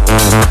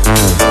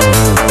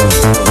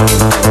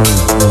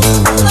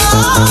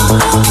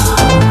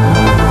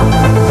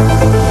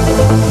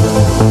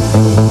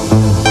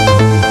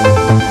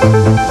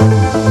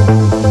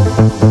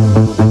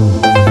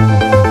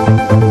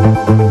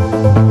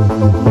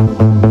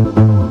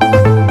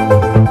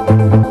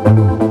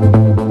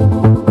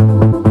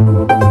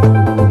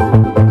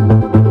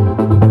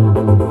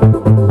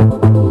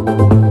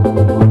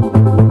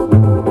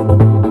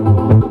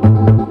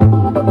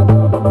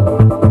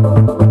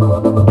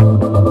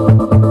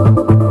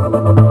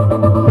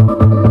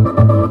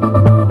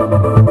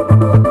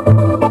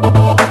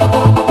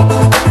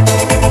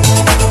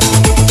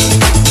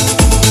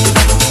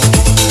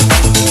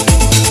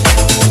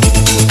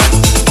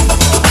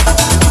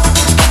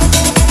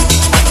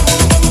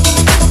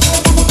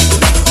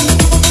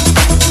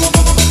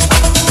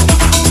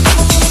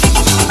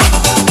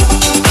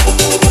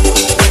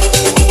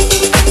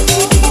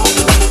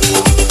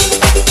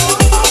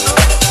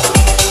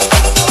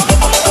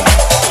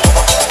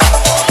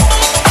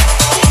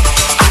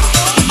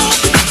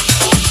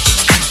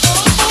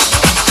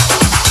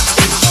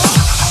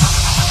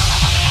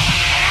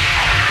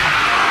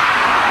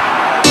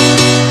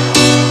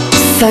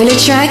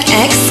 SolarTrak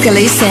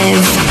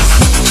exclusive.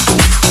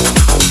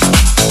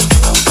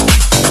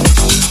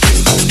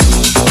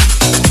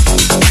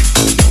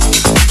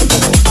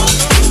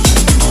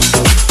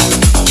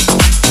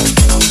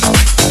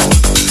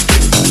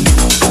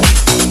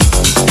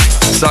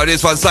 So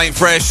this one's Saint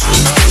Fresh,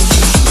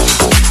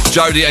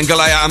 Jody and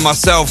Galea and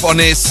myself on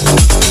this.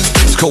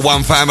 It's called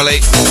One Family.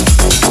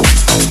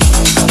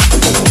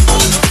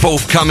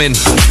 Forthcoming.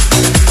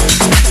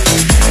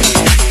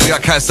 We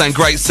got Kaz saying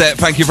great set,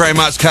 thank you very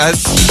much,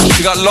 Kaz.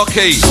 We got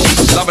Lockie,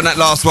 loving that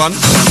last one.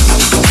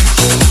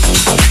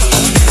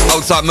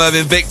 Old type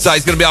Mervyn Victor,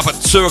 he's going to be up at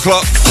 2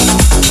 o'clock.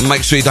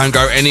 Make sure you don't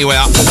go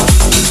anywhere.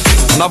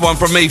 Another one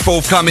from me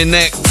forthcoming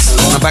next.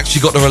 I've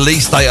actually got the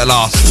release date at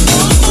last.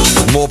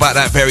 More about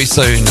that very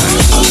soon.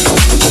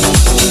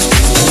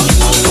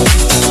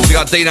 We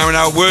got Dino and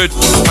Al Wood.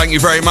 Thank you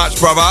very much,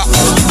 brother.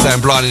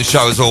 Sound blinding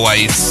show as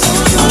always.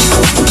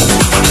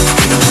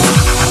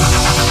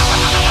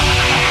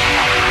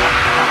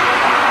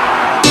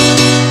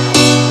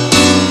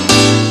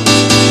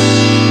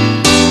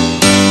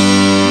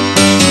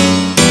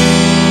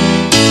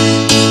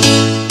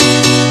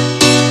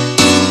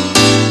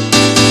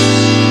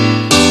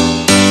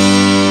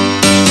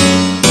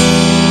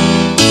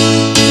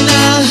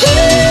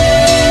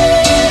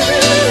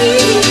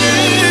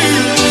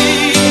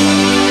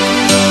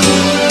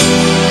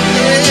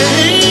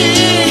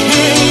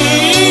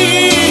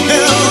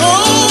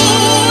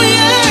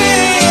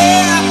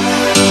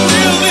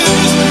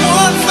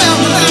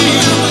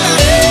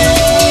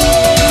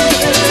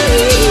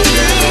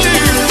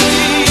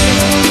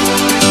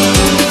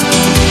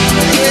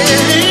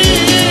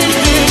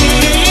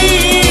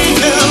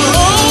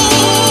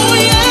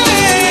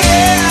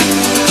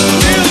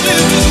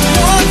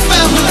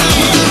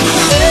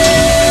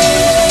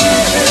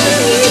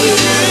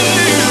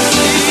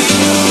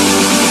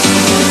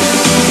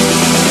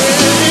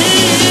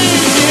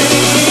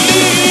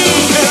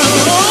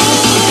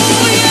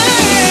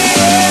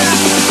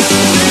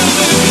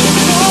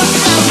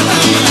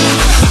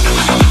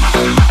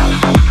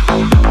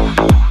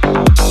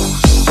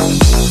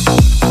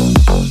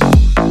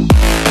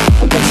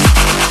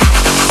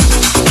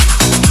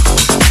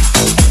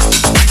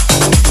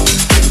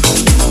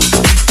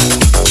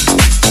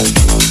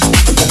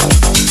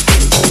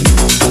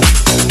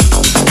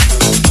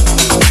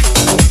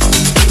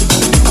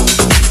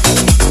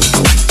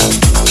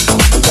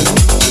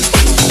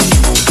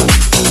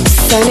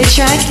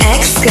 SolarTrak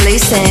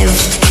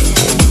exclusive.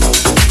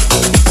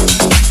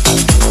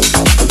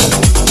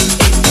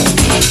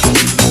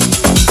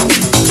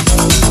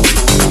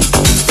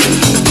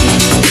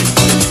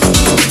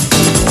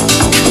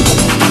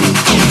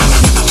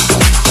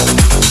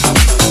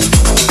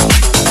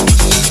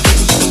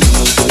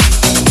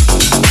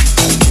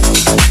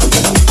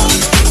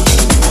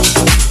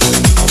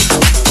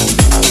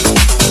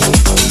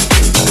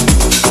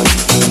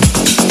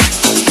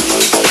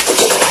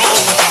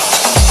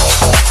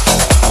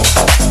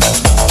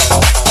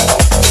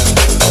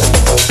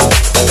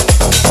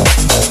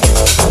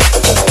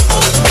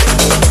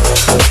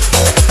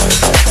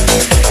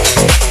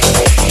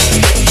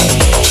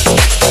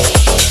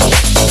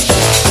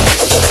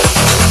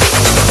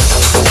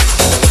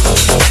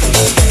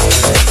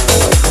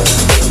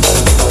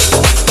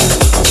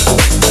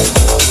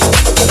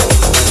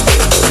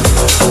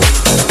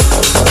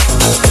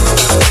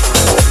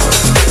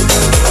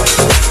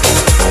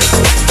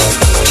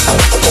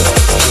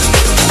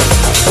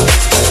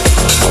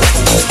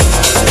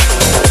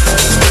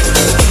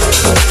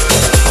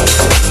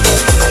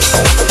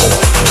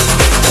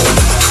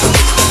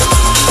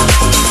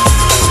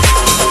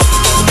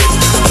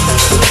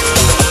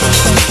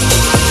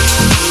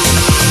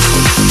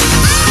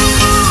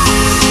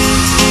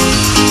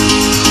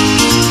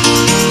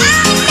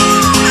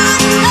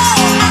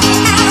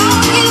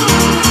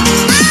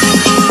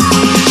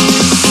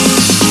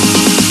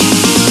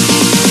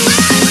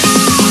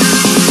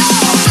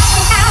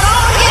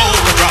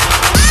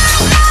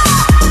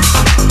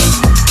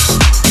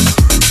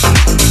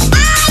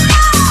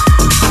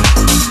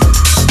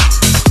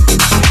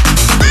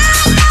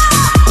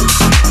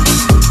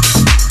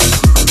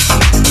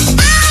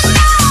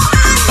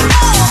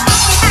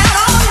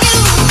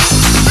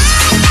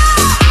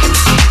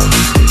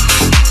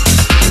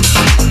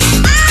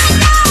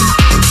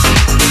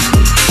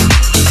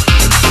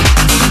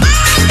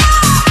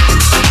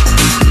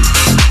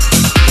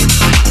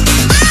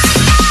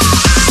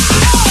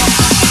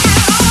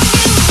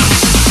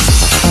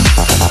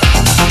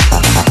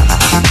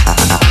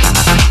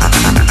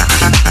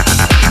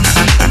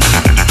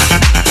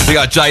 We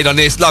got Jade on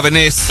this, loving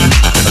this.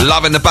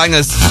 Loving the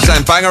bangers.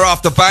 Saying banger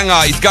after banger.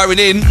 He's going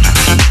in.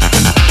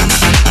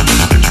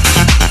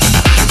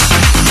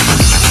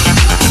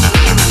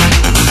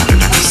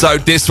 So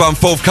this one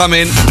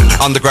forthcoming.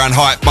 Underground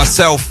Hype.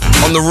 Myself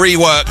on the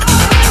rework.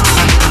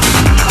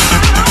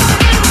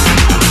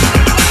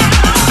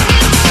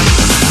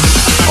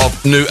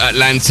 Of New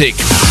Atlantic.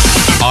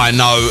 I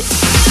know.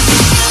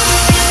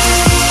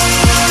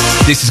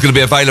 This is going to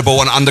be available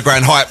on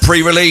Underground Hype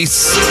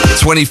pre-release,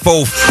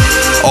 24th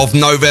of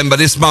November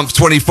this month,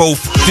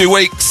 24th, few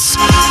weeks.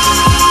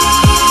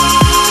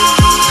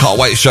 Can't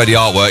wait to show the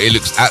artwork. It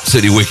looks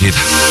absolutely wicked.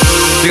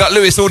 We got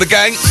Lewis, all the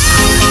gang.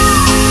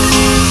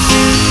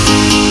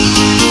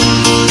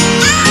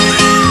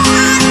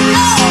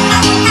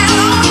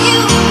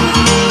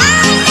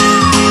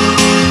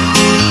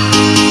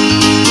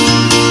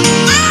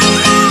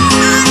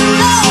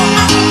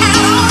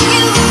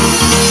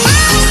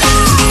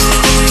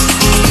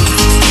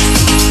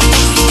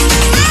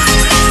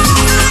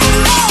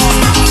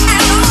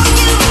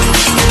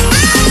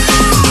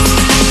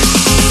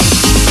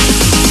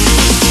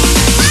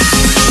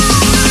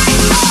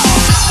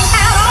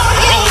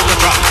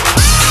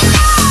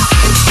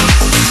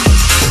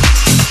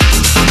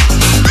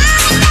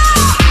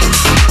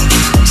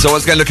 So I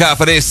was going to look out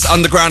for this.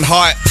 Underground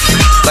Hype.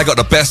 They got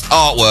the best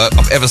artwork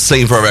I've ever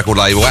seen for a record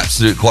label.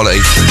 Absolute quality.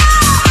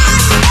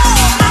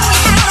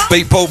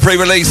 Beatport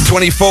pre-release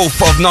 24th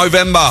of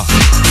November.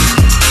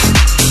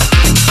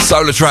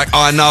 SolarTrak,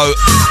 I know.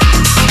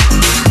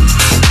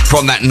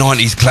 From that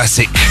 90s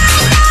classic.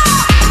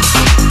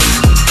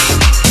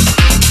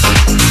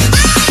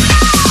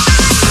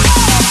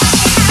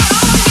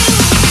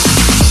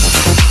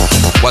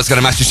 Once going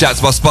to mash your shout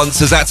to my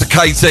sponsors. Out to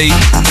Katie.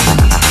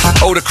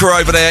 All the crew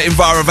over there,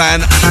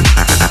 Envirovan.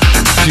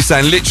 She's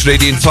saying literally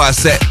the entire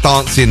set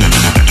dancing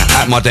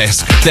at my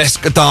desk.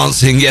 Desk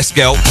dancing, yes,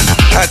 girl.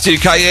 Out to you,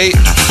 Katie.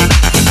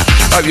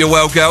 Hope you're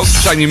well, girl.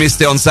 Shame you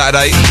missed it on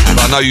Saturday,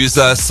 but I know you was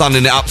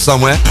sunning it up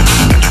somewhere.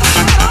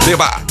 Big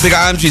up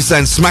Amjid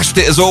saying smashed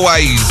it as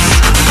always.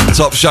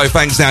 Top show,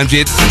 thanks,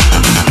 Amjid.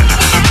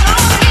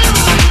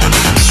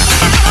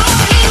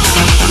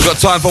 We've got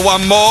time for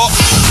one more.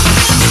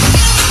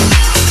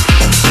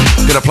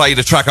 Gonna play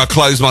the track I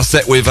closed my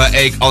set with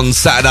Egg on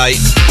Saturday.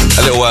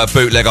 A little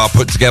bootleg I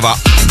put together.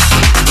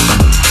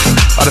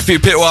 I had a few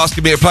people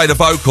asking me to play the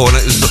vocal, and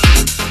it was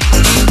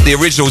the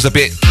original was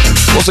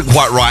wasn't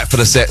quite right for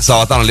the set, so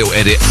I've done a little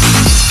edit.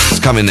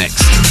 It's coming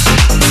next.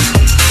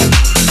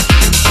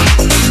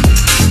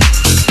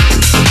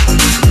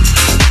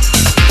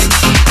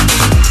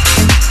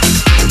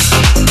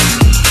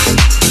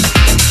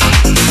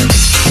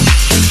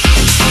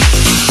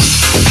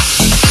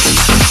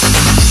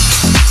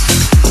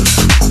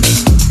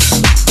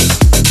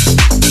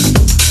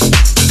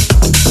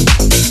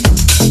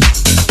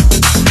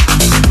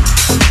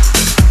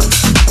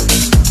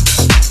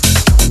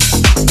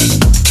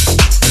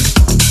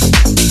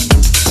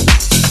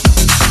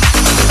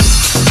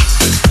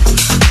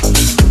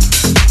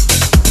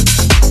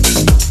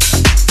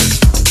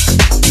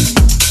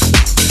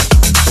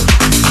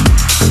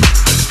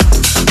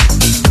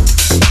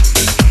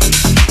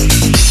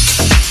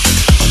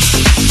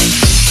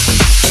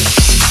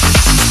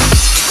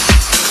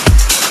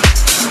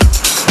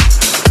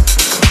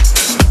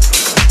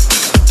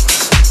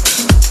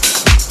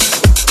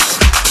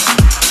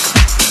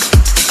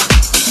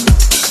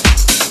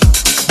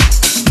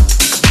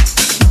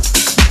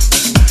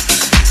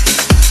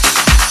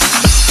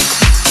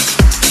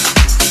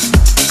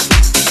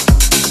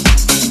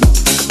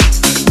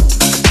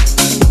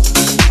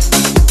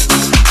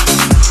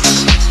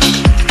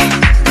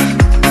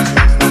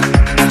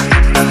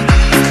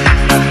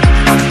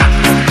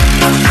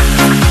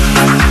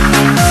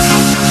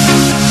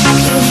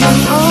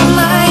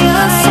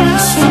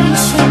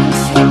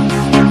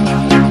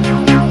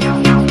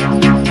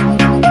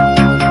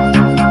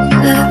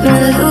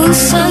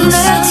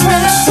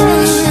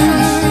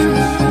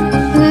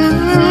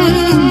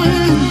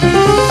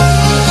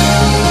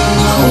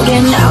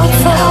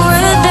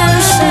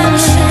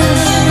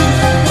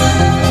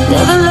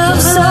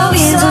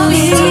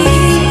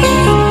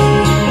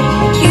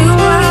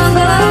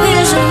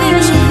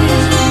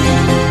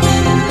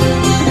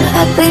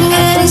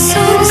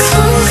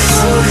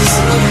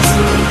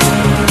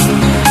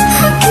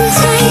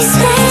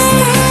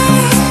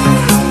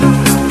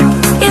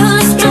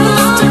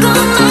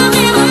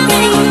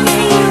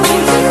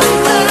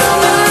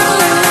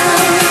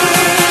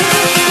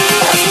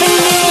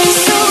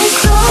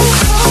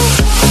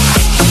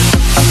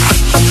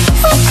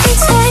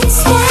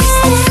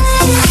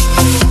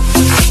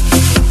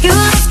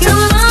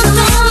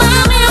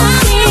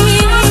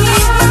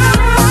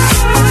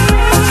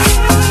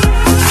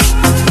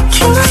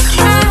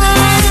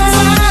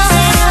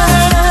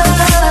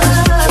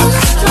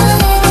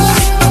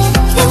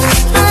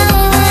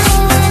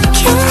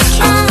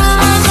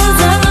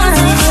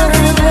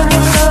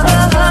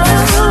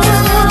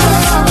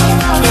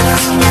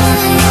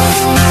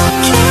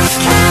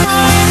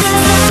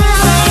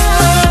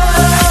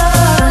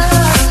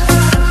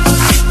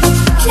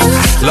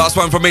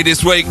 Last one from me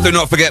this week. Do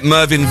not forget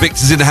Mervyn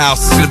Victor's in the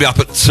house. It's going to be up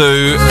at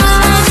 2.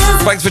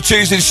 Thanks for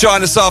choosing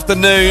Shine this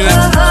afternoon.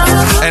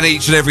 And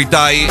each and every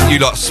day, you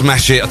lot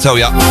smash it, I tell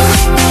ya.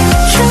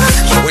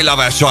 We love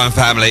our Shine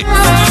family.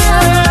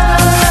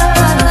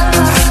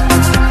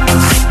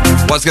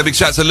 Once again, big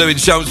shout out to Lou in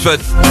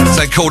Chelmsford.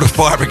 Saying call the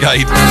fire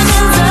brigade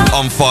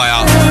on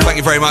fire. Thank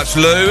you very much,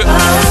 Lou.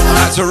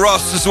 And to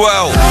Ross as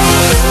well.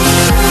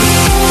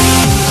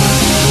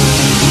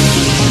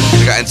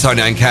 We got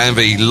Antonio and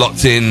Canvey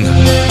locked in.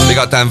 We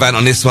got Dan Van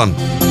on this one.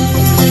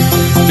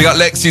 We got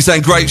Lexi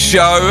saying great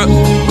show.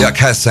 We got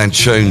Kaz saying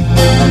tune.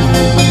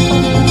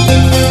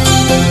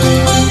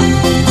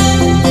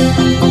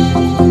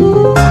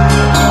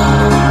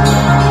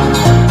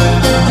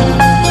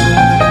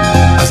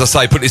 As I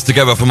say, put this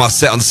together for my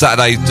set on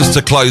Saturday just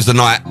to close the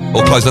night.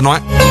 Or close the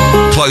night?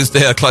 Close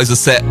the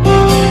set.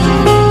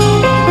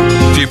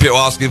 A few people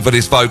asking for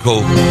this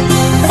vocal.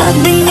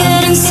 I've been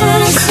getting so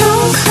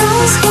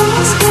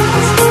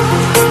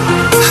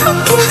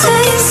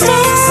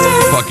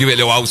If I give it a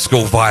little old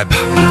school vibe.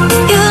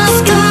 you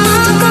left a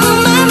mark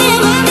on my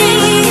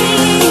memory.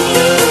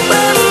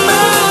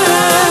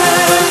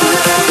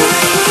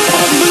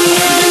 I've been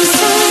getting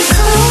so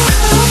close.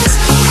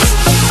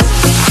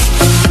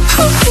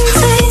 I can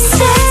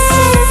taste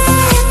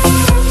it.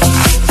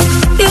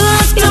 You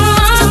left a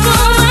mark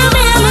on my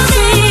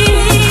memory.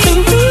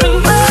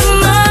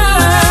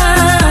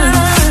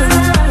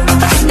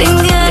 I've been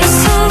getting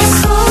so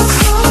close.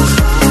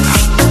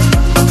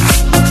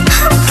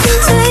 I can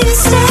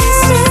taste it.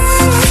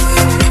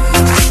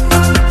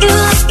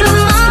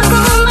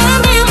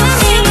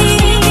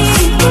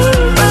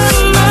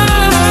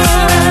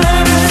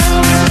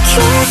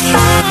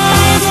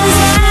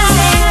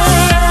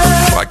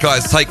 Right,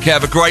 guys, take care.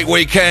 Have a great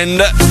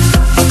weekend.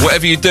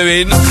 Whatever you're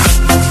doing.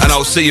 And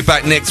I'll see you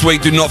back next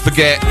week. Do not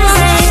forget,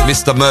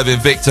 Mr. Mervyn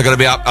Victor going to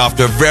be up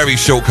after a very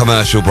short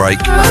commercial break.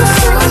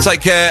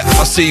 Take care.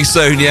 I'll see you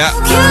soon, yeah?